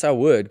time? Yes, I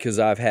would, because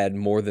I've had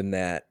more than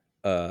that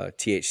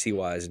THC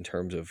wise in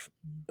terms of.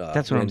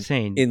 That's what I'm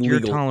saying. In your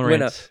legal,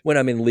 tolerance when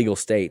I'm in legal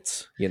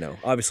states,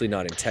 obviously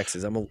not in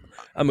Texas.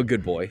 I'm a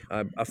good boy.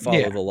 I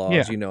follow the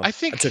laws. Yeah. I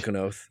took an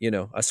oath.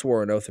 I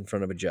swore an oath in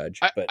front of a judge.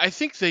 But I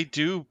think they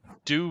do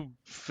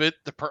fit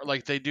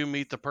like they do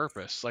meet the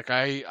purpose. Like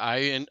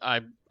I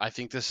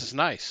think this is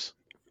nice.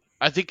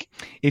 I think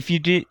if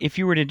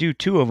you were to do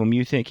 2 of them,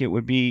 you think it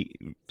would be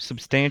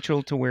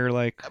substantial to where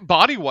like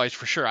body wise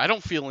for sure. I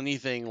don't feel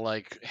anything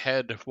like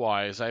head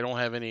wise. I don't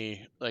have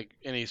any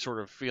sort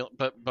of feel,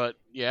 but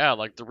yeah,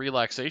 like the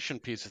relaxation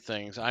piece of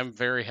things. I'm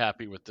very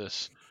happy with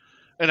this,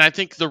 and I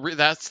think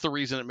that's the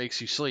reason it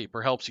makes you sleep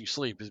or helps you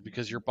sleep is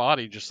because your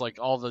body just like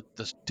all the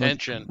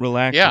tension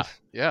relaxes.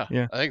 Yeah.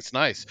 I think it's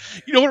nice.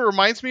 You know what it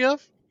reminds me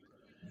of?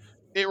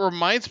 It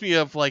reminds me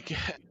of like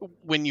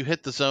when you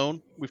hit the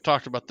zone. We've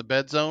talked about the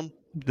bed zone.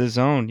 The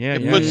zone, yeah.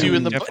 It puts you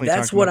in the.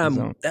 That's what I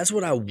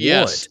want.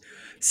 Yes.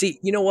 See,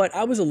 you know what?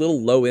 I was a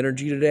little low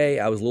energy today.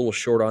 I was a little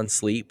short on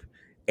sleep,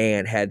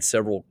 and had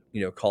several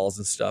calls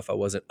and stuff. I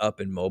wasn't up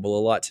and mobile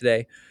a lot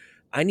today.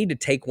 I need to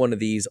take one of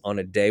these on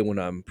a day when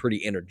I'm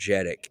pretty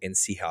energetic and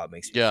see how it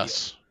makes me feel.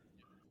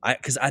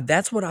 Because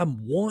that's what I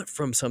want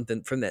from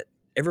that.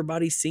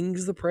 Everybody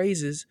sings the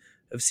praises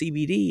of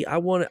CBD. I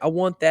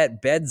want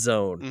that bed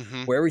zone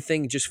where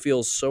everything just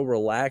feels so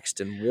relaxed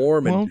and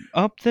warm. Well,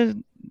 up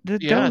the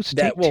dose.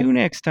 Take 2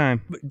 next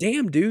time. But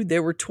damn, dude, they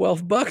were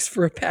 $12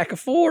 for a pack of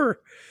 4.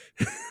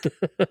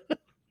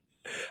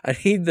 I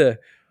need the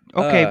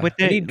but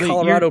I need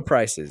Colorado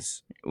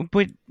prices.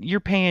 But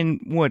you're paying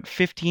what,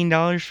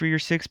 $15 for your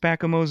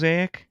 6-pack of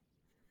Mosaic?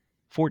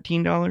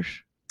 $14?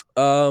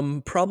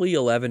 Probably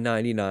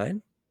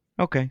 $11.99.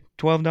 Okay,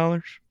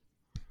 $12.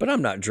 But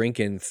I'm not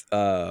drinking.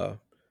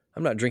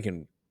 I'm not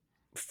drinking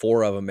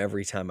 4 of them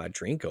every time I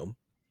drink them.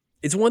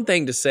 It's one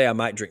thing to say I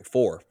might drink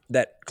 4.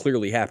 That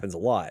clearly happens a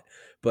lot.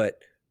 But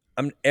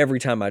every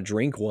time I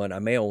drink one, I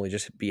may only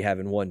just be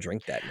having one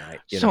drink that night.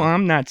 So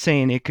I'm not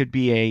saying it could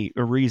be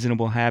a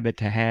reasonable habit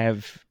to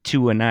have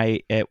 2 a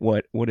night at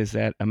what does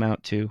that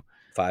amount to?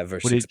 $5 or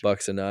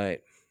 $6 a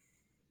night.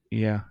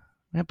 Yeah.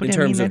 But in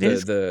terms of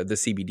the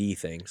CBD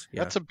things.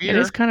 Yeah. That's a beer. It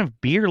is kind of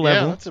beer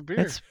level. Yeah, that's a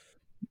beer.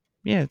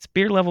 It's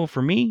beer level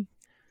for me.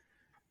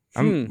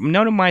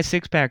 None of my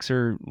 6-packs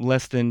are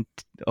less than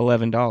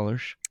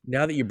 $11.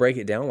 Now that you break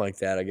it down like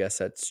that, I guess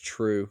that's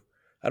true.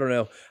 I don't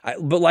know.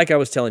 But like I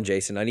was telling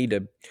Jason, I need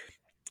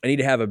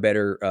to have a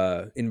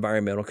better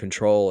environmental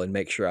control and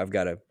make sure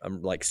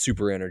I'm like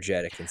super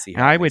energetic and see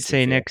how I would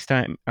say next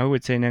time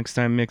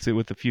mix it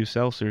with a few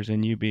seltzers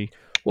and you be.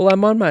 Well,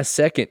 I'm on my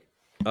second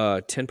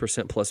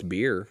 10% plus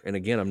beer, and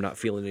again, I'm not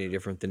feeling any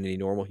different than any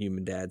normal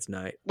human dad's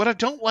night. What I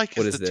don't like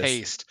is the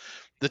taste.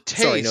 The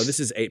taste. Sorry, no, this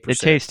is 8%. The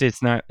taste,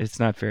 it's not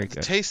very good.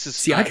 The taste is.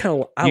 See, I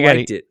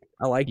liked it.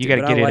 I liked You it, got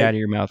to but get it out of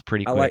your mouth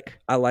pretty quick.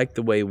 I like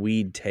the way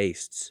weed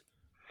tastes.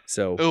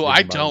 So Oh, it I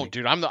didn't bother me. don't,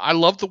 dude. I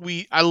love the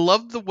weed. I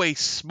love the way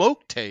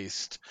smoke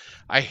tastes.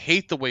 I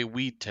hate the way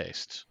weed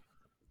tastes.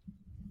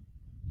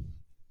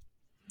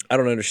 I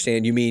don't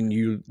understand. You mean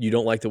you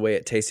don't like the way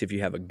it tastes if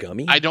you have a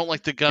gummy? I don't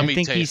like the gummy I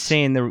think taste. he's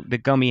saying the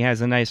gummy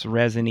has a nice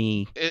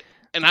resiny.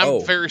 And I'm Oh,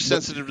 very but-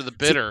 sensitive to the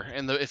bitter,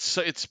 and it's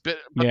bit.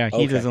 But, Yeah, he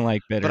Okay. doesn't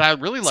like bitter. but I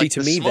really See, like to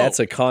the me, smoke. that's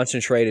a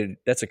concentrated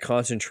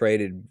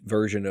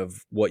version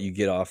of what you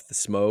get off the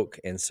smoke,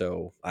 and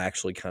so I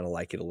actually kind of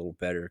like it a little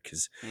better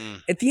because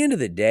Mm. at the end of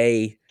the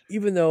day,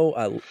 even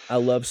though I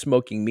love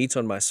smoking meats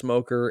on my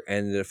smoker,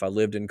 and if I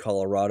lived in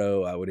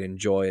Colorado, I would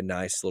enjoy a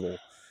nice little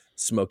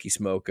smoky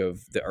smoke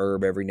of the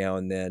herb every now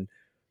and then.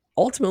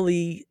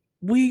 Ultimately,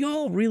 we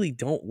all really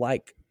don't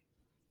like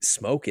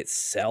smoke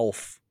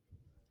itself.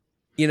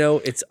 You know,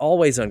 it's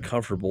always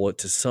uncomfortable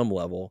to some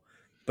level,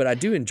 but I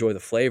do enjoy the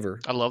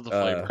flavor. I love the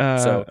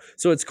flavor.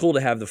 So it's cool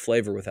to have the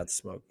flavor without the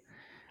smoke.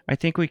 I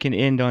think we can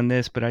end on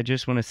this, but I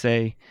just want to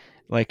say,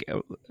 like,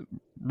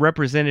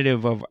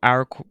 representative of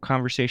our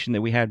conversation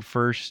that we had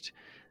first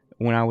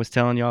when I was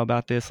telling y'all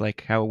about this,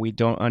 like how we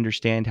don't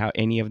understand how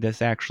any of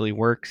this actually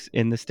works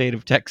in the state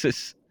of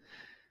Texas.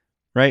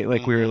 Right?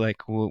 Like we were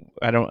like, well,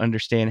 I don't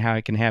understand how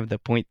I can have the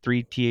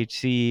 0.3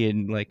 THC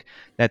and like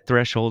that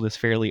threshold is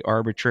fairly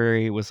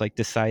arbitrary. It was like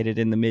decided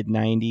in the mid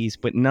 90s,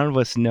 but none of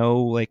us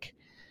know like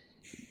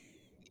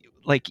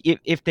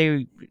if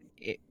they,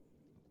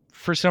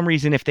 for some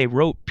reason, if they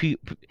wrote,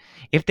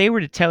 if they were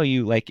to tell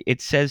you like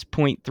it says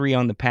 0.3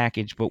 on the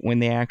package, but when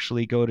they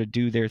actually go to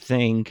do their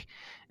thing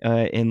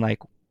and like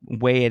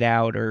weigh it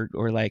out or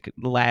like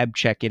lab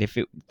check it, if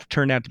it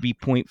turned out to be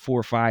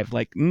 0.45,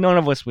 like none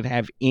of us would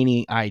have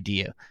any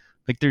idea.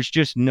 Like there's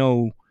just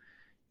no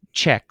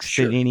checks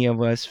that any of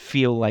us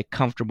feel like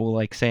comfortable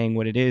like saying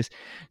what it is.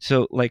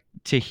 So like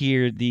to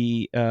hear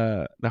the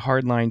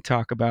hardline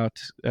talk about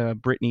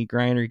Brittany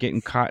Griner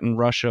getting caught in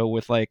Russia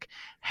with like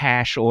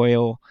hash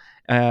oil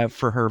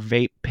for her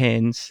vape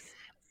pens,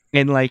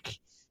 and like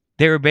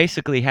they were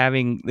basically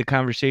having the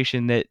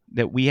conversation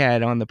that we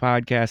had on the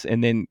podcast,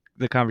 and then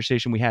the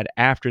conversation we had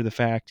after the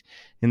fact,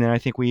 and then I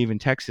think we even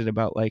texted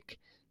about like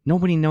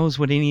nobody knows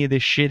what any of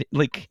this shit,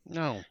 like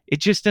No. it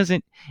just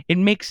doesn't, it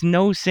makes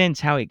no sense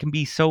how it can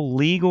be so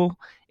legal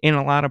in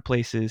a lot of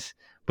places,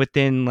 but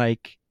then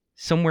like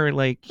somewhere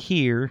like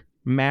here,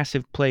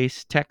 massive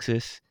place,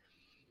 Texas,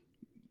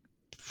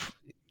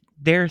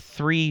 they're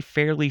three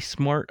fairly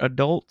smart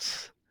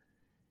adults.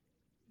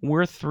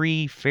 We're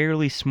three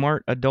fairly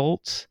smart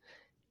adults.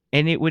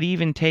 And it would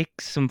even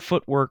take some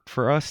footwork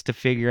for us to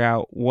figure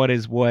out what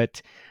is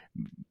what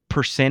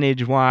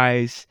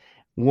percentage-wise,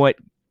 what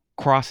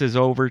crosses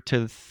over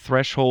to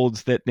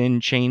thresholds that then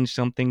change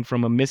something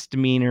from a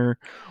misdemeanor,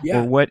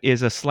 or what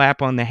is a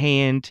slap on the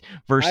hand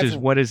versus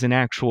what is an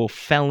actual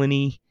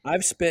felony.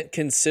 I've spent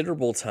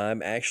considerable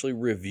time actually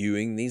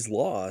reviewing these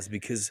laws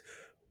because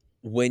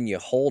when you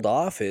hold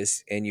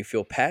office and you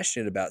feel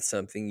passionate about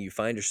something, you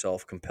find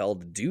yourself compelled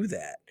to do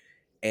that.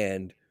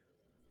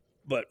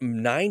 But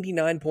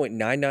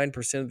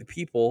 99.99% of the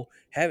people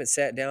haven't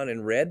sat down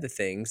and read the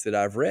things that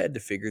I've read to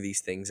figure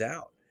these things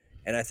out.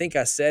 And I think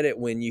I said it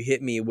when you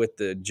hit me with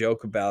the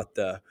joke about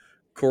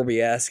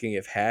Corby asking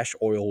if hash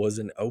oil was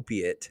an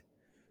opiate.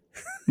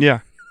 Yeah.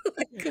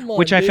 Like, come on,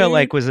 which I felt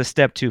like was a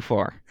step too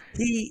far.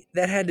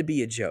 That had to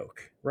be a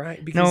joke,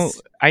 right? No,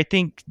 I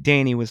think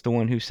Danny was the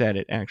one who said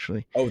it,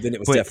 actually. Oh, then it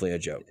was definitely a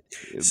joke.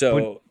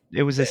 So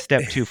it was a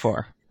step too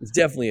far. It's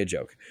definitely a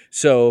joke.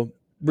 So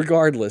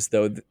regardless,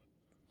 though,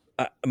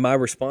 my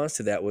response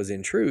to that was,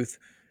 in truth,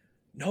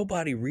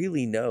 nobody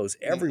really knows.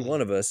 Every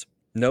one of us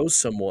knows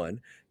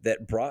someone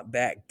that brought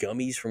back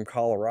gummies from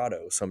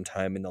Colorado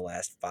sometime in the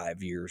last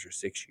 5 years or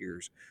 6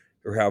 years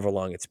or however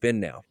long it's been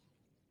now.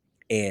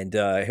 And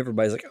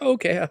everybody's like,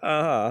 okay,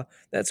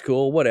 that's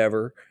cool,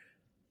 whatever.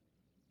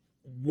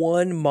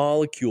 One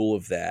molecule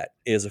of that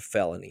is a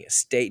felony, a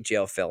state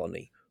jail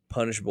felony,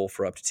 punishable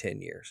for up to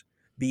 10 years.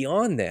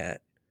 Beyond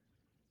that,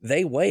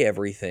 they weigh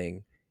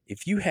everything.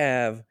 If you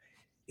have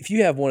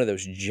one of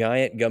those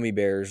giant gummy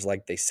bears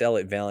like they sell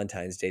at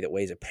Valentine's Day that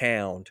weighs a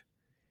pound,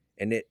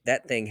 and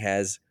that thing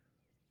has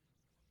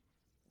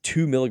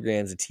 2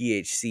 milligrams of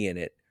THC in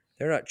it,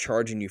 they're not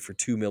charging you for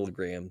 2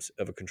 milligrams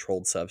of a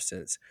controlled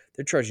substance.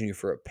 They're charging you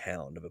for a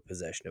pound of a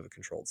possession of a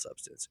controlled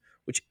substance,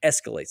 which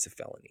escalates the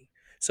felony.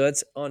 So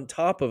that's on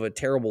top of a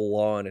terrible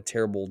law and a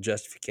terrible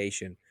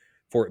justification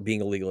for it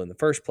being illegal in the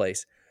first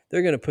place.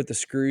 They're going to put the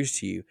screws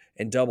to you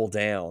and double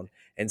down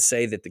and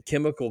say that the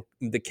chemical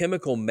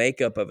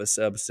makeup of a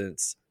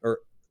substance or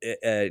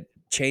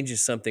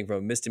changes something from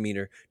a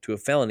misdemeanor to a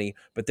felony,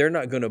 but they're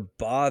not going to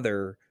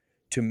bother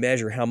to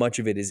measure how much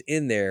of it is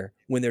in there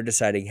when they're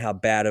deciding how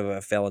bad of a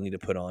felony to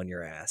put on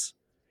your ass.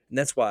 And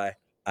that's why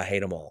I hate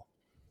them all.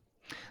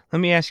 Let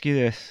me ask you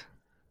this.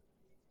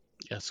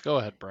 Yes, go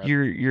ahead, Brad.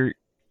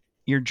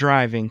 You're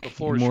driving.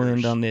 Before We'll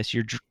end on this.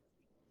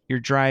 You're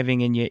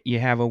driving and you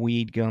have a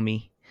weed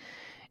gummy,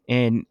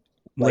 and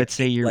let's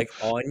say you're like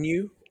on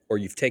you, or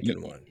you've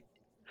taken one.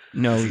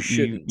 No, You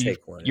shouldn't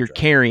take one and you're drive.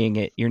 carrying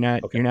it. You're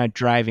not Okay. you're not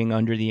driving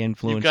under the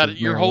influence of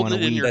You're marijuana, holding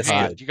it in weed, your That's pot.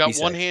 hand. good. You got Be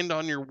one safe. hand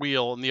on your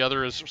wheel, and the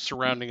other is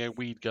surrounding a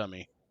weed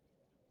gummy.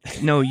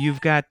 No,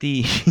 you've got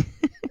the.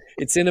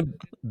 It's in a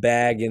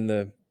bag in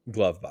the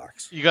glove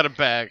box. You got a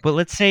bag. But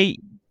let's say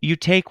you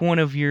take one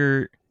of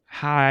your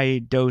high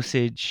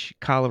dosage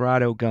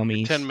Colorado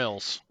gummies 10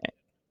 mils.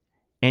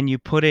 and you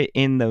put it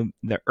in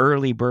the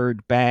early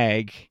bird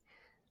bag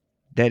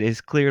that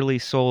is clearly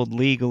sold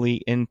legally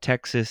in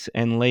Texas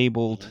and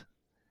labeled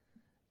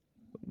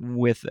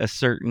with a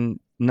certain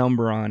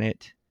number on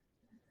it.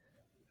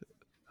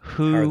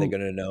 How are they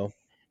going to know?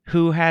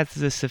 Who has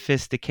the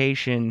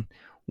sophistication,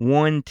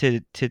 one,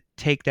 to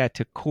take that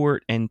to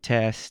court and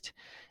test,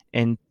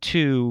 and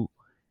two,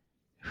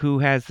 who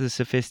has the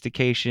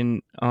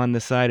sophistication on the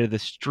side of the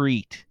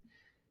street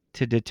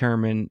to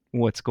determine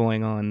what's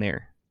going on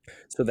there?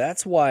 So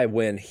that's why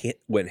when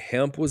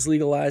hemp was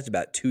legalized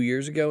about 2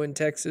 years ago in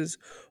Texas,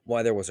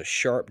 why there was a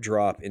sharp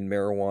drop in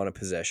marijuana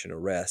possession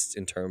arrests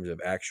in terms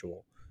of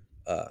actual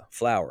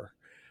flower.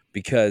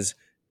 Because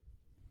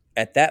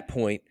at that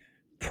point,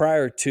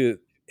 prior to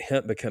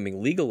hemp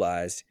becoming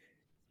legalized,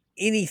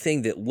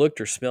 anything that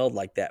looked or smelled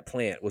like that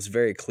plant was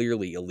very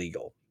clearly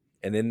illegal.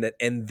 And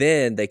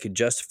then they could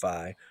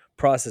justify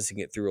processing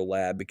it through a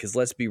lab, because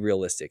let's be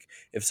realistic.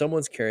 If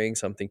someone's carrying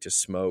something to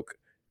smoke,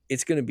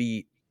 it's going to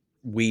be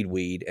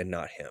weed and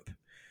not hemp.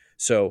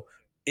 So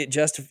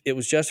it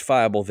was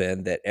justifiable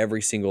then that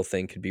every single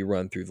thing could be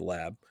run through the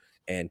lab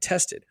and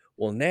tested.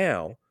 Well,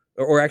 now,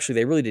 or actually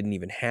they really didn't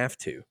even have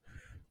to,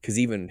 because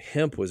even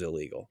hemp was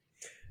illegal.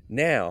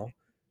 Now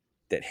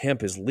that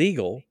hemp is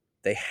legal,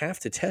 they have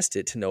to test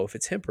it to know if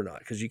it's hemp or not,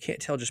 because you can't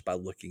tell just by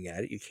looking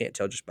at it. You can't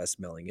tell just by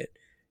smelling it.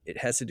 It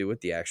has to do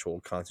with the actual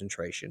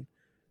concentration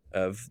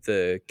of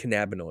the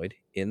cannabinoid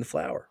in the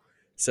flower.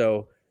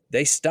 So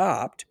they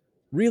stopped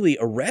really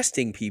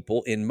arresting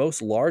people in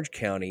most large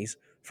counties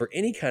for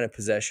any kind of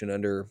possession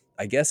under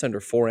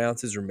 4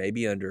 ounces or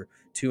maybe under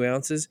 2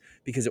 ounces,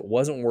 because it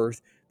wasn't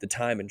worth the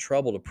time and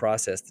trouble to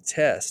process the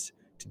test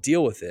to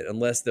deal with it.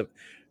 Unless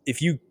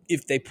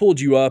if they pulled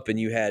you up and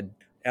you had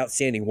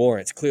outstanding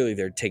warrants, clearly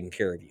they're taking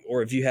care of you.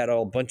 Or if you had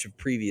a bunch of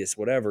previous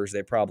whatevers,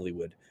 they probably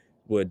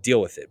would deal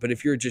with it. But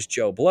if you're just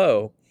Joe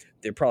Blow,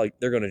 they're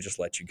going to just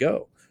let you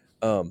go.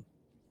 And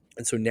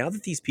so now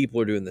that these people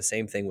are doing the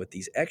same thing with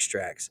these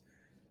extracts,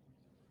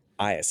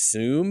 I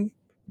assume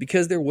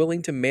because they're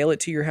willing to mail it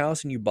to your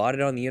house and you bought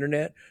it on the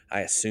internet, I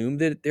assume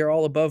that they're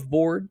all above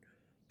board.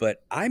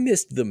 But I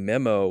missed the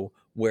memo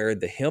where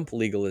the hemp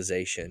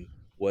legalization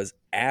was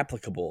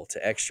applicable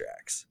to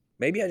extracts.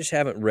 Maybe I just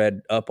haven't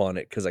read up on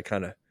it because I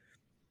kind of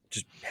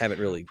just haven't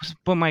really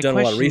but my done a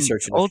lot of question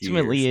research in a few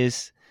ultimately years.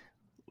 is,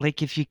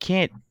 like, if you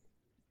can't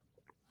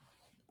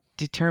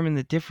determine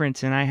the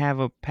difference and I have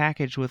a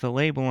package with a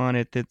label on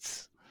it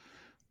that's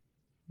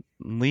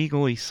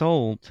legally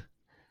sold,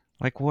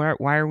 like,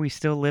 why are we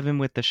still living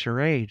with the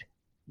charade?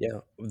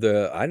 Yeah,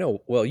 I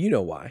know. Well, you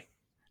know why.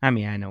 I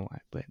mean, I know why,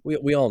 but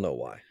We all know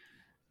why.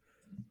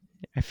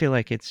 I feel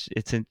like it's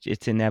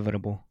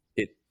inevitable.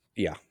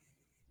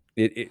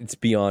 It's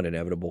beyond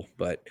inevitable.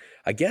 But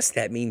I guess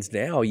that means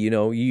now,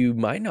 you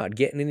might not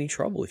get in any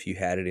trouble if you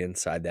had it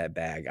inside that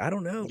bag. I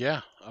don't know.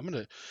 Yeah, I'm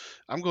going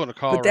to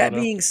Colorado. But that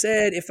being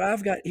said,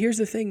 here's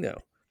the thing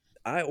though.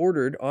 I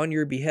ordered on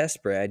your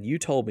behest, Brad. You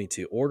told me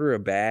to order a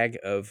bag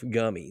of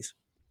gummies,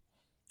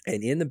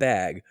 and in the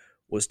bag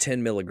was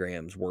 10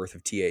 milligrams worth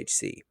of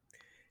THC.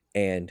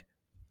 And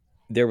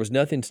there was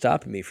nothing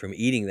stopping me from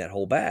eating that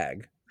whole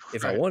bag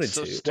if I wanted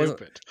to.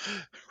 Stupid.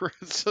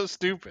 It's so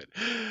stupid.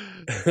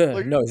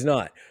 No, it's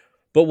not.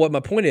 But what my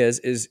point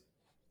is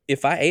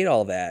if I ate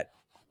all that,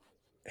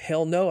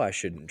 hell no, I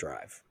shouldn't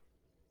drive.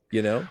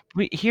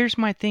 Here's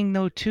my thing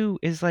though too,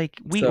 is like,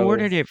 we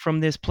ordered it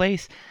from this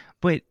place,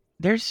 but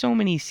there's so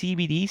many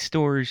CBD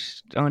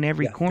stores on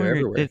every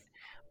corner that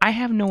I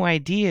have no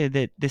idea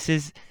that this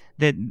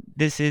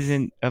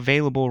isn't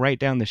available right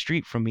down the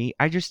street from me.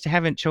 I just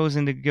haven't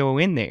chosen to go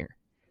in there.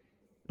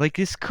 Like,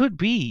 this could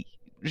be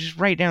just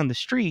right down the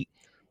street,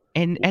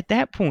 and at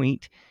that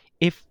point,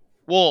 it's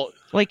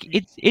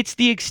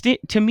the extent,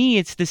 to me,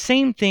 it's the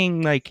same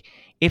thing. Like,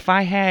 if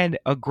I had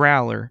a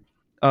growler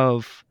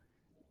of,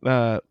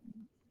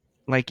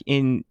 like,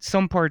 in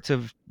some parts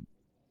of,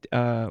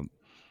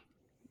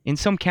 in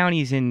some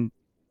counties in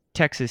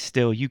Texas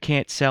still, you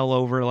can't sell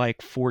over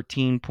like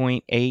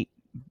 14.8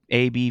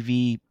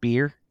 ABV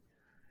beer.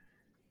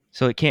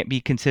 So it can't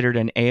be considered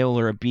an ale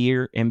or a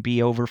beer and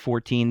be over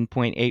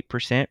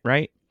 14.8%,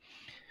 right?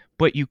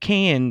 But you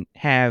can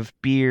have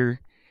beer,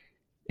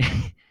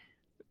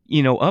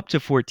 up to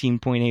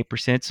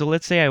 14.8%. So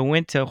let's say I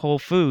went to Whole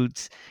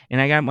Foods and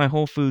I got my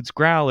Whole Foods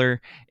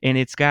growler and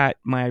it's got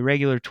my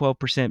regular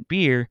 12%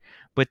 beer.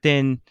 But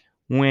then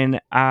when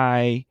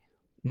I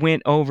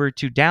went over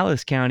to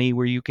Dallas County,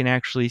 where you can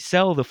actually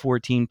sell the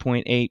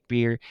 14.8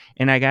 beer,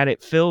 and I got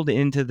it filled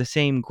into the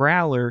same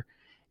growler,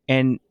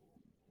 and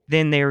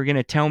then they were going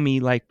to tell me,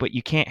 like, but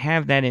you can't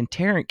have that in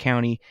Tarrant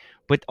County.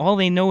 But all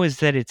they know is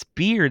that it's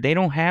beer. They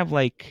don't have,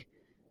 like,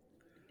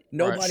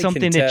 Nobody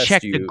something can to test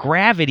check you. the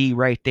gravity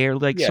right there.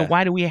 Like, so Yeah.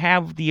 why do we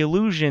have the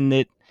illusion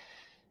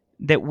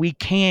that we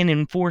can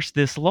enforce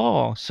this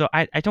law? So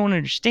I don't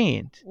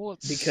understand. Well,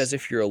 it's Because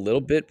if you're a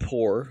little bit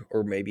poor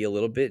or maybe a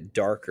little bit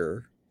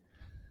darker,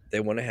 they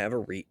want to have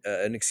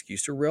an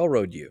excuse to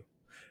railroad you.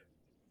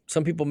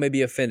 Some people may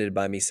be offended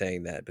by me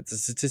saying that, but the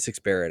statistics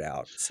bear it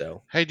out.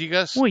 So, hey, do you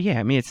guys Well, yeah,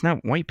 I mean, it's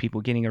not white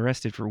people getting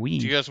arrested for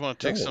weed. do you guys want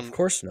to no, take of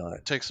course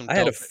not. some I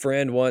had a Delta?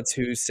 friend once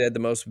who said the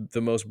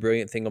most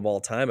brilliant thing of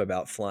all time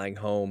about flying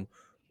home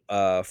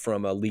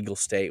from a legal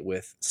state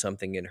with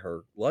something in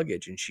her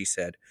luggage, and she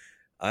said,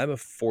 "I'm a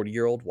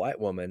 40-year-old white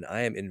woman.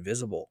 I am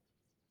invisible."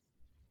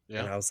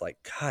 And Yeah. I was like,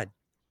 God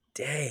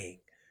dang.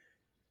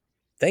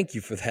 Thank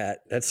you for that.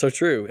 That's so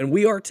true. And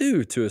we are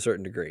too, to a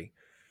certain degree.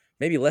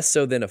 Maybe less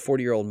so than a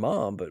 40-year-old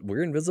mom, but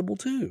we're invisible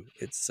too.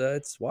 It's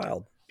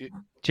wild.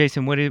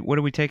 Jason, what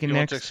are we taking You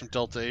want to next? take some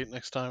Delta 8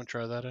 next time and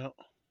try that out?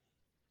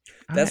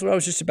 That's what I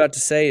was just about to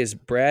say is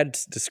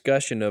Brad's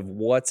discussion of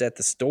what's at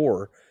the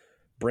store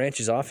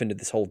branches off into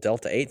this whole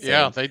Delta 8 thing.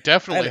 Yeah, they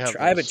definitely have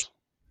those.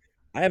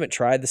 I haven't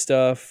tried the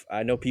stuff.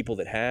 I know people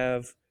that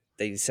have.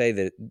 They say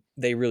that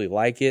they really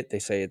like it. They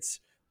say it's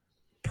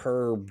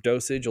per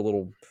dosage a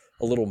little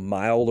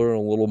milder and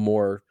a little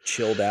more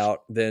chilled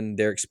out than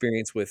their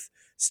experience with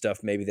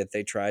stuff maybe that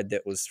they tried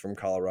that was from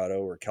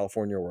Colorado or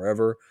California or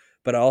wherever.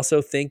 But I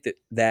also think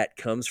that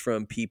comes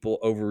from people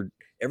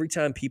every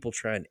time people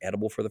try an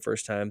edible for the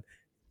first time,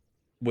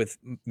 with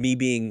me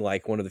being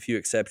like one of the few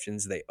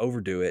exceptions, they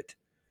overdo it.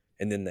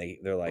 And then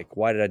they're like,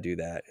 why did I do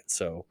that?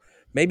 So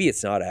maybe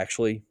it's not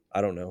actually,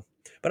 I don't know.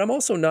 But I'm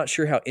also not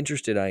sure how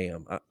interested I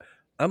am.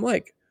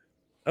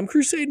 I'm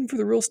crusading for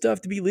the real stuff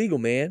to be legal,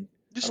 man.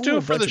 Just do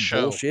it for the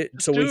show. Bullshit,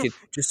 Just so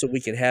do we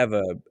it can have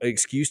an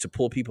excuse to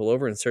pull people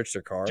over and search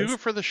their cars. Do it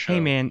for the show.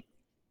 Hey, man,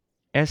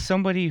 as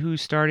somebody who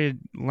started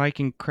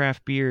liking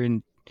craft beer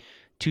in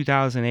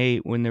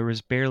 2008 when there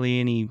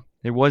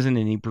wasn't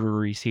any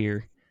breweries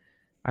here,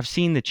 I've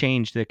seen the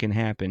change that can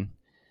happen.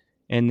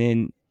 And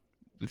then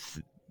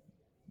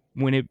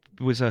when it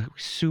was a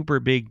super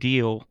big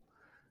deal,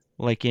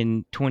 like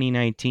in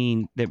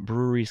 2019, that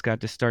breweries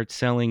got to start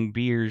selling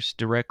beers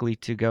directly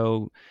to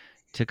go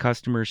to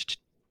customers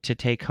to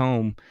take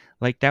home,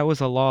 like that was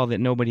a law that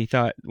nobody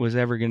thought was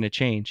ever going to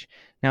change.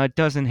 Now, it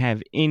doesn't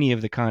have any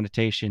of the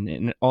connotation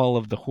and all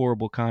of the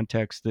horrible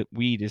context that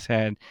weed has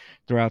had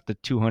throughout the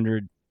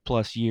 200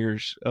 plus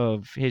years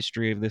of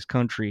history of this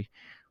country.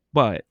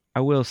 But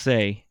I will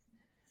say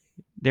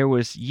there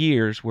was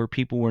years where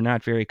people were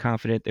not very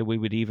confident that we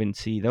would even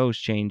see those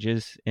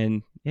changes,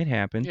 and it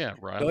happened. Yeah,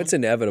 right. No, it's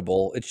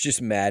inevitable. It's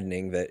just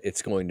maddening that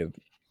it's going to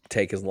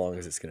take as long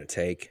as it's going to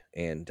take.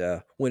 And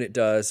when it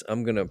does,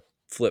 I'm going to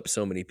flip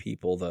so many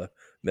people the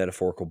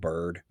metaphorical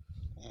bird.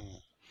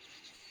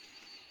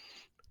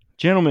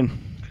 Gentlemen,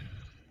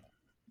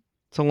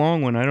 it's a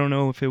long one. I don't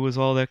know if it was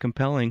all that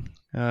compelling.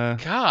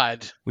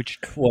 God, we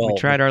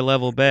tried our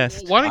level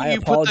best. Why don't I you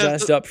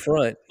apologized put that up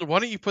front. Why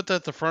don't you put that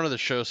at the front of the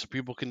show so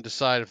people can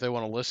decide if they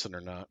want to listen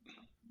or not?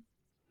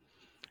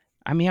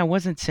 I mean, I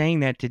wasn't saying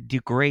that to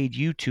degrade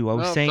you two. I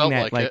was No, saying felt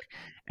that like it.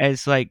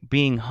 as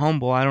being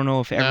humble. I don't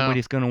know if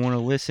everybody's going to want to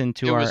listen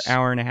to our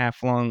hour and a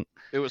half long.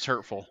 It was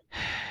hurtful.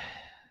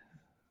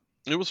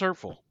 It was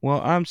hurtful. Well,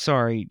 I'm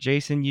sorry,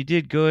 Jason. You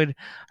did good.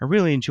 I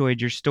really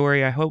enjoyed your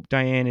story. I hope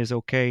Diane is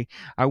okay.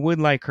 I would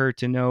like her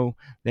to know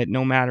that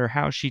no matter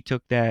how she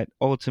took that,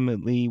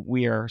 ultimately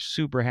we are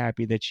super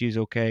happy that she's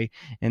okay.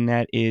 And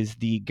that is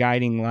the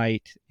guiding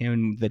light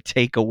and the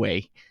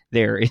takeaway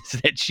there is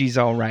that she's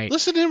all right.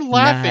 Listen to him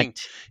laughing.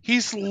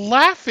 He's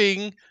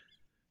laughing.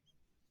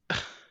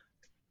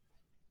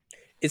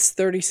 It's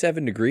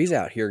 37 degrees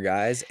out here,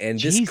 guys. And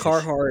Jesus.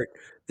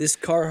 this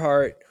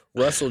Carhartt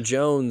Russell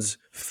Jones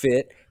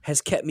fit has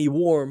kept me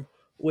warm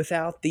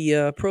without the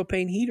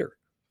propane heater.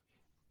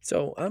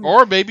 So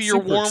or maybe you're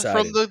super warm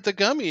excited. from the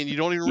gummy and you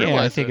don't even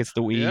realize I think it's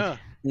the weed. Yeah.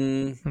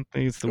 I think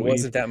it's the It weed.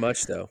 wasn't that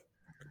much though.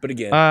 But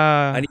again,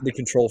 I need the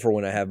control for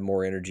when I have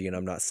more energy and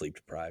I'm not sleep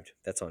deprived.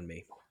 That's on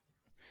me.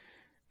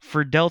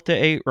 For Delta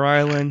 8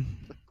 Rylan.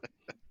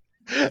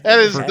 That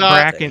is for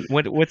not Kraken.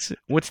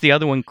 What's the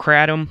other one?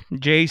 Kratom,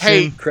 Jason.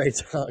 Hey,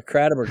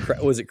 Kratom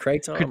or was it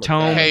Kratom?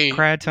 Kratom. Hey,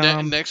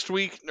 Kratom. next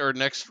week or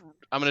next,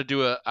 I want to do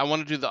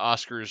the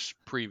Oscars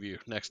preview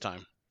next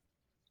time.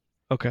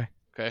 Okay.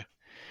 Okay.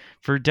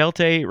 For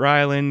Delta 8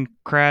 Rylan,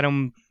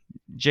 Kratom,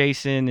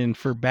 Jason, and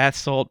for Bath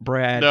Salt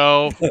Brad.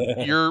 No,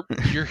 you're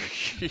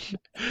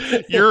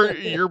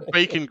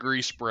bacon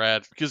grease,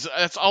 Brad, because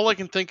that's all I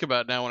can think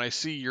about now when I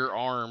see your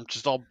arm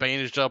just all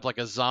bandaged up like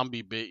a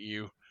zombie bit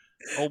you.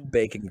 Oh,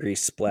 bacon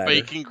grease splatter.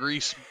 Bacon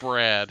grease,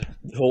 Brad.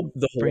 The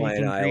Hawaiian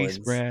bacon Islands.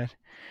 Grease, Brad.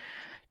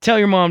 Tell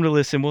your mom to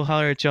listen. We'll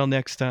holler at y'all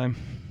next time.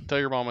 Tell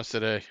your mama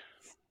today.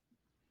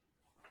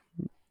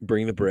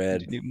 Bring the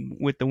bread.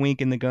 With the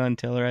wink and the gun,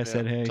 tell her I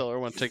said hey. Tell her I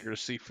want to take her to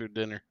seafood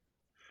dinner.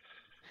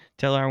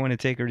 Tell her I want to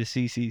take her to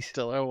Cece's.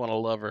 Tell her I want to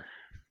love her.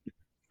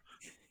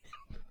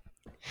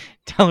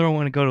 Tell her I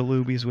want to go to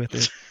Luby's with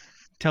her.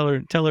 Tell her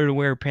to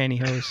wear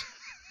pantyhose.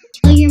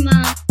 Tell your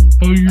mom.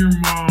 Tell your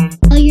mom.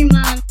 Tell your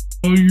mom.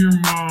 Tell your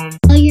mom.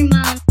 Tell your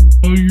mom.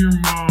 Tell your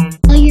mom.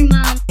 Tell your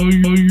mom. Tell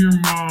your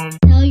mom.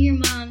 Tell your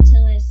mom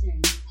to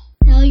listen.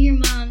 Tell your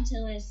mom to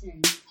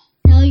listen.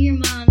 Tell your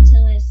mom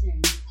to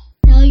listen.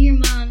 Tell your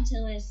mom to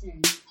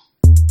listen.